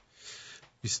تره.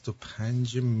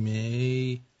 25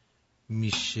 می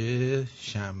میشه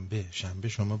شنبه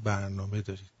شما برنامه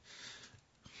دارید.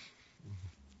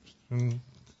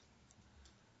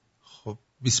 خب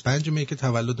 25 می که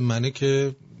تولد منه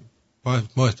که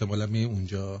ما احتمالا می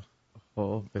اونجا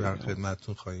در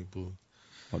خدمتتون خواهیم بود.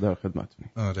 ما در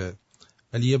خدمتتونیم. آره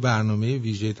ولی یه برنامه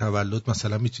ویژه تولد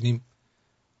مثلا میتونیم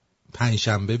 5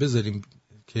 شنبه بذاریم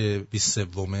که 23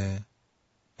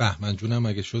 بهمن جونم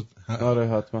اگه شد آره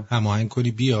حتما هماهنگ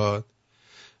کنی بیاد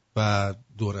و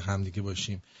دور هم دیگه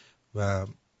باشیم. و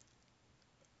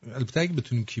البته اگه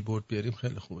بتونیم کیبورد بیاریم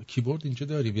خیلی خوبه. کیبورد اینجا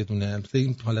داریم یه دونه، البته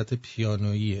این حالت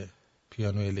پیانوییه،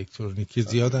 پیانو الکترونیکی،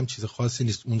 زیاد هم چیز خاصی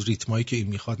نیست، اون ریتمایی که این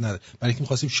میخواد نداره، برای اینکه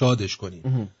می‌خواستیم شادش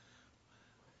کنیم.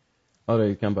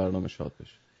 آره یکم برنامه شاد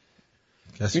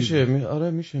بشه. میشه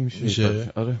آره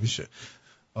میشه آره میشه.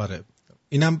 آره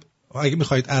اینم اگه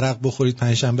میخواید عرق بخورید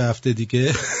پنجشنبه هفته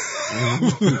دیگه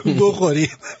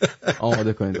بخورید،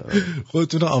 آماده کنید،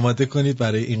 خودتون رو آماده کنید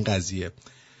برای این قضیه.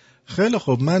 خیلی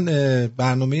خب من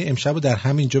برنامه امشب رو در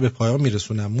همینجا به پایان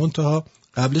میرسونم، منتها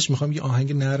قبلش میخوام یه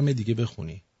آهنگ نرم دیگه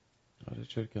بخونی. آره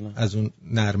چرا که نه. از اون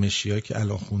نرمشی‌ها که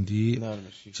الان خوندی،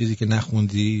 چیزی که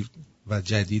نخوندی و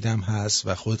جدیدم هست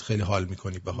و خودت خیلی حال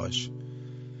میکنی باهاش،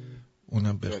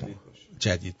 اونم بخون.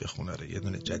 جدید بخون. آره یه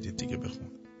دونه جدید دیگه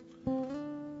بخون.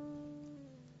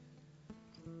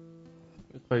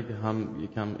 میخوایی که هم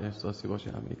یکم احساسی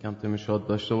باشه هم یکم تم شاد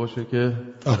داشته باشه که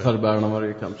آخر برنامه رو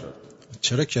یکم شاد.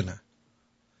 چرا که نه.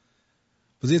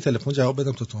 بذار یه تلفن جواب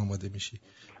بدم تو آماده میشی.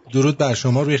 درود بر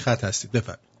شما، روی خط هستید،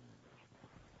 بفرمایید.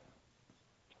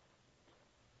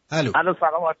 الو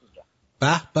سلام آرتین.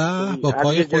 به به با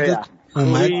پای خودت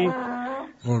اومد.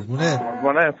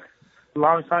 قربونه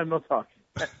long time no talk.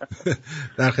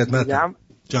 در خدمتم.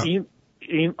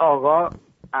 این آقا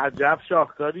عجب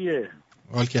شاهکاریه.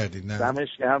 حال کردید نه؟ دمش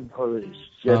گرم خودش.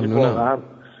 یعنی واقعا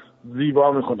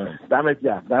زیبا میخونه. دمت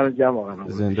گرم واقعا.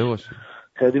 زنده باشی.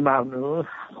 خیلی ممنون.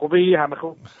 خوبه همه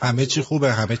خوب؟ همه چی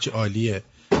خوبه، همه چی عالیه.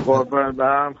 قربونت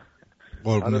برم.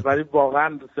 ولی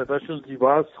واقعا صداشون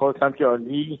زیباست، خودت هم که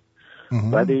عالی.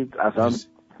 ولی اصلا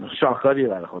شاهکاریه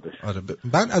برای خودش. آره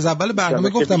من از اول برنامه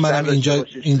گفتم منم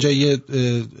اینجا یه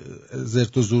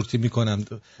زرت و زورتی میکنم،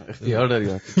 اختیار داری.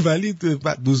 ولی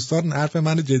دوستان حرف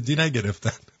منو جدی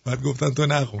نگرفتن، بعد گفتن تو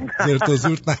نخون، زرت و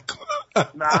زورت نکن.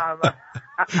 نه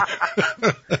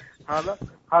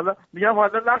حالا میگم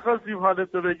حالا نخواستیم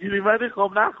حالتو بگیریم ولی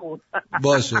خب نخون.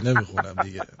 باشه نمیخونم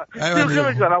دیگه. دیگه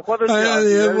میکنم خودت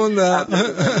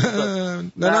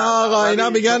نه آقا اینا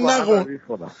میگن نخون.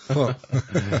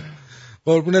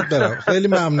 قربونت برم، خیلی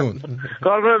ممنون.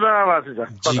 قربونت برم عزیزم.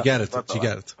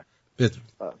 جیگرت بدرود.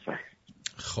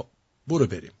 خب برو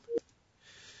بریم.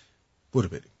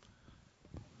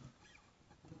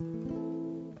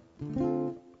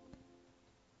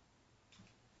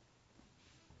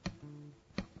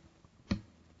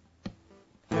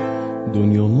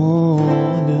 دنیا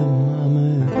مال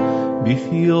همه بی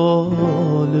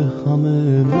خیال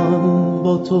همه، من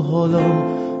با تو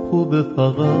حالم خوبه،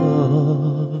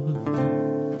 فقط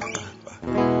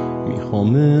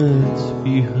میخوامت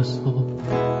بی حساب،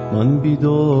 من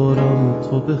بیدارم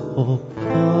تو بخواب،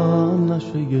 هم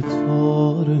نشه یه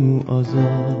تار مو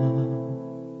ازم.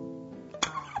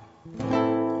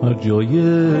 هر جای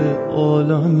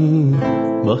عالمی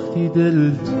وقتی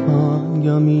دل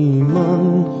تنگمی،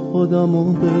 من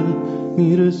خودمو به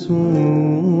میرسونم.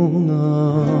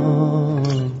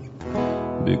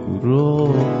 بگو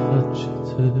راحت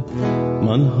چته،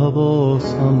 من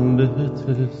حواسم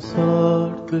بهته،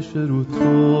 سرد بشه رو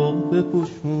تو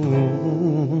بپوشونم.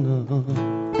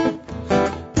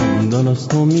 من از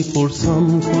تو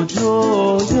میپرسم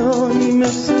کجایی،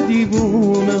 مثل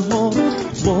دیوونه ها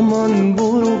با من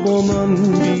برو با من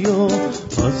بیا،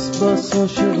 از بس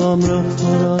عاشقم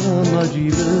رفتارم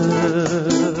عجیبه.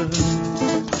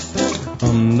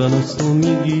 همدن از تو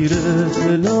میگیره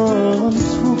دلم،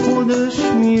 تو خودش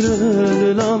میره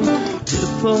دلم،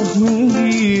 بفهمی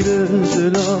گیره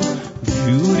دلم،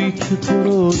 جوری که تو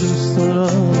رو دوست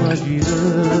دارم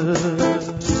عجیبه.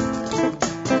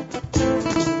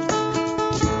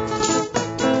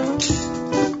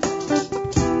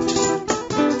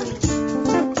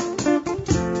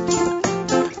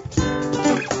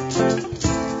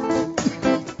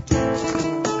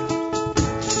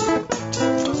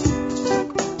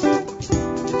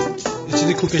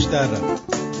 کوکش در رفت.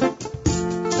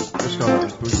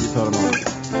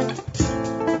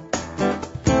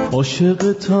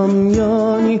 عاشقتم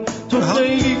یعنی تو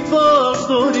خیلی فرق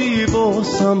داری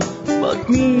باسم،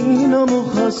 بدمینم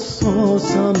و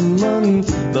حساسم، من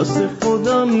دست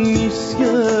خودم نیست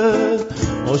که.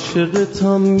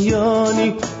 عاشقتم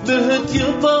یعنی بهت یه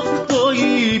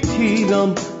وقتایی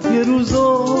پیلم، یه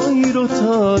روزایی رو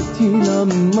تعطیلم،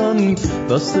 من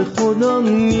دست خودم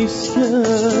نیست که.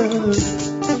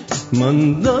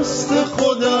 من دست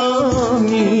خودم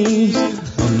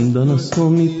نیست. همدن از تو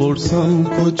میپرسم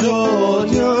کجا،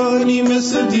 یعنی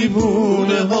مثل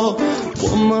دیوونه ها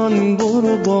با من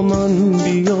برو با من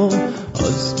بیا،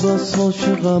 از بس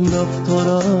عاشقم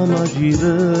رفتارم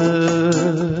عجیبه.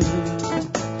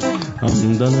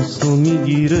 همدن از تو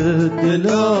میگیره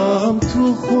دلم،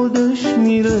 تو خودش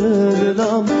میره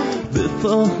دلم،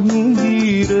 بفهمی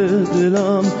گیره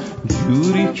دلم،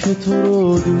 جوری که تو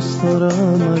رو دوست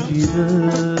دارم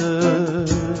عجیبه.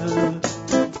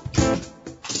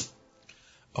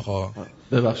 آقا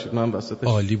ببخشید من وسطش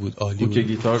عالی بود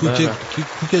گیتار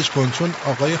کوکش کن، چون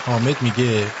آقای حامد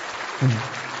میگه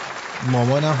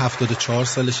مامانم 74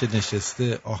 سالشه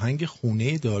نشسته، آهنگ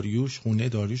خونه داریوش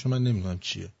من نمیدونم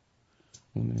چیه.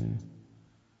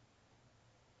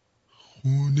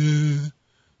 خونه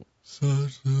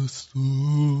سرست و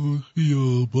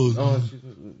خیابان،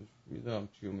 میدونم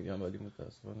چیو میگم ولی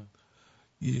متاسفانه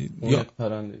یا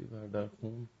پرنده‌ای در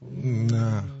خون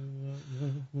نه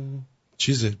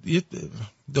چیزه. یه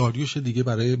داریوش دیگه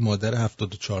برای مادر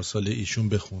 74 ساله ایشون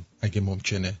بخون اگه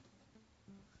ممکنه.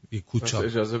 یه کوچا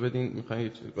اجازه بدین، میخوام یه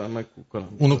چیز من کوک کنم.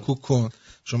 اونو کوک کن،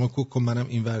 شما کوک کن، منم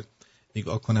اینور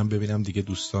نگاه کنم ببینم دیگه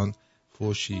دوستان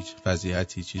فوشی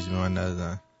فضیحتی چیزی به من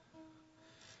ندادن.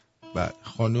 بعد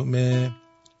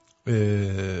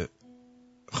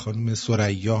خانم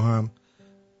ثریا هم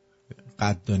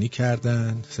قدردانی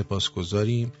کردن،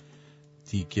 سپاسگزاریم.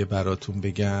 دیگه براتون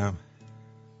بگم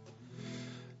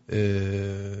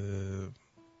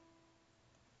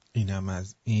اینم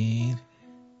از این.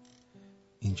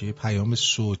 اینجا یه پیام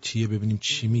صوتیه، ببینیم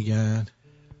چی میگن.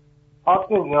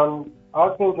 آرتین جان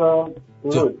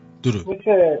درود.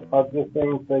 میشه آدرس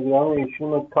اینستاگرام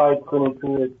ایشون رو تایپ کنید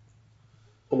توی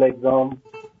تلگرام؟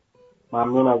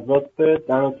 ممنون از لطفت،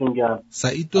 دمتون گرم.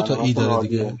 سعید 2 تا ای داره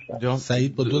دیگه.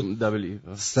 سعید با 2 دبل ای.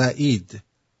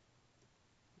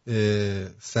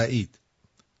 سعید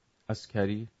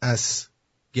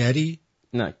اسکری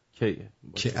نه کیه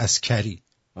که اسکری.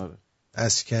 آره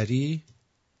اسکری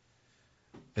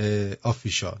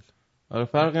آفیشال. آره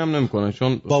فرقی هم نمیکنه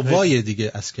چون با وای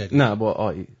دیگه اسکری. نه با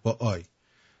آی. با آی.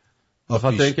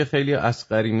 بخاطر اینکه خیلی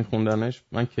اسقری میخوندنش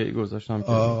من کی گذاشتم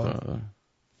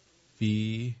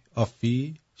فی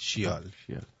آفیشال.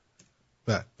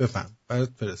 بله بفهم برات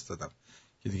فرستادم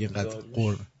که دیگه اینقدر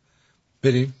قرب.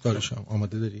 بریم داروشم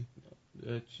آماده داری؟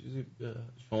 چیزی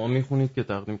شما میخونید که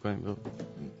تقدیم کنیم.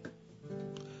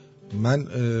 من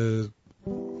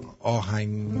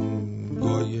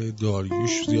آهنگای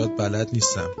داریوش زیاد بلد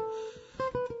نیستم.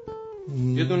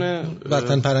 یه دونه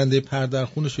وطن پرنده پر در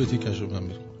خونش رو تیکشو من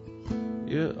میخونم.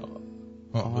 یه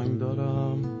آهنگ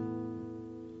دارم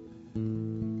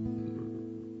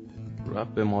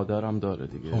رب به مادرم داره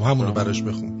دیگه. خب همونو براش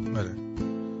بخون. بله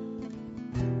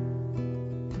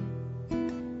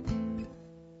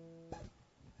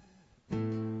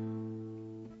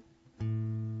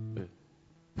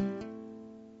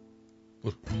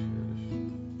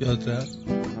یاد رفت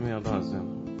همین یاد هستم.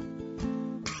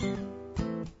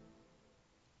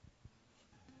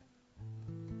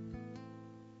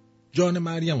 جان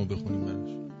مریم رو بخونیم براش.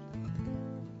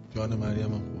 جان مریم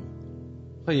هم خوب.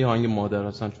 خیلی یه آهنگ مادر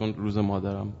هستن چون روز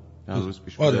مادرم چند روز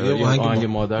پیش بود. آره یه آهنگ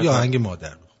مادر. یه آهنگ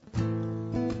مادر.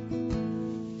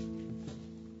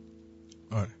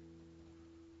 آره.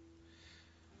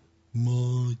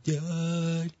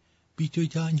 مادر بی تو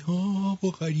تنها و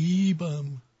غریبم.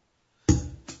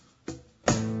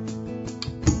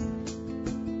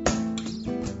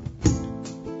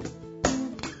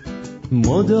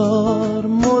 مادر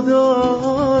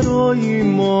مادر آی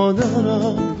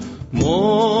مادرم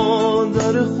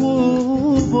مادر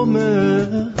خوب و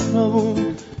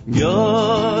مهربون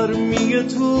گرمی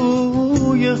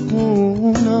توی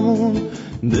خونمون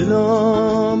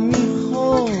دلم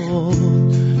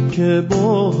میخواد که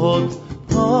باهات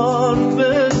حرف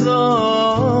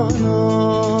بزنم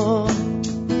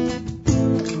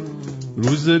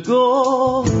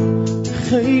روزگار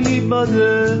خیلی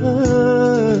بده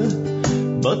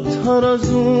بدتر از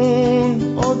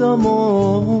اون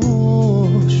آدماش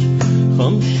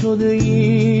خم شده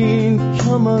این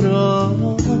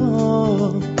کمرم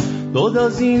داد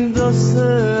از این دست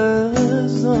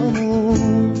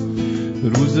زمان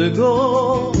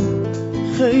روزگار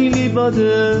خیلی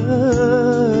بده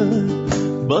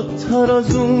بدتر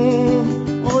از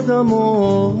اون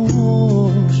آدماش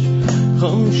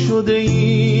خم شده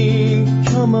این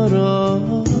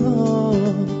کمرم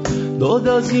داد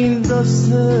از این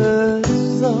دست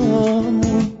زمان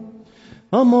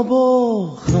اما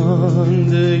با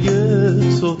خنده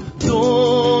تو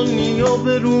دنیا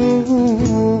به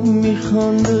رو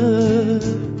میخنده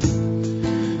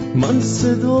من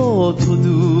صدا تو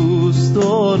دوست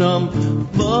دارم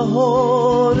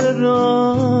بهار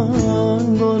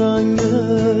رنگ و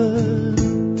رنگه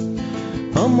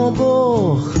اما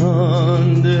با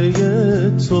خنده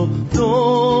تو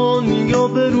دنیا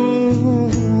به رو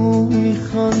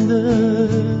میخنده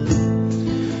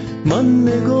من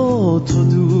نگاه تو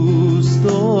دوست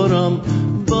دارم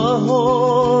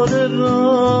بهار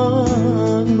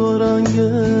رنگ و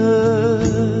رنگه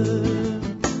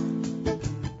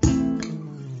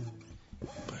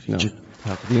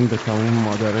تقدیم به تمام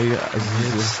مادرای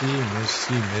عزیز.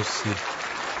 مرسی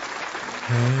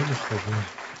خیلی خوبه.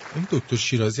 این دکتر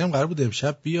شیرازی هم قرار بود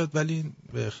امشب بیاد ولی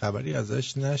خبری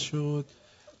ازش نشد.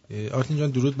 آرتین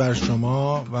جان درود بر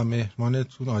شما و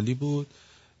مهمانتون عالی بود.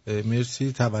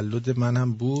 مرسی. تولد من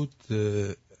هم بود.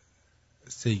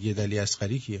 سید علی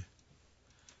اصغری کیه؟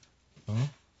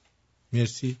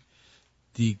 مرسی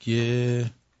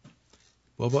دیگه.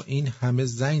 بابا این همه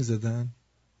زنگ زدن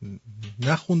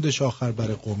نخوندش آخر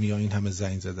برای قومی ها. این همه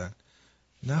زنگ زدن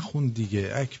نخون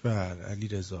دیگه. اکبر علی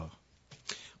رضا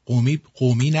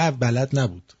قومی نه بلد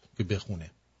نبود که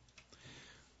بخونه.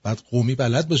 بعد قومی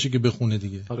بلد باشه که بخونه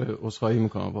دیگه. آره عذرخواهی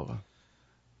میکنم واقعا.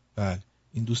 بله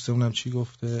این دوستمونم چی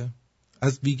گفته؟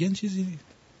 از ویگن چیزی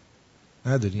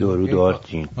نداریم؟ درود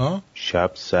آرتین.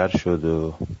 شب سر شد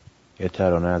و یه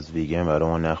ترانه از ویگن برای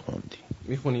ما نخوندی.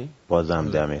 میخونی؟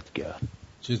 بازم دمت گرم.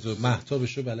 چیزو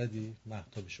مهتابشو بلدی؟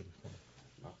 مهتابشو میخونه.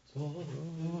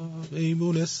 ای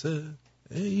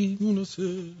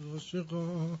مونسه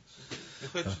عاشقا.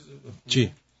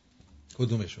 چی؟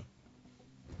 کدومشو؟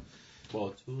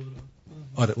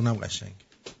 آره اونم قشنگ.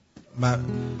 من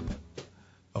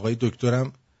آقای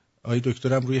دکترم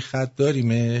روی خط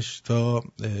داریمش تا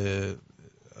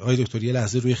آقای دکتر یه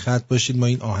لحظه روی خط باشید ما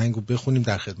این آهنگو بخونیم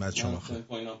در خدمت شما.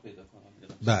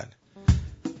 بله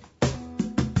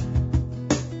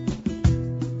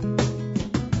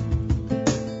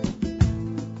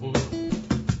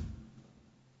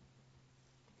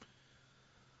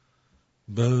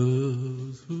با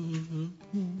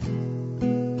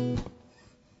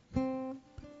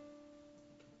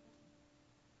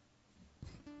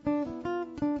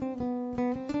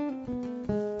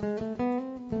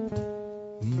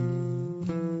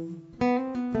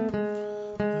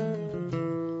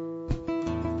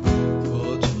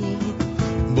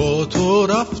تو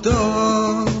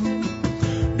رفتم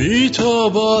بی تو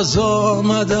باز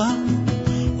آمدم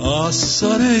از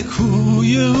سر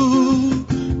کوی او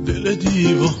دل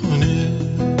دیوانه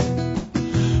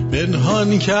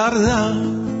پنهان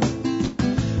کردم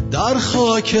در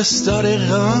خاکستر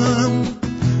غم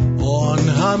آن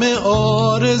همه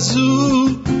آرزو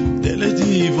دل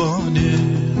دیوانه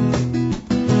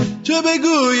چه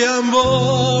بگویم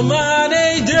با من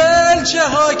ای دل چه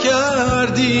ها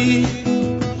کردی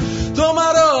تو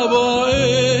مرا با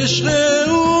عشق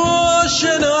او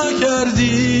آشنا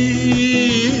کردی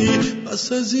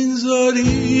پس از این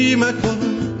زاری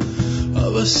مکن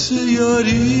هوس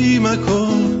یاری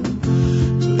مکن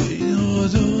تو این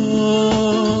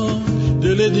آدم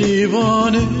دل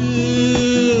دیوانه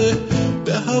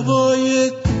به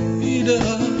هوای دیدش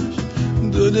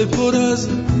دل پر از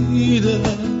دیدش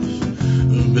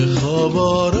به خواب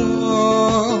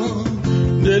آرام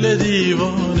دل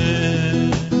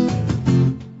دیوانه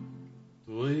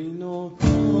تو این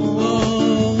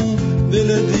آدم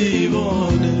دل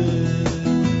دیوانه.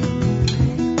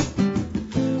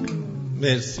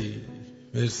 مرسی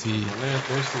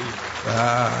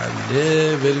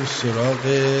بله بریم سراغ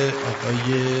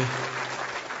آقای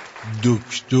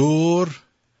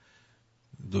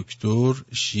دکتر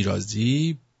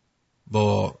شیرازی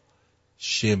با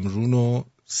شمرون و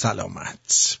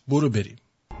سلامت. برو بریم.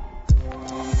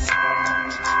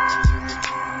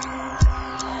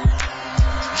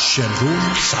 شمرون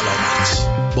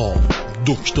سلامت با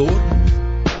دکتر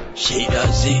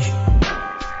شیرازی.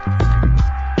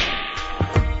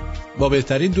 با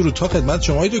بهترین درودها خدمت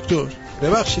شما دکتر.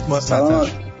 ببخشید ما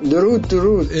درود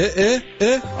درود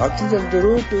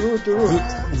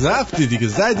رفتی دیگه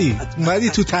زدی اومدی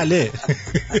تو تله.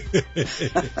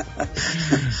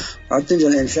 آرتین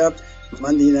جان امشب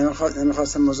من دیگه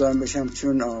نمیخواستم مزاحم بشم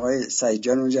چون آقای سعید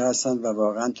جان اونجا هستن و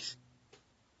واقعا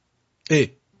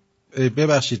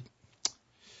ببخشید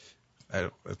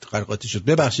قرقاتی شد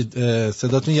ببخشید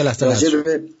صداتون یه لحظه قطع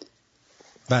شد.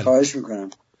 خواهش میکنم.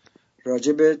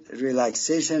 راجع به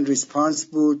ریلکسیشن ریسپانس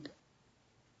بود،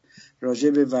 راجع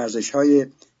به ورزش های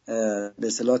به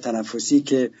اصطلاح تنفسی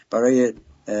که برای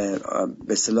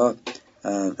به اصطلاح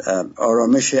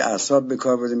آرامش اعصاب به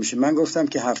کار برده میشه. من گفتم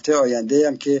که هفته آینده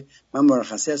هم که من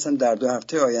مرخصی هستم، در 2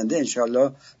 هفته آینده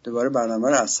انشالله دوباره برنامه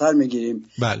رو از سر میگیریم.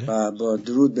 بله. و با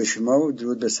درود به شما و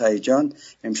درود به سعید جان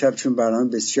امشب چون برنامه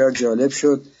بسیار جالب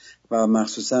شد و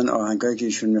مخصوصا آهنگایی که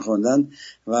ایشون میخوندن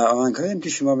و آهنگایی هم که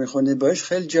شما میخوندید باش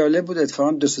خیلی جالب بود.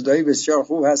 اتفاقا 2 صدایی بسیار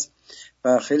خوب هست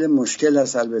و خیلی مشکل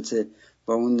هست البته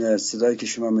با اون صدایی که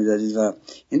شما میدادید. و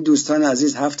این دوستان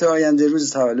عزیز هفته آینده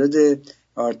روز تولد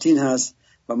آرتین هست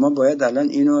و ما باید الان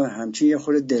اینو همچین یه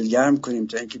خورده دلگرم کنیم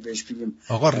تا اینکه بهش بگیم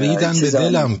آقا ریدن به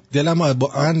دلم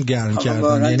با ان گرم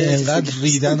کردن، یعنی انقدر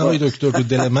ریدن های دکتر رو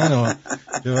دل من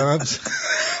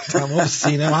تمام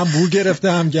سینه هم بو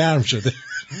گرفته هم گرم شده.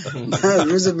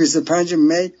 روز 25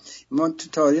 می ما تو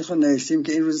تاریخ رو نوشتیم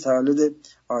که این روز تولد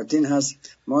آرتین هست.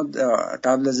 ما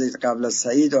قبل از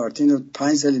سعید آرتین رو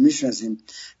 5 سال میشناسیم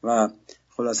و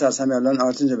خلاصه از همین الان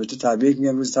آرتین رو به تو تبریک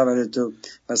میگم روز تولد تو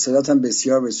و صدات هم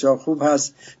بسیار بسیار خوب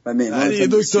هست و مهمان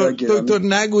دکتر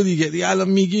نگو دیگه الان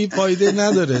میگی فایده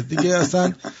نداره دیگه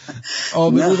اصلا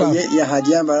آبرو یه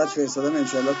هدیه هم برات فرستادم ان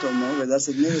شاء الله تو ما به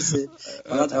دستت میرسه.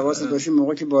 فقط حواست باشه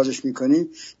موقعی که بازش میکنی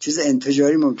چیز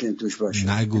انتجاری ممکنه توش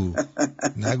باشه.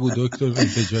 نگو دکتر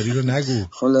انتجاری رو نگو.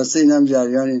 خلاصه اینم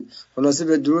جریانی. خلاصه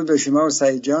به درود به شما و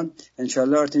سعید جان. ان شاء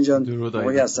الله آرتین جان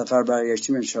موقعی از سفر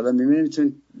برگشتیم ان شاء الله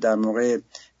میبینیمتون در موقع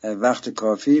وقت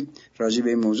کافی راجع به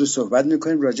این موضوع صحبت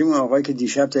میکنیم. راجع به اون آقایی که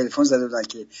دیشب تلفن زده بودن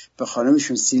که به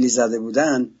خانمشون سیلی زده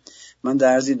بودن، من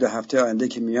در عرض 2 هفته آینده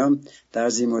که میام در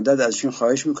عرض این مدت ازشون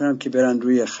خواهش میکنم که برن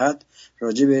روی خط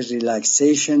راجع به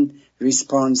ریلکسیشن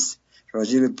ریسپانس،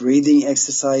 راجع به بریدینگ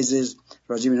اکسرسایزز،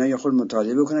 راجع به اینا یه خورده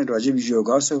مطالعه بکنن، راجع به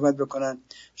یوگا صحبت بکنن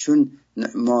چون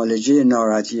معالجه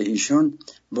ناراحتی ایشون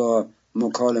با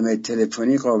مکالمه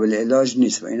تلفنی قابل علاج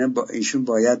نیست و ایشون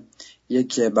باید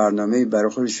یک برنامه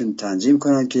برای خودشون تنظیم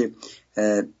کنن که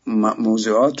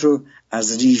موضوعات رو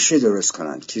از ریشه درست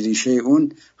کنن که ریشه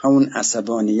اون همون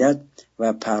عصبانیت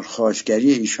و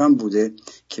پرخاشگری ایشان بوده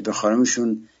که به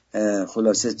خانمشون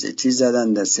خلاصه چیز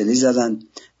زدن، سلی زدن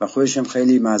و خودشم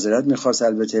خیلی معذرت میخواست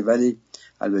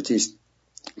البته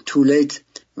too late،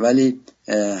 ولی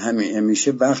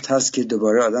همیشه وقت هست که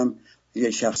دوباره آدم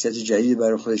یه شخصیت جدید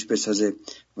برای خودش بسازه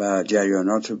و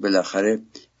جریانات رو بالاخره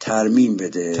ترمیم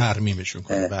بده، ترمیمشون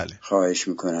کنه. بله خواهش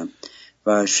میکنم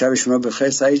و شب شما بخیر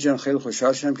سعید جان. خیلی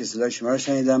خوشحال شدم که صدای شما رو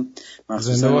شنیدم،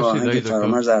 مخصوصا آهنگ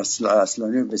فرامرز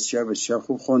اصلانی بسیار بسیار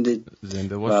خوب خوندید.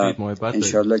 زنده باشید، محبت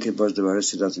انشالله که باز دوباره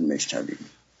صداتون میشنویم.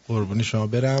 قربونی شما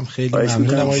برم، خیلی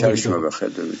ممنونم آقای دکتر. شما بخیر.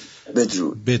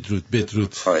 بدرود.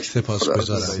 بدرود.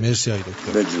 سپاسگزارم. مرسی آقای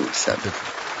دکتر. بدرود.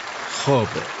 خب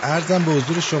عرضم به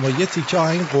حضور شما یه تیکه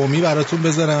آهنگ قومی براتون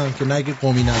بذارم که نگه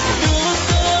قومی نذارم.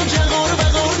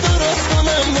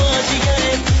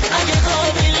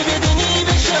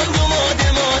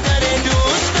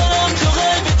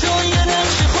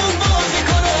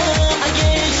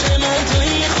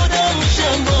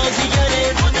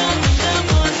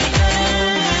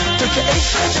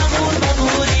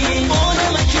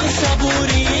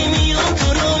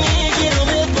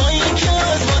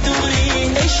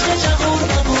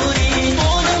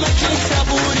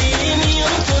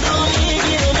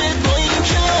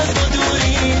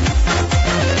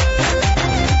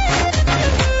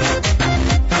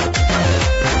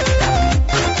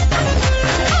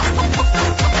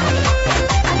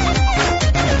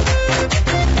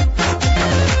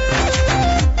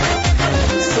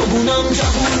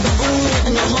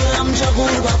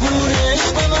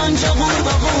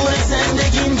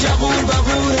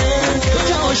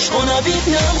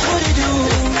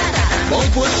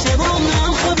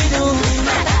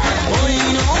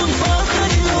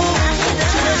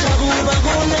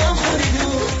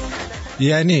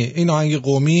 یعنی این آهنگ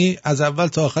قومی از اول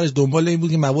تا آخرش دنبال این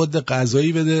بود که مواد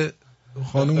غذایی بده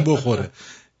خانوم بخوره،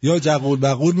 یا جغول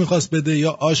بغول میخواست بده،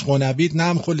 یا آش قنبیت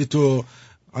نمخوری تو،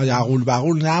 جغول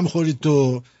بغول نمخوری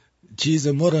تو، چیز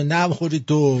مرو نمخوری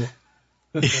تو،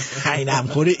 این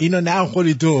نمخوری اینو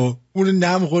نمخوری تو، اونو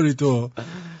نمخوری تو.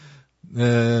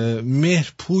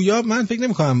 مهرپویا، من فکر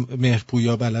نمی کنم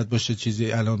مهرپویا بلد باشه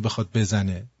چیزی الان بخواد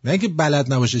بزنه، نه اینکه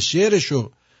بلد نباشه،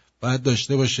 شعرشو باید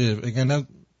داشته باشه، اگر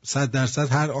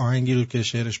 100% هر آهنگی رو که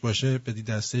شعرش باشه بدی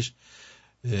دستش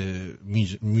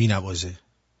می نوازه،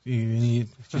 یعنی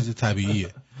چیز طبیعیه.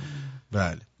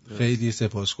 بله خیلی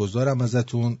سپاسگزارم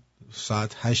ازتون.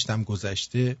 ساعت 8 هم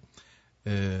گذشته،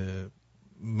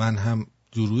 من هم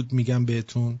درود میگم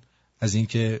بهتون از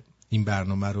اینکه این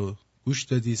برنامه رو گوش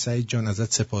دادی. سعید جان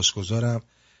ازت سپاسگزارم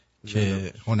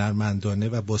که هنرمندانه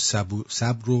و با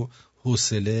صبر و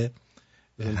حوصله.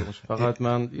 فقط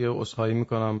من یه عذرخواهی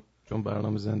میکنم چون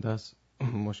برنامه زنده است،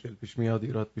 مشکل پیش میاد،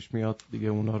 ایراد پیش میاد دیگه،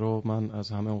 اونا رو من از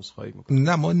همه عذرخواهی میکنم.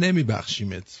 نه ما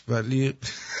نمیبخشیمت، ولی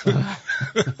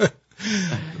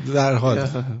در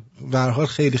حال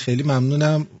خیلی خیلی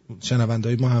ممنونم.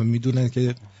 شنونده‌های ما هم میدونن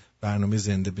که برنامه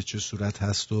زنده به چه صورت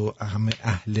هست و همه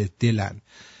اهل دلن.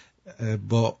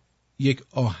 با یک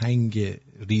آهنگ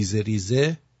ریزه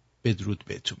ریزه بدرود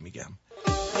بهتون میگم.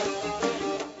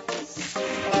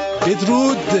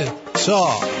 بدرود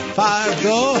تا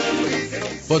فردا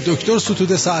با دکتر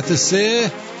ستوده ساعت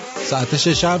 3 ساعت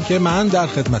 6 هم که من در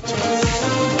خدمتتونم.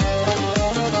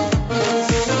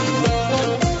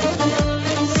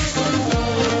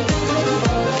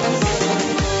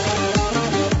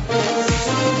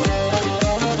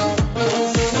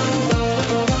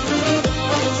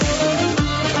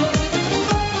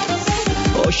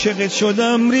 عاشقت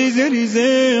شدم ریزه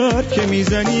ریزه، هر که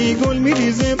میزنی گل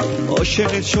میریزه.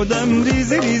 عاشقت شدم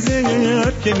ریزه ریزه،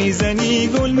 هر که میزنی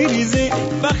گل میریزه.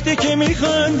 وقتی که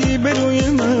میخندی به روی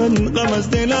من غم از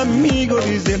دلم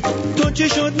میگریزه. تو چه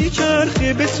شد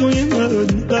میچرخه به سوی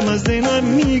من غم از دلم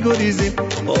میگریزه.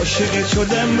 عاشقت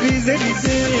شدم ریزه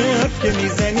ریزه، هر که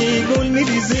میزنی گل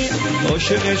میریزه.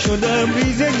 عاشقت شدم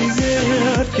ریزه ریزه،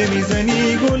 هر که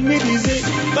میزنی گل میریزه.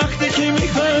 وقتی که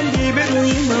میخندی به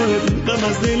روی من غم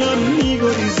از دلم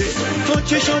میگریزه. تو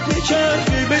چشات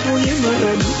میچرخه به روی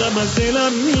من غم از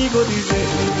دلم میگریزه.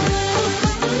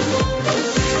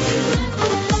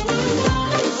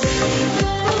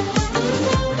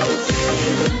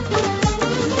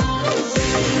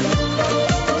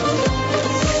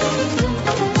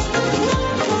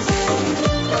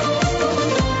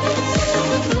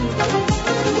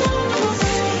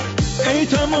 ای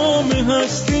تمام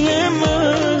هستی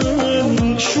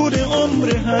من، شور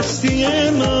عمر هستی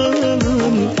من،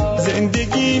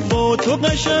 زندگی با تو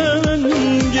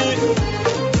قشنگه.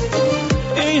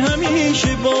 ای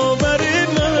همیشه باور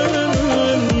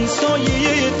من،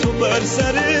 سایه تو بر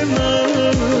سر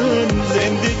من،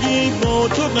 زندگی با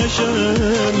تو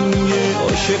قشنگه.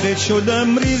 عاشقت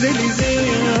شدم ریزه ریزه،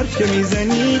 هر که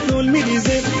میزنی گل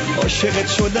میریزه. عاشقت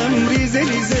شدم ریزه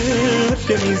ریزه، هر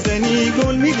که میزنی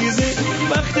گل میریزه.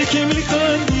 وقتی که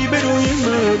میخندی به روی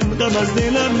من غم از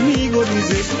دلم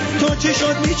میگریزه. تو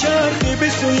چشات میچرخه به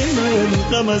سوی من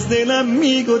من غم از دلم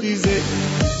میگریزه.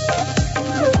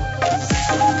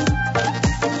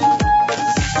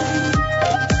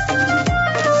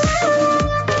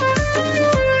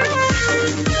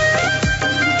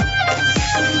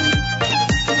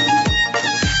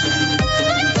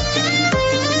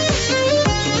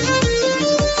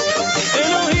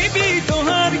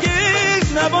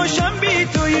 نباشم بی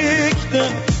تو یک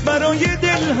دم، برای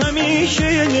دل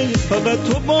همیشه فقط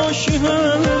تو باشی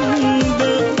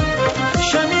همدم.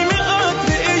 شمیم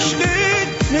عطر عشقت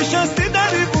نشسته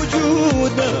در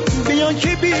وجودم، بیا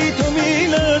که بی تو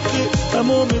میلرزه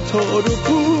تمام تار و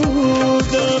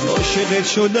پودم. عاشقت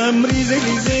شدم ریزه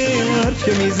ریزه، حرف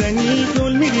که میزنی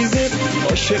گل میریزه.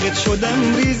 عاشقت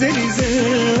شدم ریزه ریزه،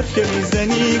 حرف که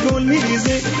میزنی گل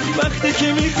میریزه. وقتی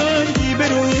که میخندی به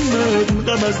روی من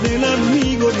غم از دلم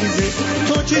میگریزه.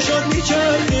 تو چشات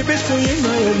میچرخه به سوی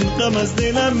من غم از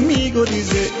دلم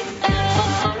میگریزه.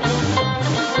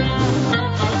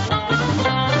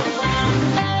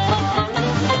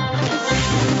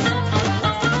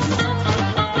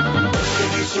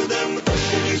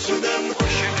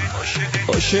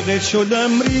 عاشقت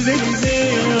شدم ریزه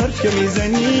ریزه، حرف که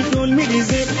میزنی گل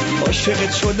میریزه.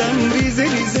 عاشقت شدم ریزه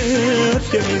ریزه،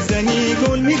 حرف که میزنی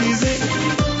گل میریزه.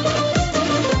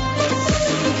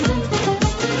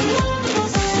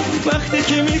 وقتی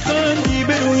که میخندی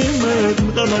به روی من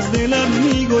غم از دلم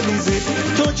میگریزه.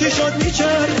 تو چشات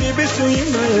میچرخه به سوی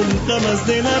من غم از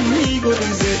دلم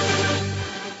میگریزه.